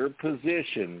at your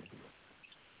position,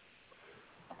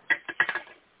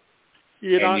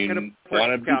 you're not going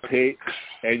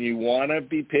and you want to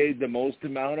be paid the most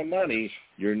amount of money,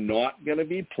 you're not going to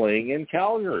be playing in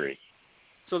Calgary.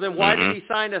 So then why did he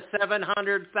sign a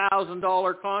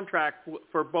 $700,000 contract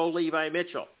for Bo Levi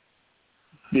Mitchell?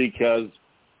 Because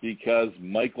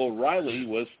Michael Riley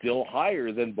was still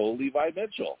higher than Bo Levi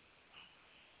Mitchell.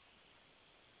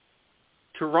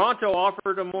 Toronto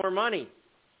offered him more money.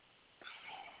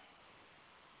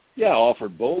 Yeah,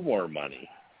 offered Bo more money.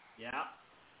 Yeah.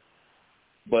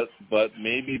 But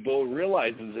maybe Bo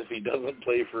realizes if he doesn't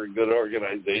play for a good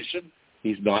organization,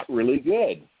 he's not really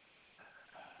good.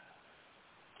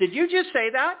 Did you just say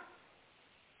that?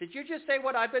 Did you just say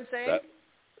what I've been saying?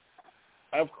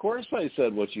 Of course I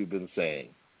said what you've been saying.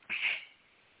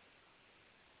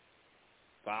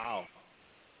 Wow.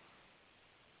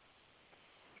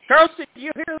 Charles, did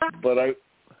you hear that? But I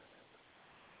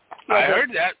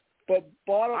heard that. But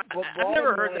bottom I've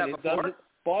never heard that before.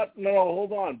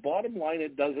 Hold on. Bottom line,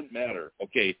 it doesn't matter.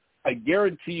 Okay, I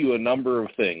guarantee you a number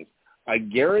of things. I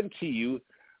guarantee you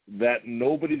that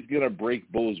nobody's going to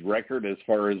break Bo's record as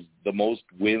far as the most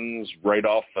wins right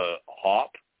off the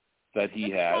hop that he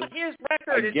has. Not his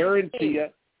record. I guarantee you.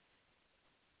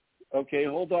 Okay,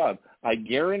 hold on. I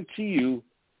guarantee you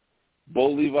Bo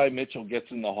Levi Mitchell gets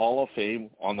in the Hall of Fame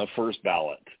on the first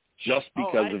ballot just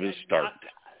because of his start.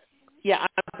 Yeah,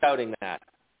 I'm doubting that.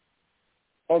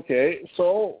 Okay,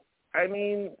 so, I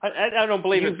mean... I don't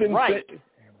believe it's right.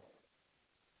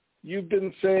 You've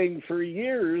been saying for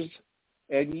years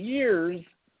and years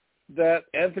that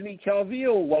Anthony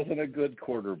Calvillo wasn't a good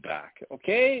quarterback.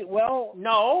 Okay, well...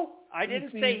 No, I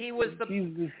didn't say he was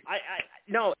the...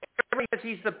 No,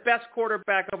 he's the best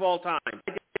quarterback of all time. I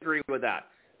disagree with that.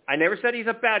 I never said he's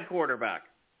a bad quarterback.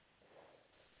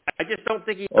 I just don't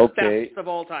think he's the best of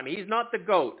all time. He's not the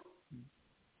GOAT.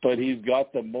 But he's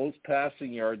got the most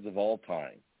passing yards of all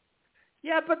time.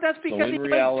 Yeah, but that's because he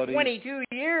played 22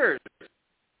 years.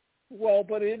 Well,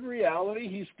 but in reality,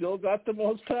 he's still got the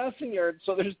most passing yards,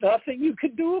 so there's nothing you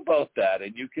can do about that.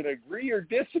 And you can agree or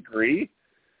disagree,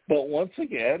 but once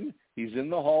again, he's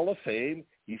in the Hall of Fame.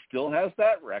 He still has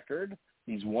that record.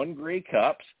 He's won Grey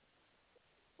Cups.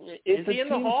 It's Is he in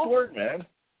the Hall? Sport, man.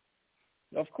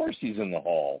 Of course he's in the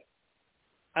Hall.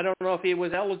 I don't know if he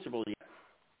was eligible yet.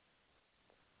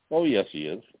 Oh, yes, he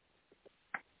is.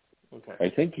 Okay. I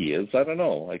think he is. I don't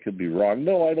know. I could be wrong.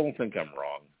 No, I don't think I'm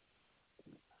wrong.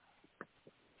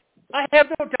 I have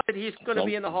no doubt that he's going to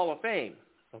be in the Hall of Fame.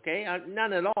 Okay?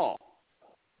 None at all.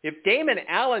 If Damon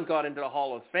Allen got into the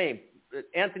Hall of Fame,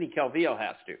 Anthony Calvillo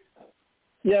has to.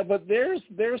 Yeah, but there's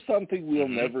something we'll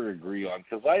never agree on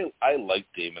because I like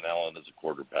Damon Allen as a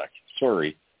quarterback.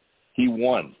 Sorry. He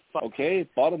won. Okay?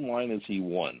 Bottom line is he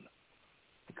won.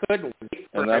 Couldn't wait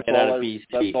for and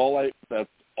that's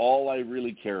all I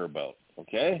really care about.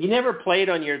 Okay? He never played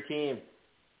on your team.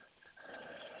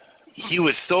 He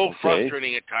was so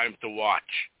frustrating at times to watch.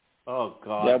 Oh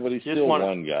God! Yeah, but he still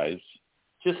won, guys.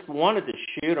 Just wanted to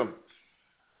shoot him.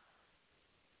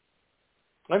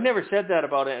 I've never said that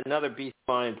about another beast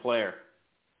line player.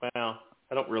 Well,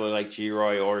 I don't really like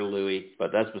G-Roy or Louis,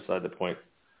 but that's beside the point.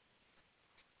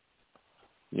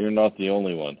 You're not the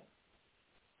only one.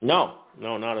 No,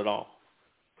 not at all.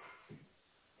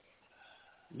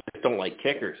 You just don't like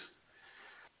kickers.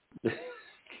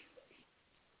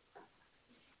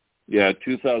 Yeah,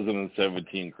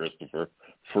 2017, Christopher.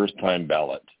 First-time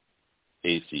ballot.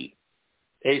 AC?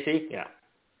 Yeah.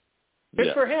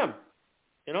 Good for him.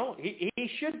 You know, he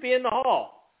should be in the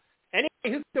Hall. Anyone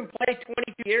who can play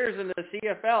 22 years in the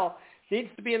CFL needs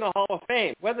to be in the Hall of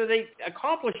Fame, whether they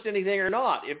accomplished anything or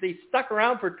not. If they stuck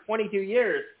around for 22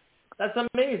 years, that's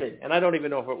amazing. And I don't even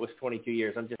know if it was 22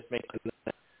 years. I'm just making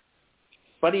that.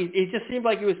 But he just seemed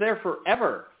like he was there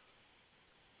forever.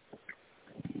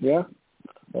 Yeah.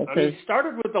 Okay. I mean, he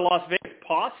started with the Las Vegas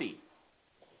Posse.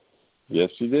 Yes,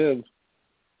 he did.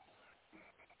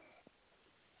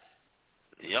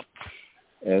 Yep.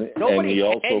 Nobody he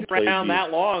also hangs around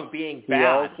that long being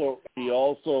bad. He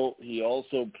also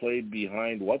played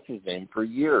behind what's his name for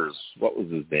years. What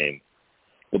was his name?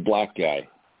 The black guy.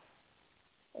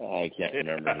 Oh, I can't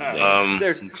remember his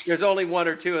name. There's only one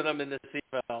or two of them in the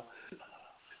CFL.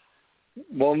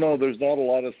 Well, no, there's not a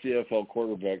lot of CFL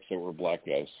quarterbacks that were black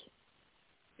guys.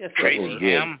 Yes, Tracy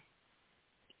Ham.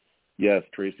 Yes,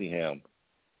 Tracy Ham.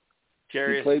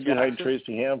 Jarius he played Jackson. behind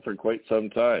Tracy Ham for quite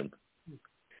some time.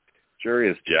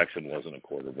 Jarius Jackson wasn't a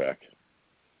quarterback.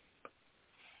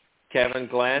 Kevin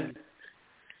Glenn.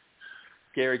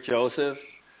 Gary Joseph.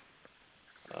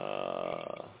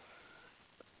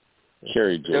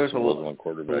 Gary Joseph wasn't a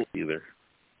quarterback either.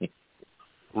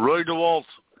 Roy DeWalt.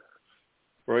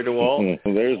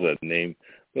 There's a name.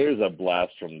 There's a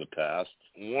blast from the past.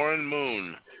 Warren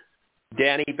Moon.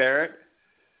 Danny Barrett.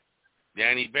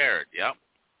 Yep.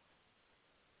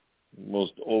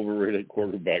 Most overrated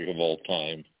quarterback of all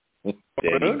time.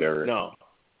 Danny Barrett. No.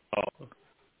 Oh.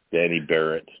 Danny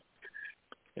Barrett.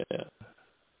 Yeah.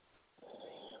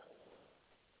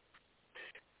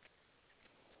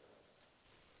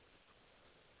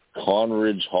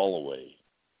 Conridge Holloway.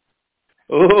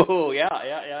 Oh, yeah.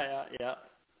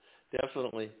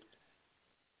 Definitely.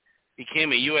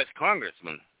 Became a U.S.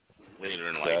 congressman later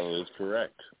in life. That is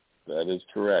correct. That is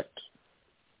correct.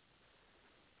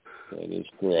 Marcus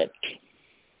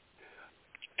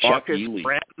Chuck Ely.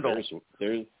 Crandall.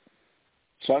 There's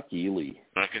Chuck Ely.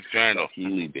 Marcus Crandall. Chuck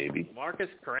Ely, baby. Marcus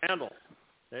Crandall.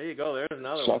 There you go. There's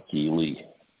another Chuck Ely.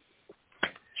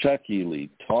 Chuck Ely.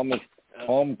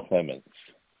 Tom Clements.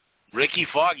 Ricky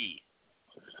Foggy.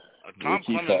 Tom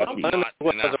Ricky Clements Foggy. was not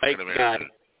Was an a African big American.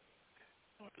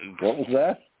 What was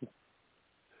that?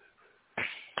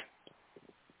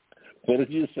 What did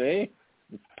you say?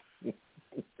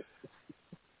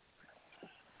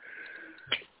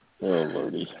 Oh,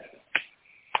 Lordy.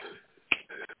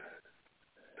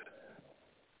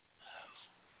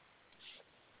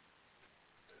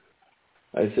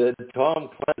 I said Tom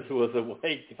Clements was a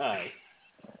white guy.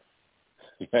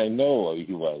 I know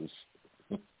he was.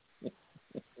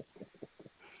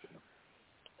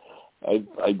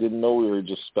 I didn't know we were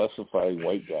just specifying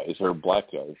white guys or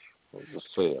black guys. I was just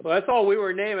saying. Well, that's all we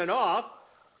were naming off.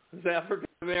 Was African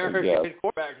American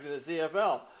quarterbacks in the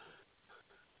CFL.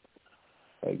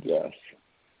 I guess.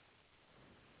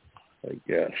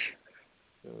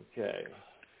 Okay.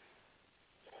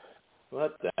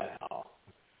 What the hell?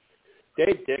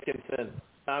 Dave Dickinson.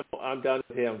 I'm done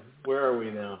with him. Where are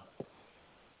we now?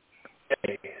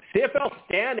 Okay. CFL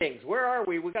standings. Where are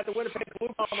we? We got the Winnipeg Blue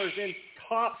Bombers in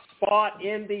top spot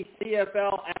in the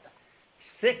CFL at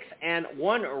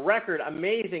 6-1 record.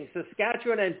 Amazing.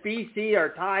 Saskatchewan and BC are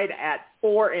tied at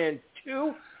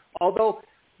 4-2. Although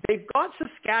they've got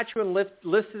Saskatchewan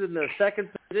listed in the second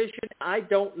position. I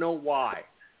don't know why.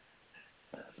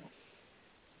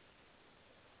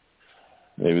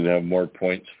 Maybe they have more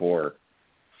points for.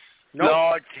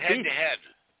 No, it's head-to-head.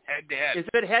 Head-to-head. Is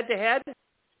it head-to-head?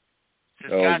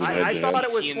 I thought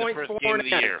it was points first for game of the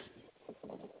year.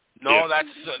 No,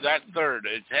 that's third.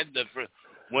 It's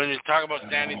when you talk about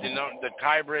standings, the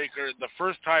tiebreaker, the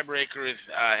first tiebreaker is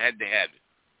head-to-head.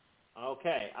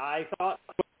 Okay, I thought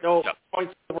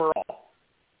points overall.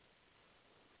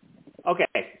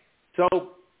 Okay, so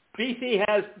BC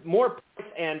has more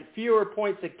points and fewer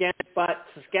points against, but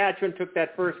Saskatchewan took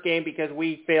that first game because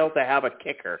we failed to have a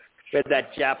kicker with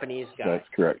that Japanese guy. That's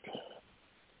correct.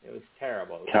 It was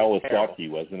terrible. Kawasaki,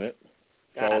 wasn't it?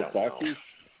 Kawasaki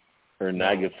or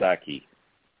Nagasaki?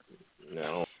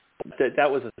 No, that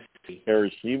was a city.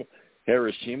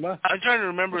 Hiroshima? I'm trying to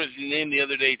remember his name the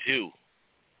other day too.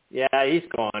 Yeah, he's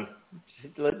gone.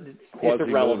 It's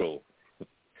irrelevant.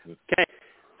 Okay.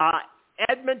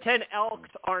 Edmonton Elks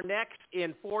are next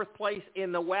in fourth place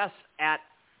in the West at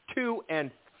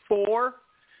 2-4.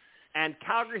 And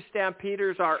Calgary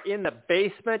Stampeders are in the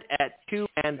basement at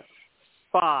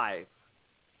 2-5.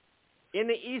 In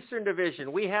the Eastern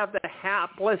Division, we have the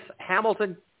hapless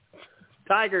Hamilton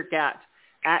Tiger Cats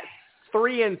at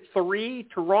 3-3,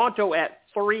 Toronto at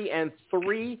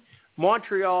 3-3,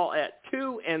 Montreal at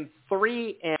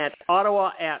 2-3, and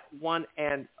Ottawa at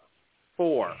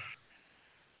 1-4.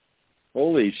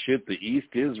 Holy shit, the East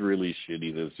is really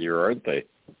shitty this year, aren't they?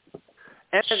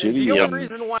 And the only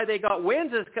reason why they got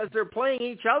wins is because they're playing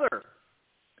each other.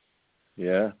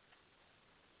 Yeah.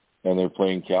 And they're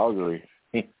playing Calgary.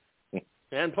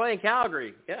 And playing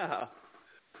Calgary, yeah.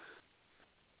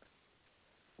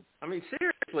 I mean,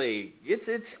 seriously,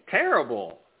 it's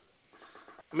terrible.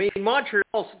 I mean,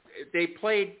 Montreal, they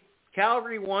played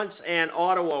Calgary once and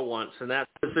Ottawa once, and that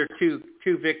was their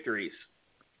two victories.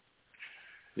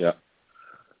 Yeah.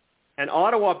 And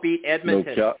Ottawa beat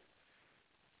Edmonton.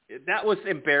 That was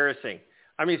embarrassing.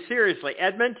 I mean, seriously,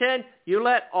 Edmonton, you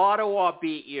let Ottawa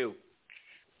beat you.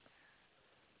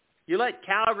 You let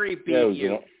Calgary beat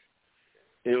you.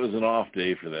 It was an off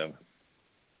day for them.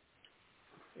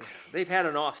 They've had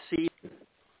an off season.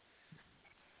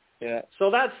 Yeah. So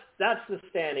that's the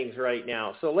standings right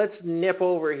now. So let's nip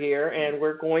over here, and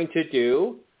we're going to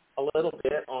do a little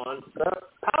bit on the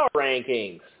power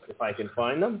rankings, if I can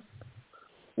find them.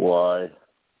 Why?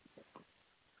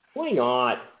 Why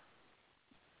not?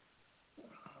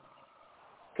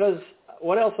 Because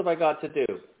what else have I got to do?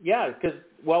 Yeah, because,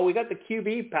 we got the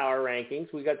QB power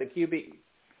rankings. We got the QB.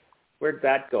 Where'd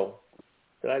that go?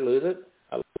 Did I lose it?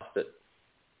 I lost it.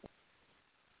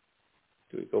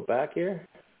 Do we go back here?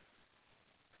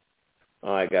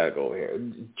 Oh, I got to go here.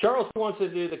 Charles wants to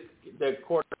do the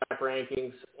quarterback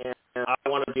rankings, and I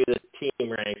want to do the team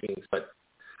rankings. But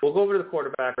We'll go over to the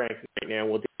quarterback rankings right now.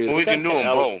 We can do them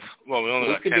both. Well, we only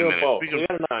got 10 minutes. Both. We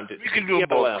can do them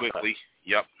both quickly.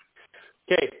 Yep.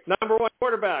 Okay, number one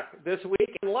quarterback this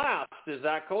week and last is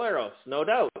Zach Collaros, no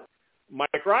doubt.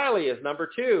 Mike Riley is number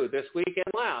 2 this week and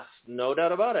last, no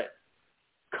doubt about it.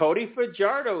 Cody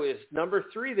Fajardo is number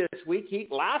 3 this week.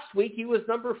 Last week he was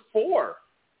number 4.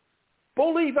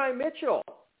 Bo Levi Mitchell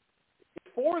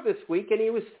is 4 this week, and he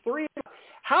was 3.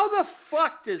 How the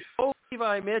fuck does Bo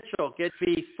Levi Mitchell get to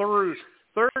be third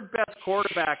best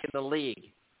quarterback in the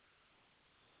league?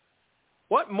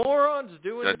 What morons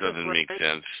doing that? Doesn't make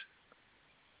sense.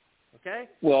 Okay.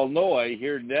 Well, no, I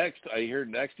hear next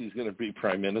he's going to be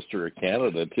Prime Minister of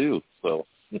Canada too. So,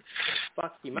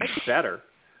 fuck, he might be better.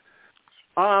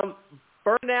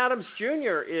 Vernon Adams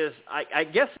Jr. is, I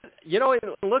guess,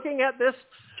 looking at this,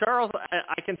 Charles,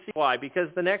 I can see why, because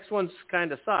the next one's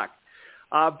kind of sucked.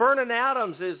 Vernon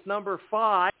Adams is number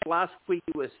 5. Last week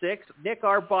he was 6. Nick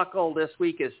Arbuckle this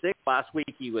week is 6. Last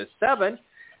week he was 7.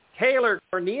 Taylor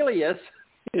Cornelius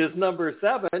is number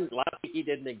 7. Last week he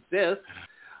didn't exist.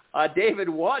 David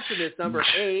Watson is number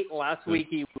 8. Last week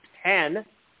he was 10.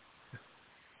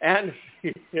 And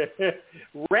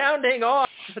rounding off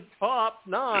the top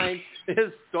 9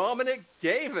 is Dominic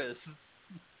Davis.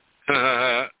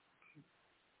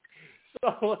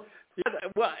 So,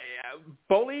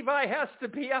 Bo Levi has to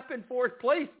be up in 4th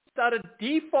place. It's not a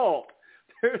default.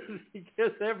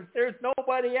 Because there's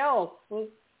nobody else.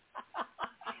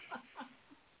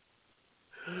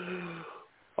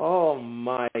 Oh,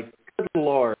 my good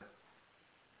Lord.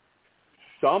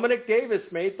 Dominic Davis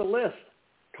made the list.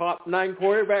 Top 9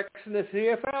 quarterbacks in the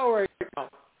CFL right now.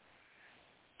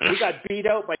 We got beat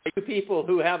out by 2 people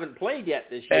who haven't played yet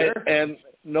this year. And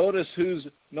notice who's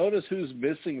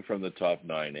missing from the top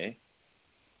 9, eh?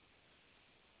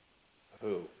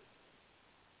 Who?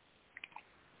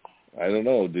 I don't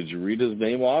know. Did you read his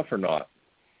name off or not?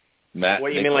 Matt. What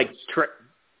do you mean, like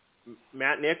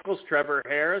Matt Nichols, Trevor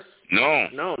Harris? No.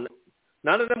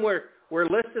 None of them were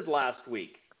listed last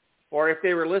week. Or if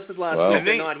they were listed last week,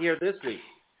 they're not here this week.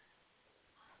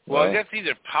 Well, I guess these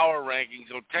are power rankings,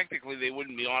 so technically they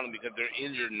wouldn't be on them because they're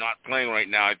injured and not playing right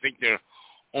now. I think they're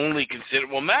only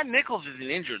considered. Well, Matt Nichols isn't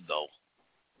injured, though.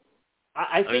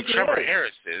 I think Trevor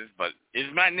Harris is, but is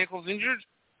Matt Nichols injured?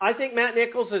 I think Matt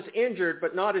Nichols is injured,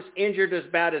 but not as injured as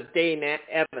bad as Dane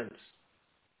Evans.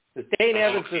 Because Dane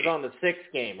Evans is on the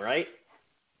 6th game, right?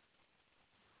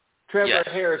 Trevor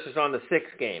Harris is on the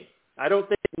 6th game. I don't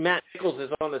think Matt Nichols is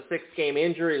on the 6th-game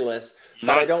injury list,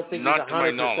 but I don't think he's 100%. Not to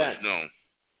my knowledge, no.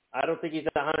 I don't think he's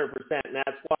 100%, and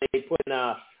that's why they put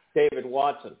in David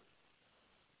Watford.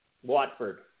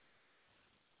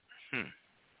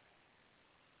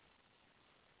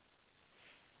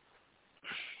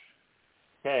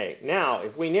 Okay, now,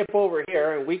 if we nip over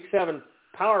here in Week 7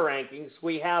 power rankings,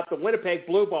 we have the Winnipeg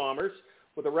Blue Bombers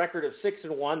with a record of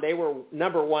 6-1. They were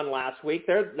number 1 last week.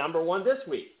 They're number 1 this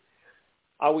week.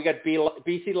 We got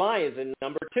BC Lions in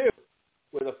number 2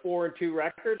 with a 4-2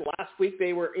 record. Last week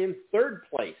they were in 3rd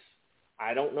place.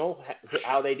 I don't know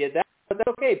how they did that, but that's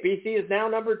okay. BC is now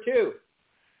number 2.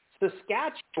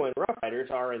 Saskatchewan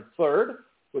Roughriders are in 3rd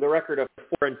with a record of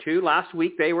 4-2. Last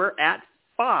week they were at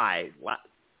 5.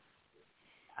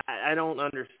 I don't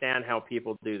understand how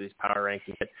people do these power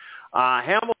rankings.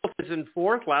 Hamilton is in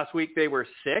 4th. Last week they were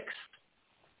 6th.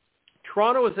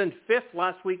 Toronto is in 5th.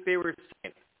 Last week they were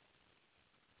 2nd.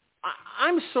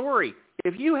 I'm sorry.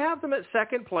 If you have them at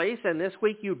 2nd place and this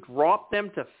week you drop them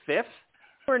to 5th,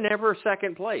 we're never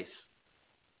 2nd place.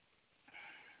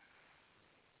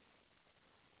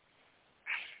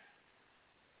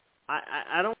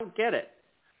 I don't get it.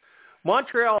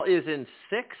 Montreal is in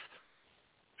 6th.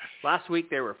 Last week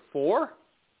they were 4.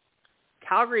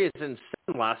 Calgary is in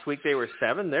 7. Last week they were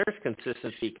 7. There's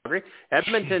consistency. Calgary.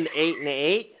 Edmonton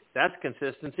 8-8. That's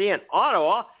consistency. And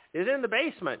Ottawa is in the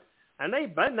basement. And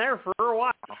they've been there for a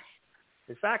while.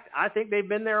 In fact, I think they've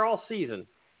been there all season.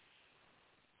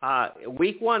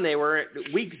 Week 1, they were at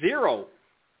week 0.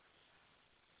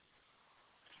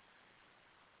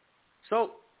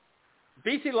 So,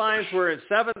 BC Lions were in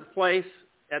 7th place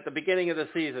at the beginning of the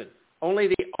season. Only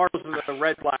the Argos and the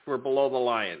Red Blacks were below the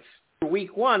Lions. For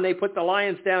week 1, they put the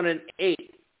Lions down in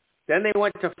 8. Then they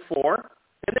went to 4.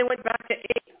 Then they went back to 8.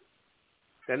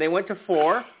 Then they went to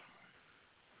 4.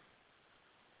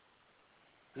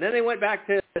 And then they went back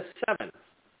to 7.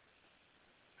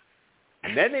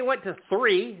 And then they went to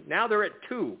 3. Now they're at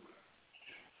 2.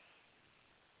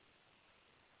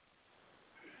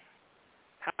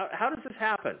 How does this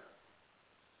happen?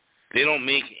 They don't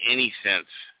make any sense.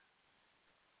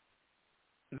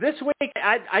 This week,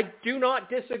 I do not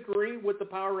disagree with the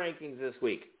power rankings this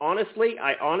week. Honestly,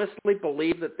 I honestly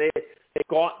believe that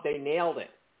they nailed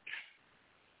it.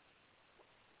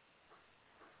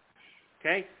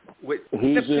 Okay? With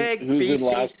Who's in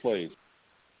last place?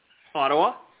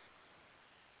 Ottawa.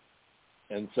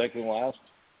 And second last?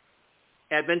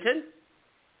 Edmonton.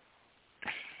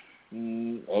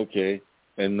 Okay.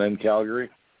 And then Calgary?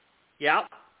 Yeah.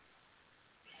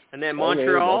 And then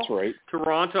Montreal, that's right.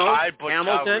 Toronto, I put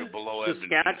Hamilton, Calgary below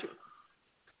Saskatchewan. Edmonton.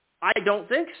 I don't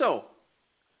think so.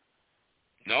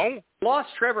 No? Lost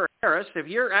Trevor Harris. If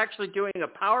you're actually doing a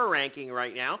power ranking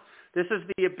right now, this is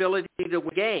the ability to win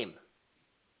a game.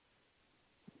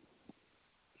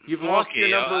 You've lost your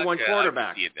number one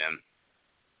quarterback. I can see it then.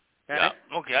 Okay?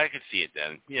 Yeah, okay, I can see it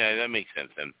then. Yeah, that makes sense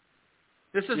then.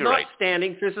 This is You're not right.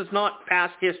 standings. This is not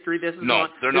past history. This is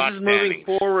they're not is moving standings.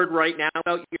 forward right now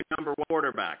without your number one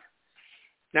quarterback.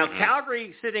 Now,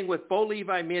 Calgary sitting with Bo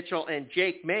Levi Mitchell and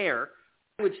Jake Mayer,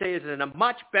 I would say is in a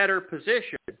much better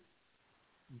position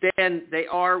than they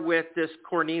are with this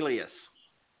Cornelius.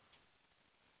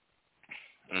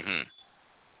 Mm-hmm.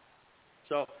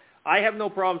 So I have no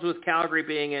problems with Calgary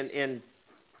being in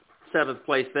seventh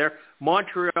place there.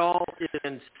 Montreal is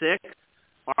in 6.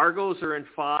 Argos are in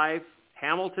 5.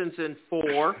 Hamilton's in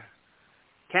 4.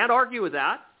 Can't argue with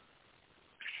that.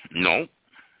 No.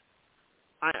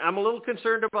 I'm a little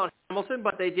concerned about Hamilton,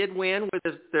 but they did win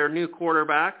with their new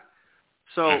quarterback,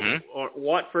 so or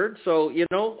Watford. So,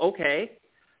 okay.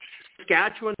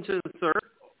 Saskatchewan's in 3rd,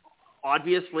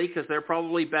 obviously, because they're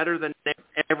probably better than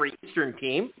every Eastern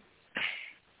team.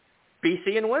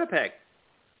 BC and Winnipeg.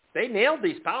 They nailed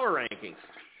these power rankings.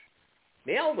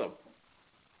 Nailed them.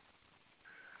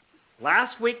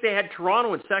 Last week they had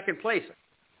Toronto in 2nd place.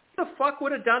 Who the fuck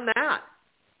would have done that?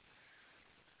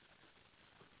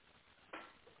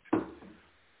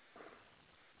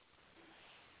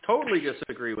 Totally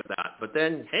disagree with that. But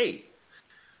then, hey,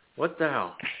 what the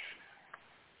hell?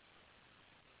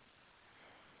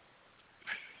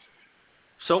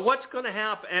 So what's going to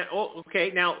happen?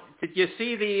 Okay, now, did you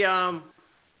see the, going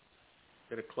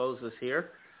to close this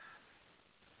here.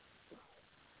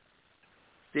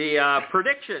 The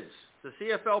predictions, the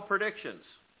CFL predictions.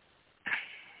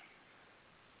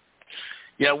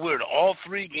 Yeah, weird. All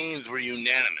 3 games were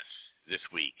unanimous this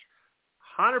week.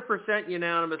 100%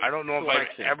 unanimous. I don't know selection.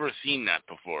 if I've ever seen that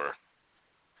before.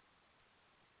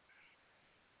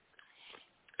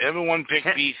 Everyone picked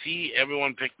BC,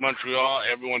 everyone picked Montreal,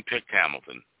 everyone picked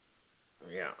Hamilton.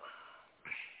 Yeah.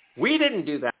 We didn't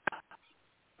do that.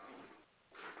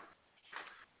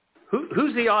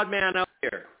 Who's the odd man out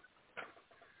here?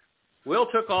 Will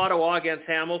took Ottawa against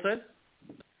Hamilton.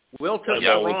 Will took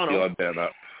Toronto. The odd man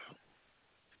up.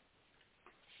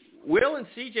 Will and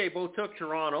CJ both took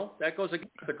Toronto. That goes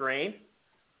against the grain.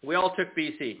 We all took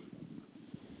BC.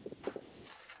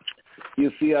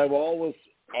 You see, I'm always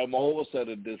at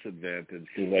a disadvantage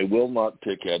because I will not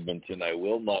pick Edmonton. I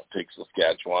will not pick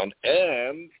Saskatchewan.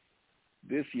 And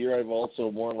this year I've also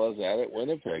more or less added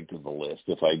Winnipeg to the list.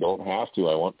 If I don't have to,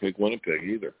 I won't pick Winnipeg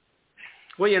either.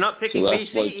 Well, you're not picking So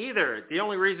BC either. The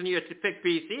only reason you have to pick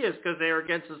BC is because they are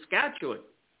against Saskatchewan.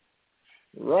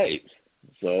 Right.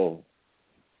 So,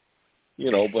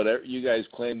 but you guys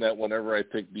claim that whenever I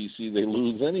pick BC, they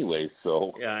lose anyway.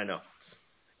 So yeah, I know.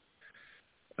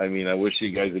 I mean, I wish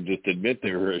you guys would just admit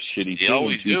they were a shitty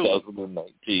team in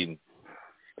 2019.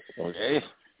 Okay?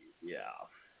 Yeah.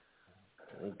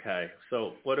 Okay.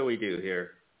 So what do we do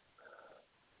here?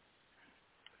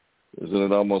 Isn't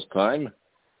it almost time?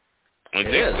 I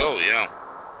think so, yeah.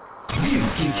 You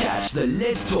can catch the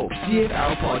Let's Talk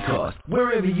CFL podcast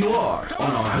wherever you are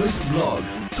on our host blog,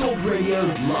 Talk Radio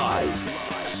Live.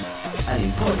 And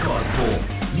in podcast form,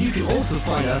 you can also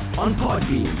find us on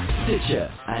Podbean,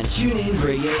 Stitcher, and TuneIn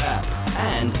Radio app,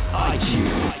 and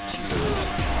iTunes.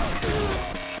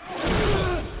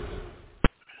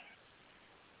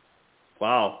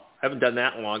 Wow. Haven't done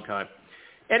that in a long time.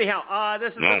 Anyhow,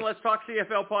 this is the Let's Talk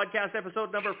CFL podcast,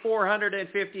 episode number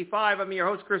 455. I'm your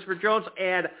host, Christopher Jones,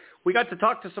 and we got to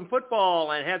talk to some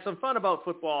football and had some fun about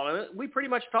football. And we pretty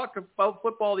much talked about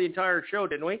football the entire show,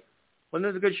 didn't we? Wasn't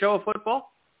it a good show of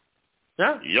football?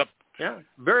 Yeah? Yep. Yeah.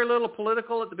 Very little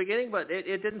political at the beginning, but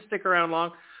it didn't stick around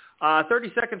long.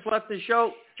 30 seconds left in the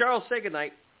show. Charles, say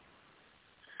goodnight.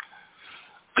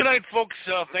 Good night, folks.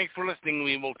 Thanks for listening.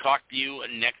 We will talk to you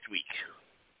next week.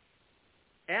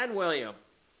 And William.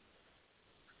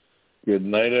 Good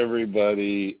night,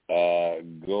 everybody.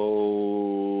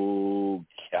 Go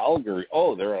Calgary.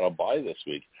 Oh, they're on a bye this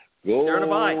week. They're on a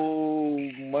bye.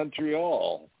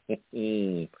 Montreal.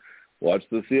 Watch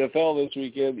the CFL this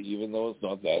weekend, even though it's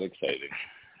not that exciting.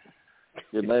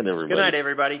 Good night, everybody. Good night,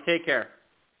 everybody. Take care.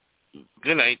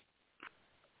 Good night.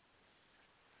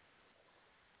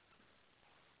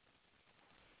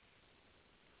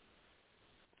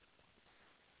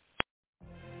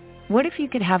 What if you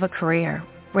could have a career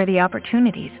where the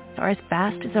opportunities are as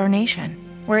vast as our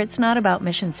nation, where it's not about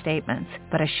mission statements,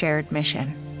 but a shared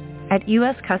mission? At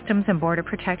U.S. Customs and Border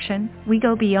Protection, we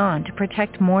go beyond to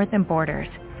protect more than borders.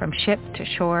 From ship to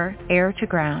shore, air to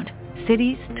ground,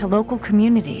 cities to local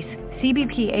communities,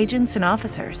 CBP agents and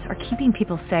officers are keeping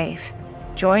people safe.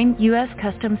 Join U.S.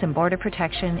 Customs and Border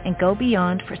Protection and go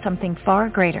beyond for something far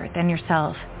greater than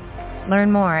yourself.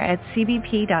 Learn more at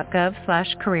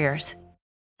cbp.gov/careers.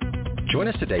 Join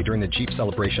us today during the Jeep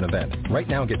Celebration event. Right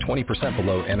now, get 20%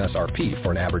 below MSRP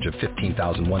for an average of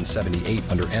 $15,178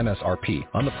 under MSRP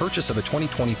on the purchase of a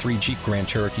 2023 Jeep Grand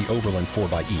Cherokee Overland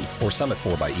 4xE or Summit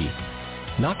 4xE.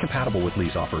 Not compatible with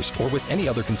lease offers or with any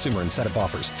other consumer incentive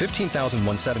offers.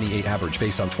 $15,178 average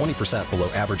based on 20% below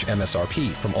average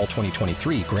MSRP from all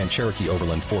 2023 Grand Cherokee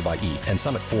Overland 4xE and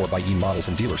Summit 4xE models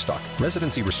in dealer stock.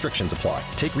 Residency restrictions apply.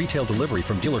 Take retail delivery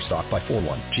from dealer stock by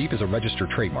 4/1. Jeep is a registered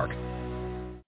trademark.